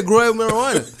they here growing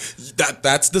marijuana.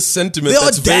 That's the sentiment. The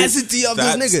audacity of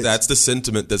these niggas. That's the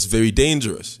sentiment that's very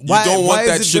dangerous. Why, you don't want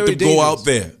that shit to go out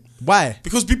there. Why?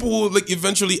 Because people will like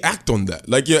eventually act on that.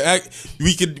 Like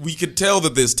we could tell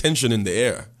that there's tension in the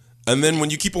air, and then when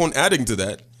you keep on adding to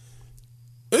that,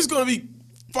 there's gonna be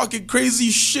fucking crazy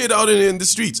shit out in the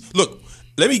streets. Look,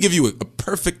 let me give you a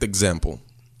perfect example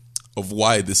of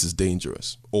why this is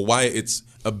dangerous or why it's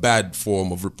a bad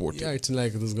form of reporting. Yeah, it's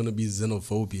like there's gonna be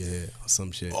xenophobia here or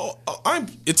some shit.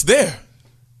 It's there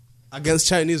against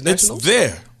Chinese nationals. It's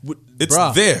there.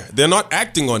 It's there. They're not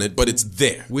acting on it, but it's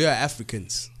there. We are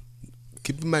Africans.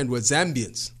 Keep in mind, we're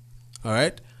Zambians. All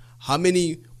right? How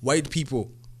many white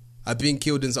people are being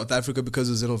killed in South Africa because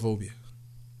of xenophobia?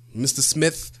 Mr.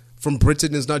 Smith from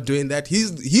Britain is not doing that.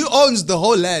 He owns the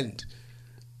whole land.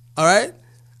 All right? Okay.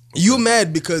 You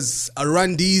mad because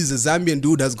Arandi is a Zambian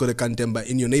dude that's got a contemba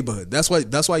in your neighborhood. That's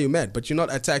why you're mad. But you're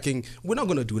not attacking. We're not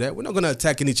going to do that. We're not going to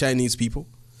attack any Chinese people.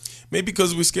 Maybe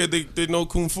because we're scared they know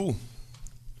Kung Fu.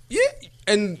 Yeah,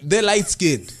 and they're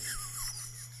light-skinned.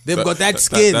 They've got that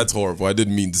skin. That's horrible. I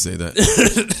didn't mean to say that.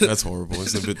 That's horrible.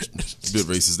 It's a bit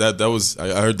racist. That was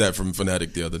I heard that from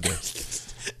Fanatic the other day.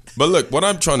 But look, what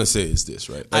I'm trying to say is this,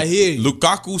 right? Like, I hear you.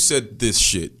 Lukaku said this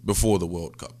shit before the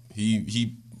World Cup.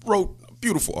 He wrote a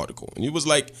beautiful article, and he was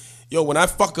like, "Yo, when I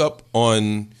fuck up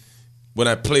when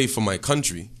I play for my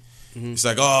country, it's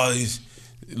like, oh,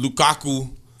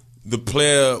 Lukaku, the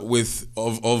player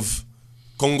of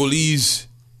Congolese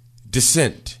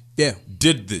descent." Yeah.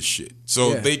 Did this shit.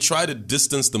 So they try to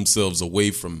distance themselves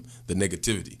away from the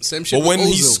negativity. Same shit. But when Ozil.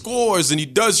 he scores and he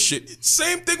does shit,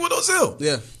 same thing with Ozil.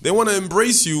 Yeah. They want to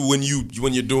embrace you when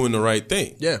you're doing the right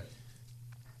thing. Yeah.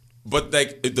 But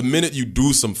like the minute you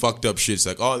do some fucked up shit, it's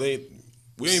like, oh,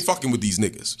 we ain't fucking with these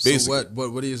niggas. Basically. So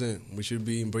what are you saying? We should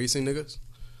be embracing niggas?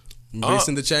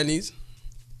 Embracing the Chinese?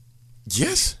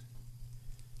 Yes.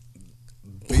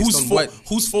 Based on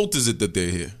Whose fault is it that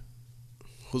they're here?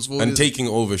 Whose fault And is taking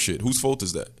over shit. Whose fault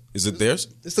is that? Is it theirs?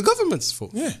 It's the government's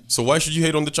fault. Yeah. So why should you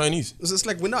hate on the Chinese? It's just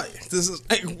like we're not.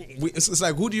 It's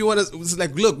like who do you want to? It's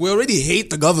like look, we already hate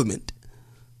the government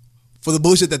for the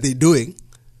bullshit that they're doing.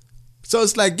 So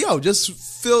it's like yo, just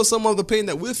feel some of the pain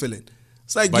that we're feeling.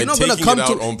 It's like you're not gonna come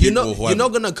to you're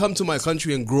not gonna come to my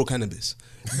country and grow cannabis.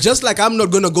 Just like I'm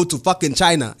not gonna go to fucking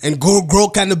China and grow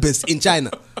cannabis in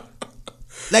China.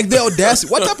 Like the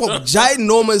audacity. What type of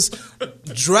ginormous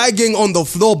dragging on the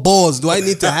floor balls do I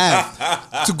need to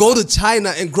have to go to China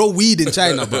and grow weed in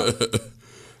China, bro?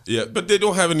 Yeah, but they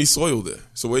don't have any soil there.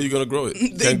 So where are you going to grow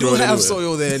it? They do have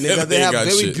soil there, nigga. They have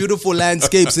very beautiful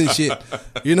landscapes and shit.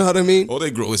 You know what I mean? All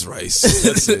they grow is rice.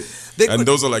 That's it. And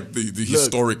those are like the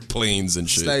historic plains and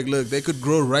shit. It's like, look, they could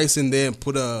grow rice in there and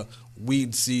put a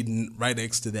weed seed right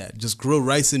next to that. Just grow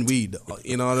rice and weed.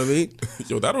 You know what I mean?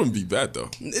 Yo, that wouldn't be bad though.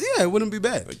 Yeah, it wouldn't be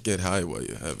bad. Like get high while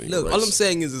you're having Look, rice. all I'm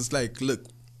saying is it's like, look,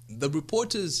 the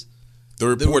reporters... The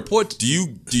report. Do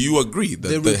you agree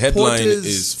that the headline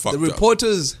is fucked up? The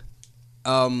reporter's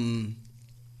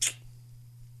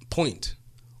point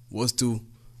was to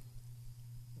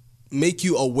make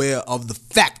you aware of the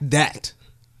fact that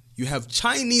you have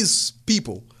Chinese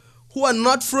people who are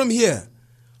not from here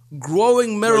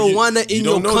growing marijuana in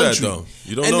your country.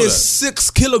 You don't and know it's that.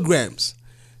 6 kilograms.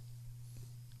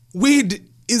 Weed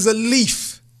is a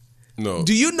leaf. No.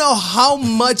 Do you know how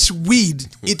much weed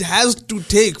it has to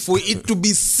take for it to be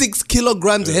 6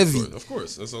 kilograms heavy? Of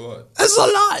course, that's a lot. That's a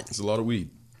lot. It's a lot of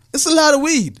weed. It's a lot of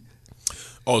weed.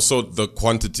 Oh, so the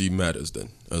quantity matters then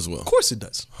as well. Of course it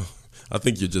does. I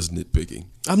think you're just nitpicking.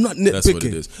 I'm not nitpicking. That's what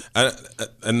it is.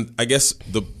 And I guess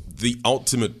the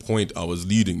ultimate point I was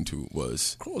leading to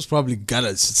was... Crow's probably got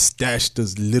a stashed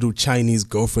his little Chinese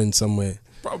girlfriend somewhere.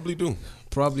 Probably do.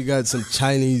 Probably got some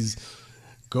Chinese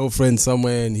girlfriend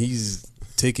somewhere and he's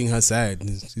taking her side.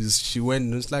 She went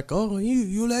and it's like, oh,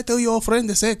 you let your friend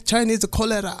say Chinese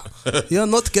cholera. You're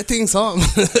not getting some.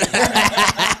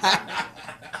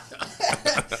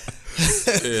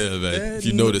 Yeah, man. If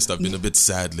you noticed, I've been a bit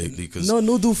sad lately because no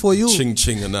noodle for you. Ching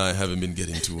Ching and I haven't been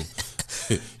getting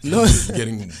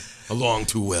getting along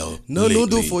too well. No lately.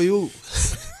 noodle for you.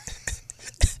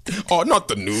 Oh, not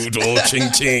the noodle, Ching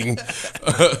Ching.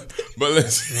 But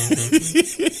let's.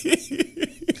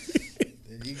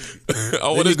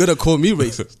 You're gonna call me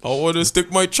racist. I want to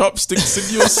stick my chopsticks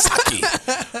in your sake.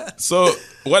 So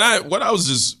what I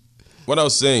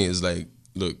was saying is like,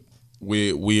 look,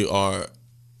 we are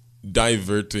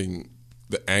diverting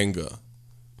the anger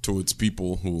towards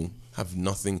people who have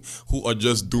nothing, who are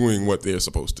just doing what they're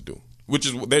supposed to do, which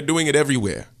is they're doing it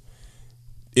everywhere.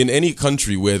 In any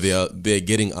country where they're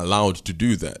getting allowed to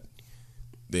do that,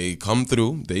 they come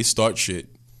through, they start shit,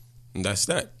 and that's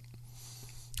that.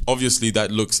 Obviously,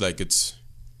 that looks like it's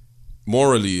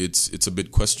morally it's a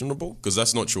bit questionable because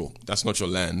that's not your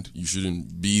land. You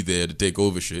shouldn't be there to take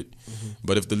over shit. Mm-hmm.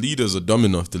 But if the leaders are dumb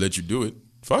enough to let you do it,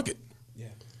 fuck it. Yeah.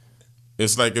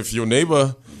 It's like if your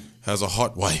neighbor has a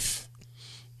hot wife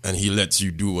and he lets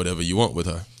you do whatever you want with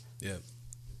her. Yeah.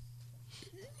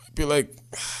 Be like,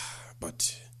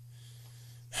 but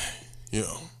you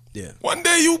know, yeah. One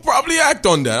day you probably act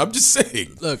on that. I'm just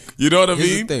saying. Look, you know what I here's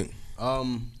mean? the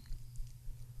thing.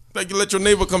 Like you let your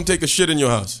neighbor come take a shit in your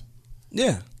house.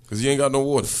 Yeah. Because you ain't got no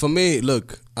water. For me,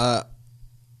 look,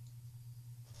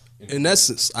 in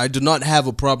essence, I do not have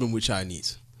a problem with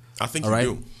Chinese. I think all you right?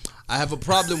 do. I have a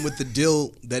problem with the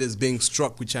deal that is being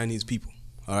struck with Chinese people.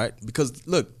 All right? Because,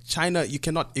 look, China, you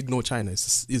cannot ignore China.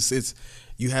 It's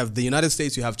you have the United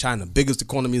States, you have China, biggest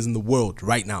economies in the world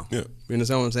right now. Yeah. You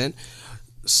understand what I'm saying?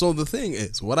 So the thing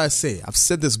is, what I say, I've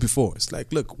said this before. It's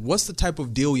like, look, what's the type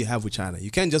of deal you have with China? You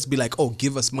can't just be like, oh,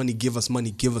 give us money, give us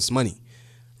money, give us money.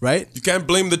 Right? You can't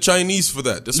blame the Chinese for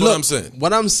that. That's what I'm saying.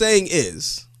 What I'm saying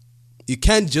is, you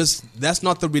can't just, that's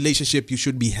not the relationship you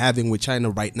should be having with China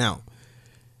right now.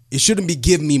 It shouldn't be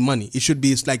give me money. It should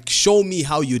be, it's like, show me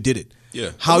how you did it.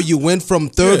 Yeah. How you went from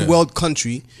third world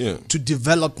country to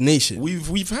developed nation.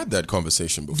 We've had that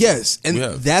conversation before. Yes, and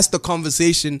that's the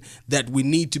conversation that we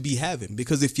need to be having.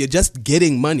 Because if you're just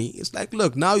getting money, it's like,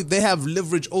 look, now they have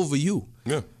leverage over you.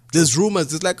 Yeah. There's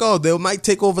rumors. It's like, oh, they might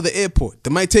take over the airport. They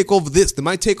might take over this. They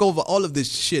might take over all of this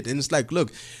shit. And it's like,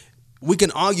 look, we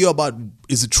can argue about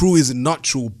is it true, is it not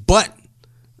true, but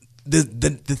the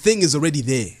thing is already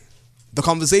there. The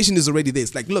conversation is already there.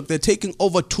 It's like, look, they're taking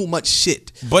over too much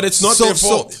shit. But it's not their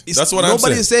fault. That's what I'm saying.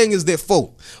 Nobody's saying it's their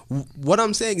fault. What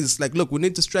I'm saying is, like, look, we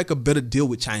need to strike a better deal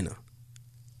with China.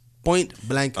 Point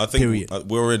blank, I think period.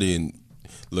 we're already in,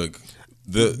 look.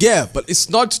 Yeah, but it's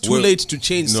not too We're- late to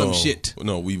change some shit.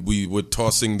 No, we were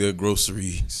tossing their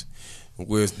groceries.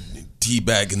 We're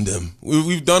teabagging them.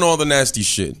 We've done all the nasty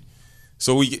shit.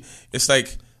 So it's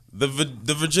like the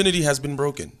virginity has been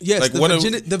broken. Yes, like, the you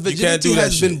can't virginity do that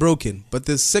has shit. been broken, but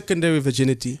the secondary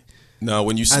virginity. Now,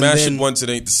 when you smash then- it once, it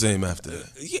ain't the same after that.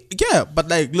 Yeah, but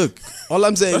like, look, all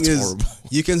I'm saying That's is horrible.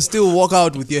 you can still walk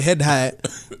out with your head high.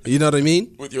 You know what I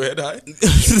mean? With your head high?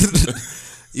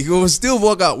 You can still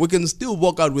walk out. We can still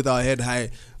walk out with our head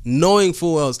high, knowing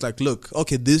full well it's like, look,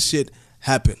 okay, this shit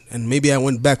happened, and maybe I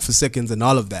went back for seconds and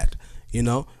all of that, you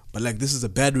know. But like, this is a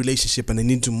bad relationship, and I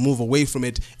need to move away from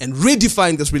it and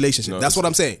redefine this relationship. No, That's what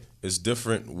I'm saying. It's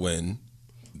different when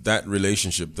that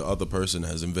relationship, the other person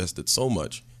has invested so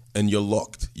much, and you're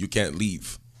locked. You can't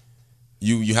leave.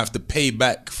 You have to pay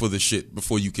back for the shit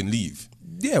before you can leave.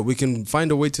 Yeah, we can find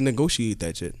a way to negotiate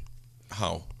that shit.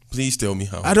 How? Please tell me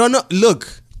how. I don't know.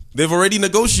 Look, They've already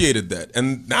negotiated that,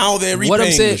 and now they're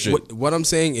repaying the shit. what I'm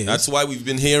saying is, That's why we've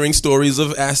been hearing stories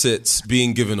of assets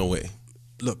being given away.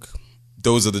 look,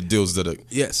 Those are the deals that are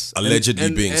yes, allegedly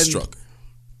and being struck.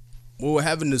 We were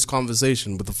having this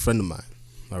conversation with a friend of mine,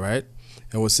 all right?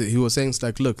 And he was saying, it's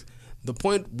like, look, the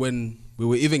point when we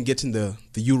were even getting the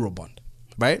Euro bond,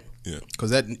 right? Yeah. Because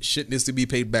that shit needs to be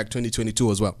paid back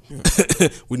 2022 as well.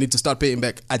 We need to start paying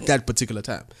back at that particular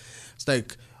time. It's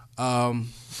like,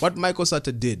 what Michael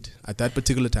Sutter did at that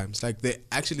particular time, it's like they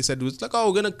actually said, it was like, oh,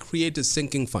 we're going to create a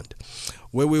sinking fund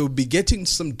where we will be getting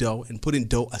some dough and putting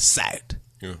dough aside.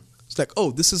 Yeah. It's like, oh,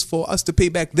 this is for us to pay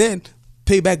back then,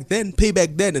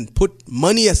 and put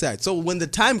money aside. So when the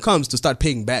time comes to start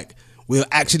paying back, we're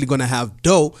actually going to have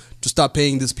dough to start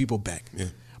paying these people back. Yeah.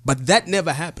 But that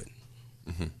never happened.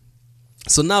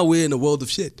 So now we're in a world of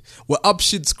shit. We're up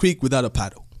shit's creek without a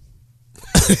paddle.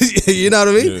 You know what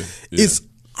I mean? Yeah, yeah. It's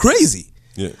crazy.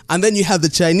 Yeah. And then you have the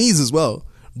Chinese as well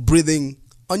breathing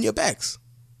on your backs.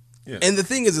 Yeah. And the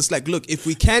thing is, it's like, look, if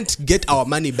we can't get our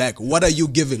money back, what are you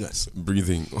giving us?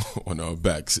 Breathing on our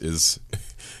backs is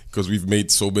because we've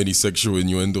made so many sexual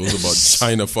innuendos about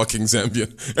China fucking Zambia.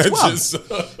 And Wow.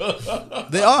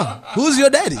 just, They are. Who's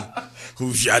your daddy?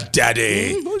 who's your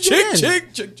daddy? Who's your daddy?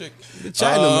 Chick. The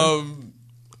Chinaman.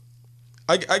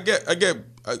 I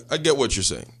get what you're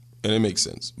saying, and it makes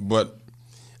sense. But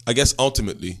I guess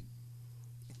ultimately,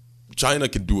 China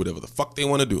can do whatever the fuck they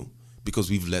want to do because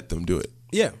we've let them do it,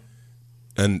 Yeah.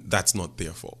 and that's not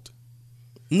their fault.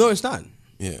 No, it's not.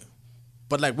 Yeah.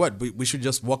 But like what? We should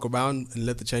just walk around and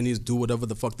let the Chinese do whatever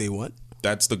the fuck they want?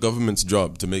 That's the government's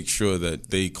job to make sure that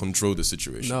they control the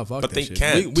situation. No, fuck but that they shit.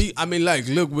 can't. I mean, like,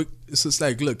 look, it's just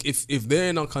like, look, if they're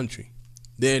in our country,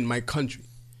 they're in my country,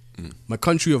 my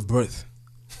country of birth.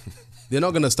 They're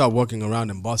not gonna start walking around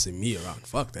and bossing me around.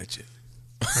 Fuck that shit.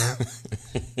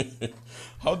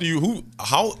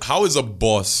 How is a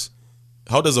boss?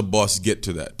 How does a boss get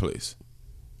to that place?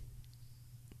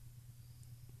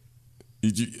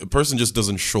 A person just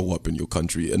doesn't show up in your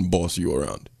country and boss you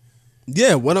around.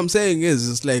 Yeah, what I'm saying is,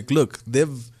 it's like, look,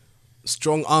 they've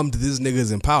strong-armed these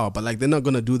niggas in power, but like, they're not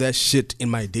gonna do that shit in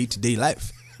my day-to-day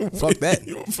life. Fuck that.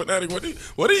 Yo, fanatic,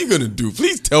 what are you gonna do?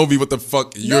 Please tell me what the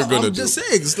fuck you're gonna do. I'm just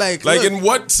saying, it's like Like, look, in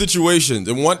what situations?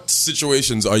 In what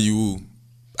situations are you?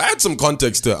 Add some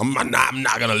context to. I'm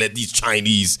not gonna let these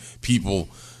Chinese people,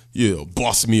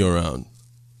 boss me around.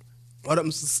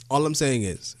 all I'm saying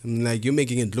is, like, you're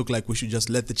making it look like we should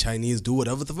just let the Chinese do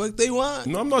whatever the fuck they want.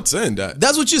 No, I'm not saying that.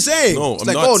 That's what you're saying. No, it's I'm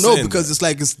like, not oh no, saying because that. it's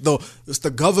like it's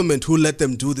the government who let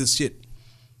them do this shit.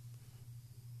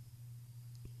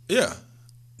 Yeah.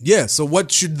 Yeah, so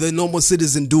what should the normal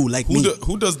citizen do, like me?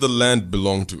 Who does the land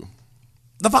belong to?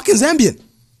 The fucking Zambian.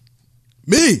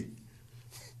 Me.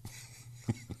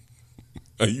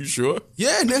 Are you sure?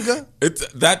 Yeah, nigga.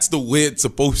 That's the way it's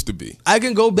supposed to be. I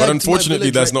can go back. But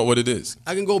unfortunately, to my that's not what it is.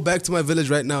 I can go back to my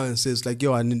village right now and say, it's like,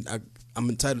 yo, I'm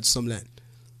entitled to some land.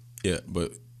 Yeah,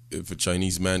 but if a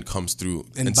Chinese man comes through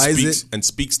And buys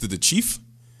speaks to the chief,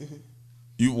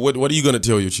 what are you gonna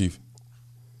tell your chief?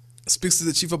 Speaks to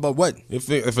the chief about what?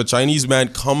 If a Chinese man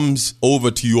comes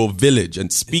over to your village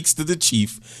and speaks to the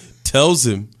chief, tells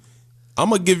him,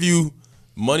 I'm gonna give you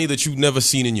money that you've never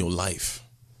seen in your life.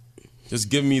 Just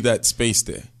give me that space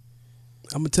there.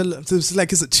 I'm gonna tell him, it's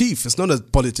like it's a chief. It's not a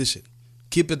politician.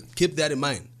 Keep that in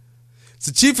mind.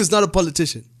 The chief is not a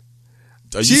politician.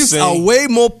 Chiefs are way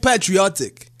more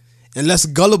patriotic and less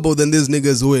gullible than these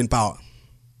niggas who are in power.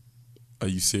 Are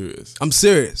you serious? I'm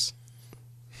serious.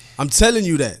 I'm telling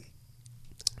you that.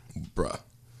 Bruh,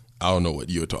 I don't know what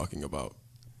you're talking about.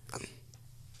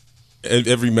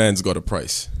 Every man's got a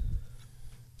price.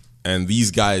 And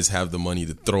these guys have the money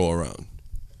to throw around.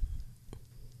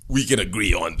 We can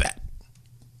agree on that.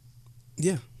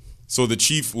 Yeah. So the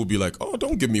chief will be like, "Oh,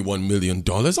 don't give me $1 million.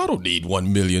 I don't need $1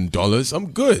 million.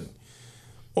 I'm good."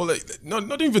 Or like,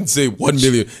 not even say 1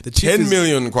 million. The chief 10 is-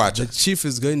 million kwacha. The chief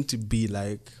is going to be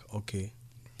like, okay,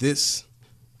 this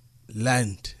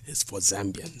land is for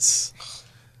Zambians.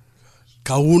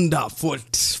 Kaunda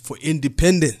fought for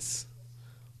independence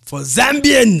for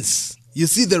Zambians. You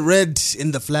see the red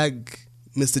in the flag,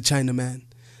 Mr. Chinaman?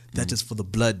 That is for the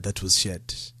blood that was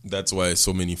shed. That's why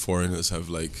so many foreigners have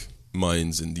like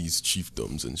mines in these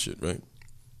chiefdoms and shit, right?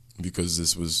 Because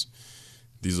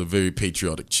these are very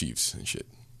patriotic chiefs and shit.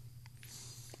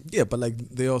 Yeah, but like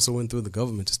they also went through the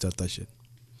government to start that shit.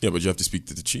 Yeah, but you have to speak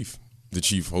to the chief. The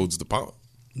chief holds the power.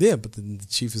 Yeah, but then the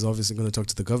chief is obviously going to talk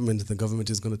to the government, and the government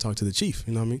is going to talk to the chief.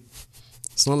 You know what I mean?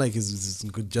 It's not like it's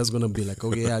just going to be like,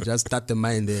 okay, yeah, just start the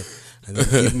mine there and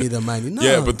then give me the money. No.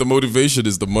 Yeah, but the motivation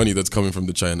is the money that's coming from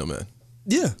the China man.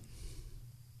 Yeah.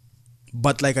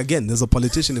 But like, again, there's a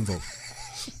politician involved.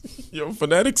 Yo,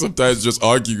 Fanatic sometimes just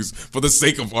argues for the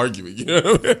sake of arguing. You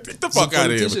know? Get the fuck out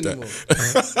of here with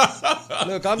that.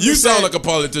 Look, I'm You just sound saying, like a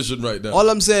politician right now. all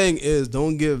I'm saying is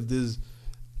don't give this.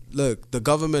 Look, the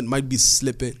government might be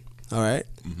slipping, all right?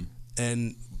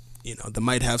 And, you know, they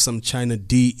might have some China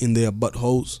D in their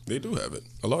buttholes. They do have it.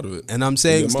 A lot of it. And I'm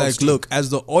saying, it's Yeah, like, most too. look, as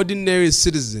the ordinary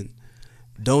citizen,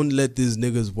 don't let these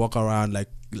niggas walk around like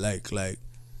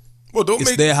Well, don't it's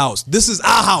make their house. This is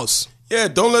our house. Yeah,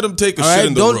 don't let them take a All shit right?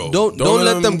 in the road. Don't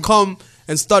let them come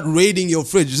and start raiding your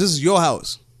fridge. This is your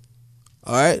house.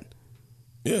 All right?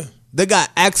 Yeah. They got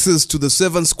access to the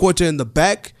servants' quarter in the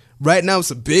back. Right now, it's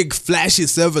a big, flashy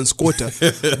servants' quarter.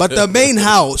 But the main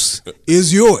house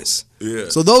is yours. Yeah.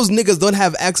 So those niggas don't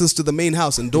have access to the main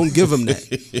house, and don't give them that.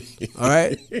 All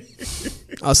right?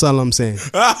 That's all I'm saying.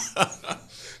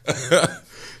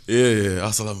 Yeah.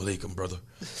 Assalamu alaikum, brother.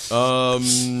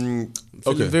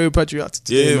 Okay. Very patriotic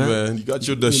today, Yeah, man. You got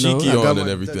your You know, dashiki I got on my and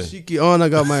everything. dashiki on. I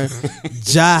got my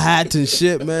ja hat and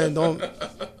shit, man. Don't,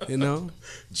 you know?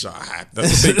 Jahat.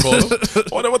 That's what they call them.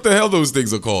 I wonder what the hell those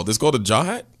things are called. It's called a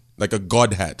jahat? Like a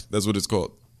god hat. That's what it's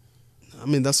called. I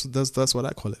mean, that's what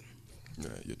I call it. Yeah,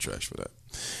 you're trash for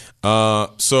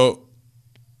that. So,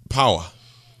 power.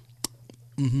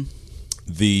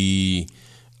 The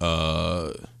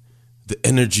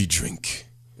energy drink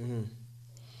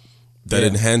that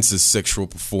enhances sexual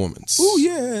performance. Oh,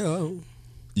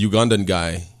 yeah. Ugandan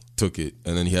guy took it,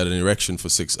 and then he had an erection for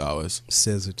 6 hours.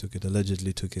 Says he took it,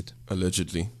 allegedly took it.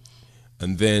 Allegedly.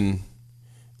 And then,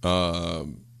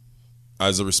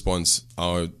 as a response,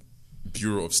 our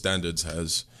Bureau of Standards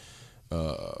has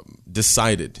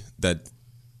decided that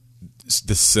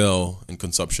the sale and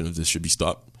consumption of this should be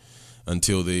stopped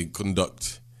until they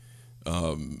conduct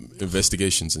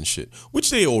investigations and shit, which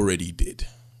they already did.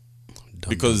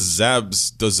 Because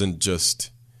Zabs doesn't just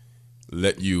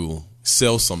let you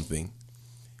sell something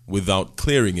without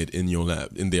clearing it in your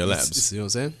lab, in their labs. See what I'm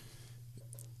saying?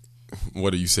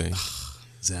 What are you saying?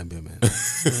 Zambia, man.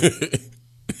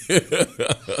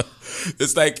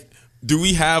 It's like, do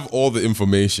we have all the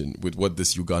information with what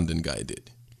this Ugandan guy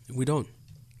did? We don't.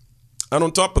 And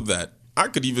on top of that, I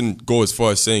could even go as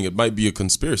far as saying it might be a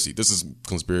conspiracy. This is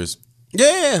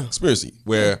Yeah. conspiracy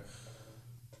where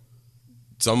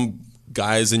some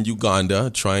guys in Uganda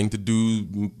trying to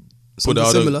Something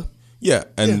similar.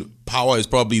 And Power is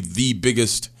probably the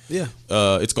biggest. Yeah.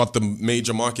 It's got the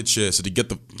major market share, so to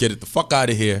get it the fuck out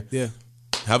of here. Yeah.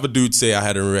 Have a dude say I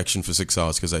had an erection for 6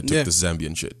 hours because I took Yeah. this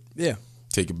Zambian shit. Yeah.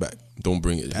 Take it back. Don't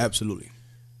bring it here. Absolutely.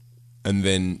 And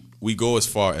then we go as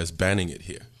far as banning it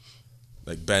here,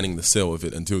 like banning the sale of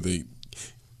it until they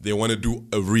want to do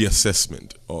a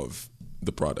reassessment of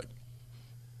the product,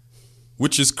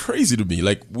 which is crazy to me.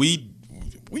 Like we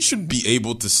should be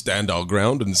able to stand our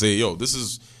ground and say, yo,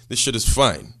 this shit is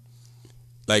fine.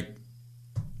 Like,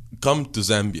 come to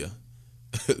Zambia,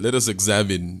 let us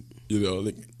examine.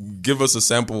 Like, give us a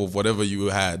sample of whatever you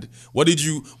had. What did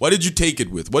you take it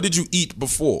with? What did you eat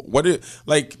before?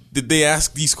 Did they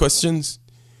ask these questions?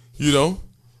 No,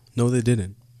 they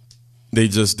didn't. They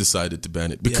just decided to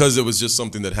ban it because it was just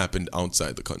something that happened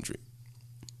outside the country.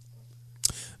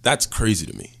 That's crazy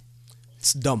to me.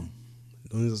 It's dumb.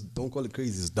 Don't call it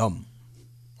crazy. It's dumb.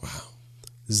 Wow.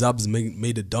 Zabs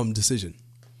made a dumb decision.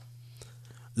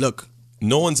 Look.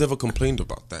 No one's ever complained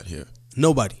about that here.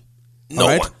 Nobody. No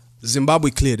one. Zimbabwe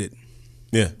cleared it.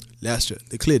 Yeah. Last year.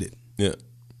 They cleared it. Yeah.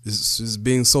 It's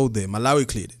being sold there. Malawi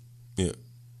cleared it. Yeah.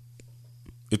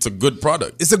 It's a good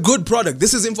product. It's a good product.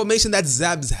 This is information that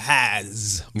Zabs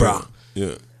has, bruh.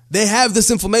 Yeah. They have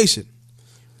this information.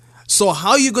 So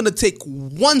how you going to take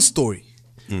one story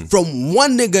from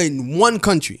one nigga in one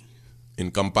country? In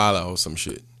Kampala or some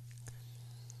shit.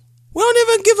 We don't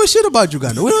even give a shit about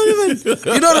Uganda. We don't even,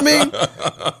 you know what I mean?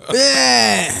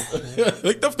 Yeah.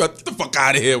 Like, get the fuck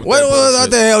out of here. With What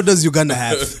the hell does Uganda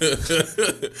have?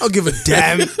 I don't give a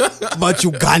damn about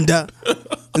Uganda.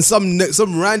 And some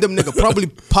random nigga probably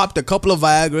popped a couple of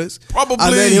Viagras. Probably.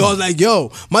 And then he was like,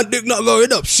 yo, my dick not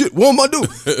going up. Shit, what am I do?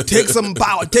 Take some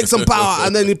power.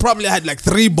 And then he probably had like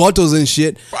 3 bottles and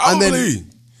shit. Probably. And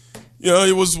then, you know,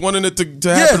 he was wanting it to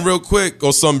happen real quick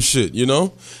or some shit, you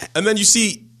know? And then you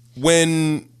see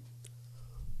when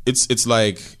it's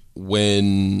like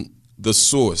when the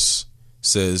source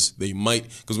says they might,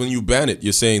 because when you ban it,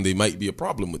 you're saying they might be a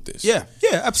problem with this. yeah,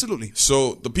 absolutely.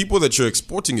 So the people that you're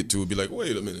exporting it to would be like,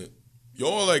 wait a minute,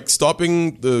 y'all like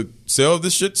stopping the sale of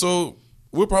this shit, so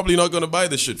we're probably not going to buy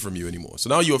this shit from you anymore. So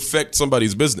now you affect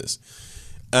somebody's business.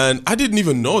 And I didn't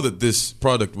even know that this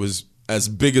product was as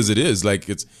big as it is. Like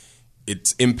it's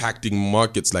impacting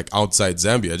markets like outside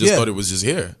Zambia. I just thought it was just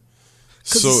here.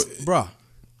 So, bruh,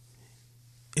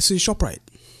 it's in ShopRite.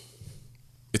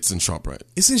 It's in ShopRite.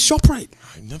 It's in ShopRite.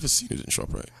 I've never seen it in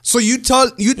ShopRite. So you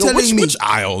telling me which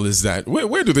aisle is that?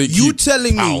 Where do they keep you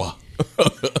telling power? me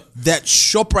that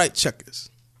ShopRite Checkers,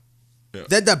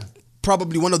 that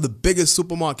probably one of the biggest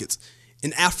supermarkets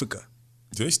in Africa.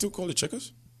 Do they still call it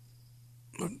Checkers?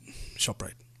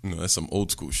 ShopRite. No, that's some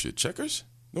old school shit. Checkers?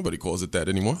 Nobody calls it that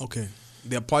anymore. Okay,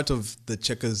 they're part of the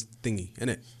Checkers thingy,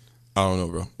 innit? I don't know,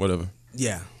 bro. Whatever.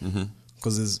 Yeah,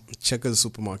 because there's Checkers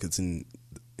supermarkets in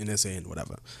SA and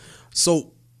whatever.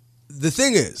 So the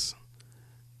thing is,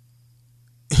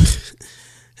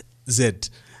 Zed,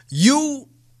 you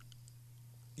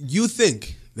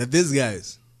think that these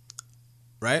guys,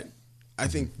 right? I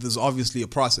think there's obviously a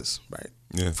process, right?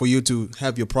 Yeah. For you to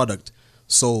have your product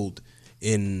sold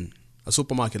in a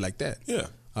supermarket like that. Yeah.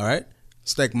 All right.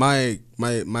 It's like my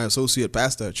associate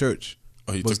pastor at church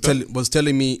was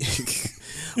telling me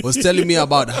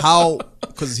about how,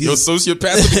 because your associate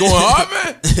pastor be going hard,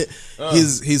 man.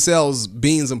 He sells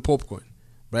beans and popcorn,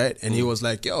 right? And he was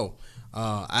like, yo,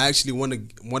 I actually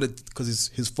wanted because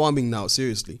he's farming now,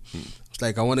 seriously. It's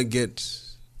like, I want to get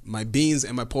my beans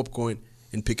and my popcorn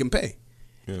in Pick and Pay.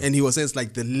 Yeah. And he was saying, it's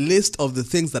like the list of the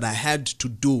things that I had to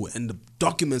do and the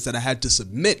documents that I had to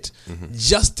submit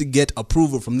just to get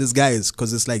approval from these guys,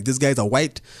 because it's like these guys are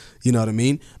white, you know what I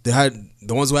mean? They had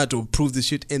the ones who had to approve this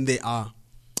shit, and they are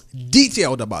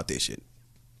detailed about this shit.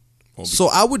 So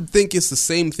I would think it's the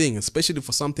same thing, especially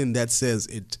for something that says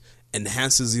it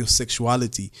enhances your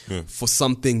sexuality for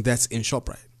something that's in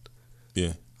ShopRite.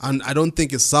 Yeah. And I don't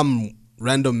think it's some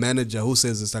random manager who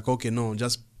says it's like, okay, no,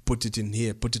 just put it in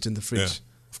here, put it in the fridge. Yeah.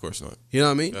 Of course not. You know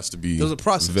what I mean? It has to be There's a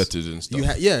process. vetted and stuff.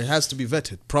 It has to be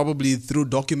vetted. Probably through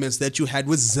documents that you had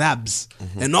with Zabs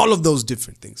and all of those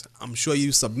different things. I'm sure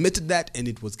you submitted that and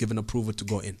it was given approval to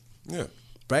go in. Yeah.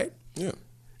 Right? Yeah.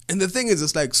 And the thing is,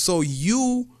 it's like, so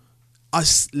you are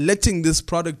letting this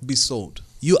product be sold.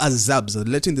 You as Zabs are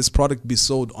letting this product be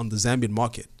sold on the Zambian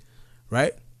market.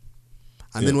 Right?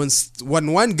 And then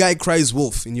when one guy cries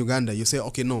wolf in Uganda, you say,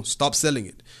 okay, no, stop selling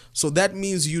it. So that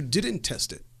means you didn't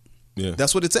test it. Yeah.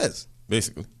 That's what it says.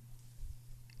 Basically.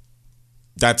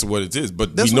 That's what it is.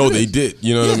 But we know they did.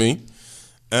 You know what I mean?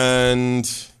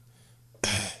 And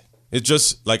it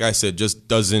just, like I said, just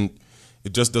doesn't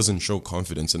show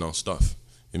confidence in our stuff.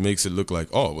 It makes it look like,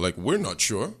 oh, like we're not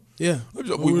sure. Yeah. We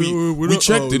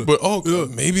checked it, but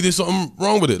maybe there's something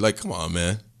wrong with it. Like, come on,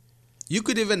 man. You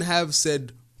could even have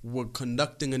said, we're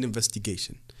conducting an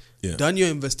investigation. Yeah. Done your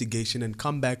investigation and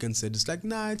come back and said, it's like,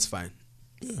 nah, it's fine.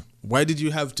 Yeah. Why did you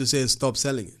have to say stop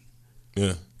selling it?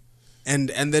 Yeah. And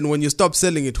then when you stop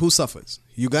selling it, who suffers?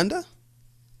 Uganda?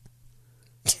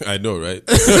 I know, right?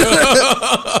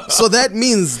 So that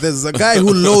means there's a guy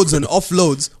who loads and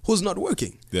offloads who's not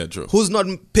working. Yeah, true. Who's not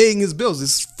paying his bills.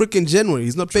 It's freaking January.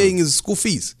 He's not paying his school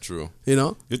fees. True. You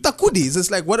know? Takudis.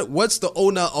 It's like, what's the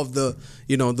owner of the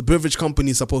beverage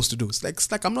company supposed to do? It's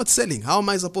like, I'm not selling. How am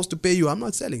I supposed to pay you? I'm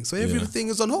not selling. So everything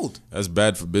is on hold. That's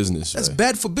bad for business. That's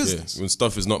bad for business. Yeah. When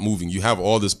stuff is not moving. You have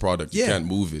all this product. You can't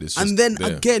move it. It's just and then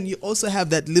again, you also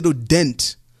have that little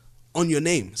dent on your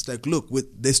name. It's like, look,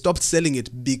 they stopped selling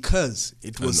it because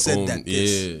it was said that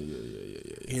this.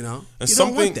 Yeah. You know? And you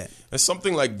don't want that. And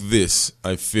something like this,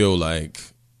 I feel like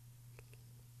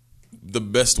the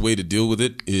best way to deal with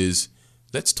it is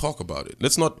let's talk about it.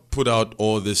 Let's not put out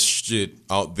all this shit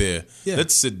out there. Yeah.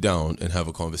 Let's sit down and have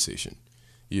a conversation,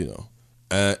 you know?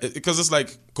 Because it's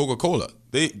like Coca-Cola.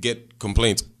 They get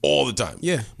complaints all the time.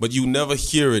 Yeah. But you never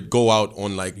hear it go out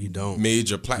on like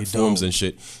major platforms and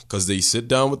shit. Because they sit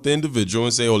down with the individual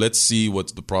and say, oh, let's see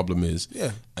what the problem is.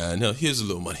 Yeah. And here's a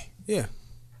little money. Yeah.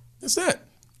 That's that.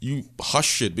 You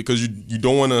hush it because you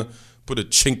don't want to put a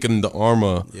chink in the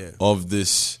armor of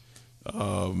this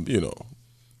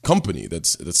company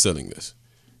that's selling this.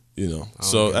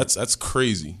 So that's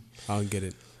crazy. I don't get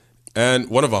it. And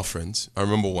one of our friends, I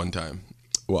remember one time,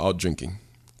 we're out drinking.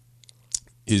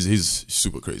 He's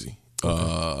super crazy.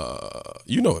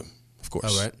 You know him, of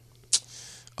course. All right.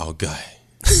 Our guy,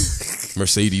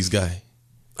 Mercedes guy.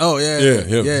 Oh yeah,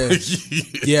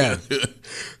 yeah.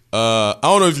 I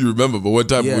don't know if you remember, but one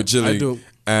time we were chilling, I do.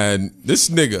 and this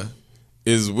nigga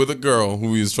is with a girl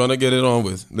who he was trying to get it on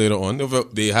with later on.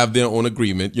 They have their own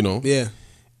agreement, Yeah.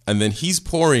 And then he's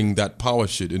pouring that power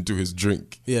shit into his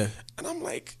drink. Yeah. And I'm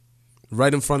like,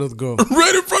 right in front of the girl.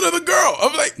 right in front of the girl.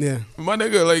 I'm like, Yeah. My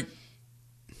nigga, like,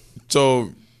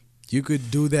 so. You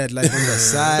could do that like on the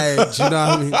side, you know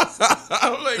what I mean?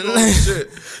 I'm like, oh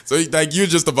shit. So like, you're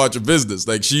just about your business.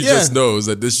 Like, she just knows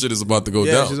that this shit is about to go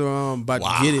down. She's about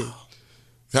to get it.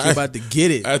 She's about to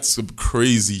get it. That's some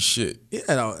crazy shit. Yeah,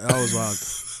 that was wild.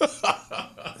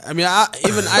 I mean,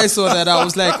 I saw that. I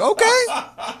was like, okay.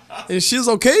 And she's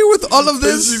okay with all of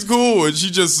this? And she's cool. And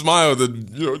she just smiled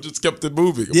and, just kept it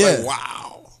moving. I'm like,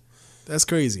 wow. That's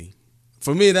crazy.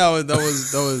 For me, that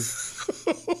was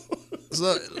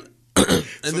so,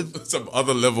 and some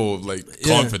other level of like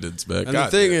confidence, man. And the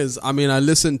thing is, I mean, I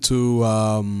listened to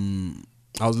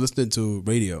I was listening to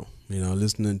radio,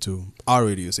 listening to our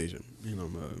radio station,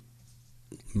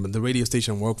 the radio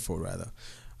station I work for, rather.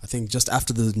 I think just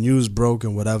after the news broke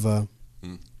and whatever,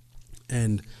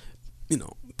 and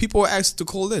people were asked to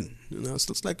call in.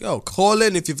 So it's like, call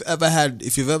in if you've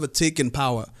ever taken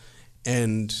power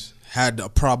and had a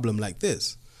problem like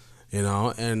this,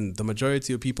 And the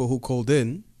majority of people who called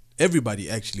in, everybody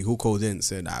actually who called in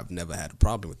said, I've never had a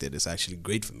problem with it. It's actually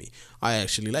great for me. I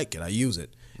actually like it. I use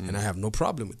it, and I have no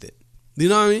problem with it. You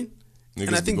know what I mean? Niggas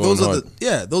and I think those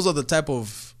are the type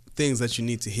of things that you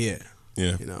need to hear.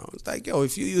 Yeah. It's like,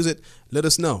 if you use it, let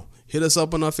us know. Hit us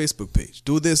up on our Facebook page.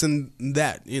 Do this and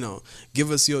that. Give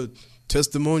us your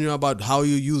testimonial about how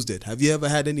you used it. Have you ever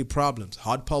had any problems,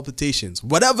 heart palpitations,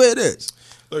 whatever it is?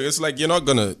 Look, it's like you're not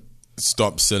gonna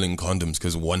stop selling condoms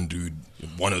because one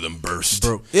of them burst.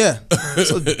 Bro, yeah.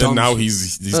 And now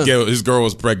his girl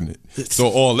was pregnant. So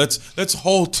let's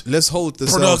halt the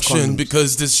production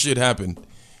because this shit happened.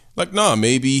 Like, nah,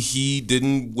 maybe he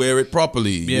didn't wear it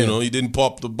properly. Yeah. He didn't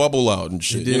pop the bubble out and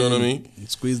shit. You know what I mean?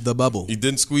 Squeeze the bubble. He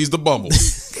didn't squeeze the bubble.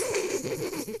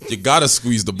 You gotta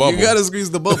squeeze the bubble. You gotta squeeze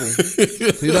the bubble.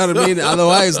 You know what I mean?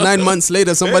 Otherwise, 9 months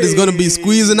later, somebody's gonna be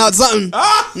squeezing out something.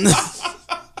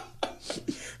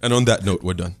 And on that note,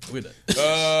 we're done. We're done.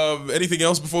 Anything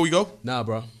else before we go? Nah,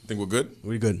 bro. Think we're good?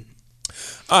 We're good.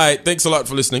 All right. Thanks a lot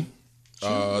for listening.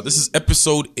 This is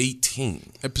episode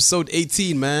 18. Episode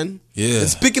 18, man. Yeah. And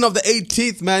speaking of the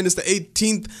 18th, man, it's the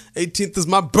 18th. 18th is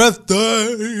my birthday.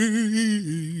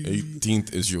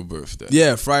 18th is your birthday.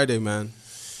 Yeah, Friday, man.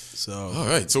 So. All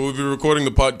right. So we'll be recording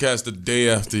the podcast the day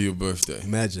after your birthday.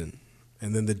 Imagine.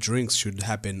 And then the drinks should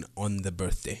happen on the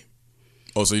birthday.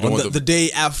 Oh, so you don't want the day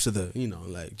after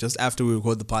just after we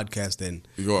record the podcast, then.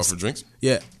 You go out for drinks?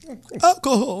 Yeah. Oh, cool.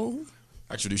 Alcohol.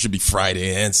 Actually, it should be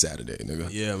Friday and Saturday, nigga.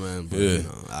 Yeah, man. But, Yeah.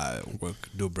 I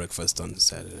do breakfast on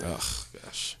Saturday. Ugh,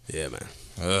 gosh. Yeah, man.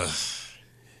 Ugh.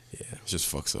 Yeah. It just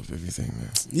fucks up everything,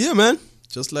 man. Yeah, man.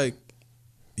 Just like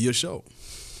your show.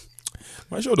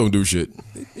 My show don't do shit.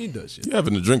 He does shit. You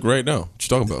having a drink right now. What you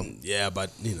talking about? Yeah,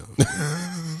 but, it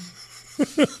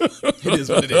is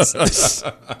what it is.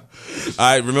 All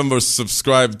right, remember,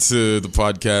 subscribe to the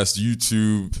podcast,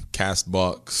 YouTube,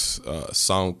 CastBox,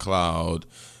 SoundCloud,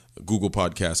 Google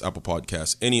Podcasts, Apple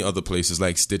Podcasts, any other places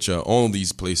like Stitcher, all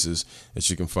these places that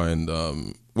you can find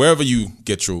wherever you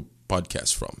get your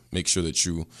podcasts from. Make sure that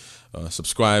you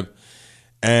subscribe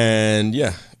and,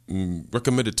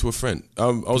 recommend it to a friend. I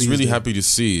was really happy to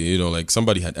see, like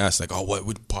somebody had asked, like, oh,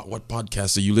 what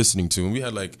podcast are you listening to? And we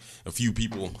had like a few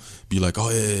people be like, oh,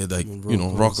 yeah, like,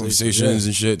 Rock Conversations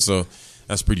and shit. So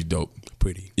that's pretty dope.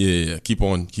 Pretty. Yeah. Keep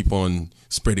on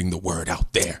spreading the word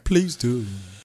out there. Please do.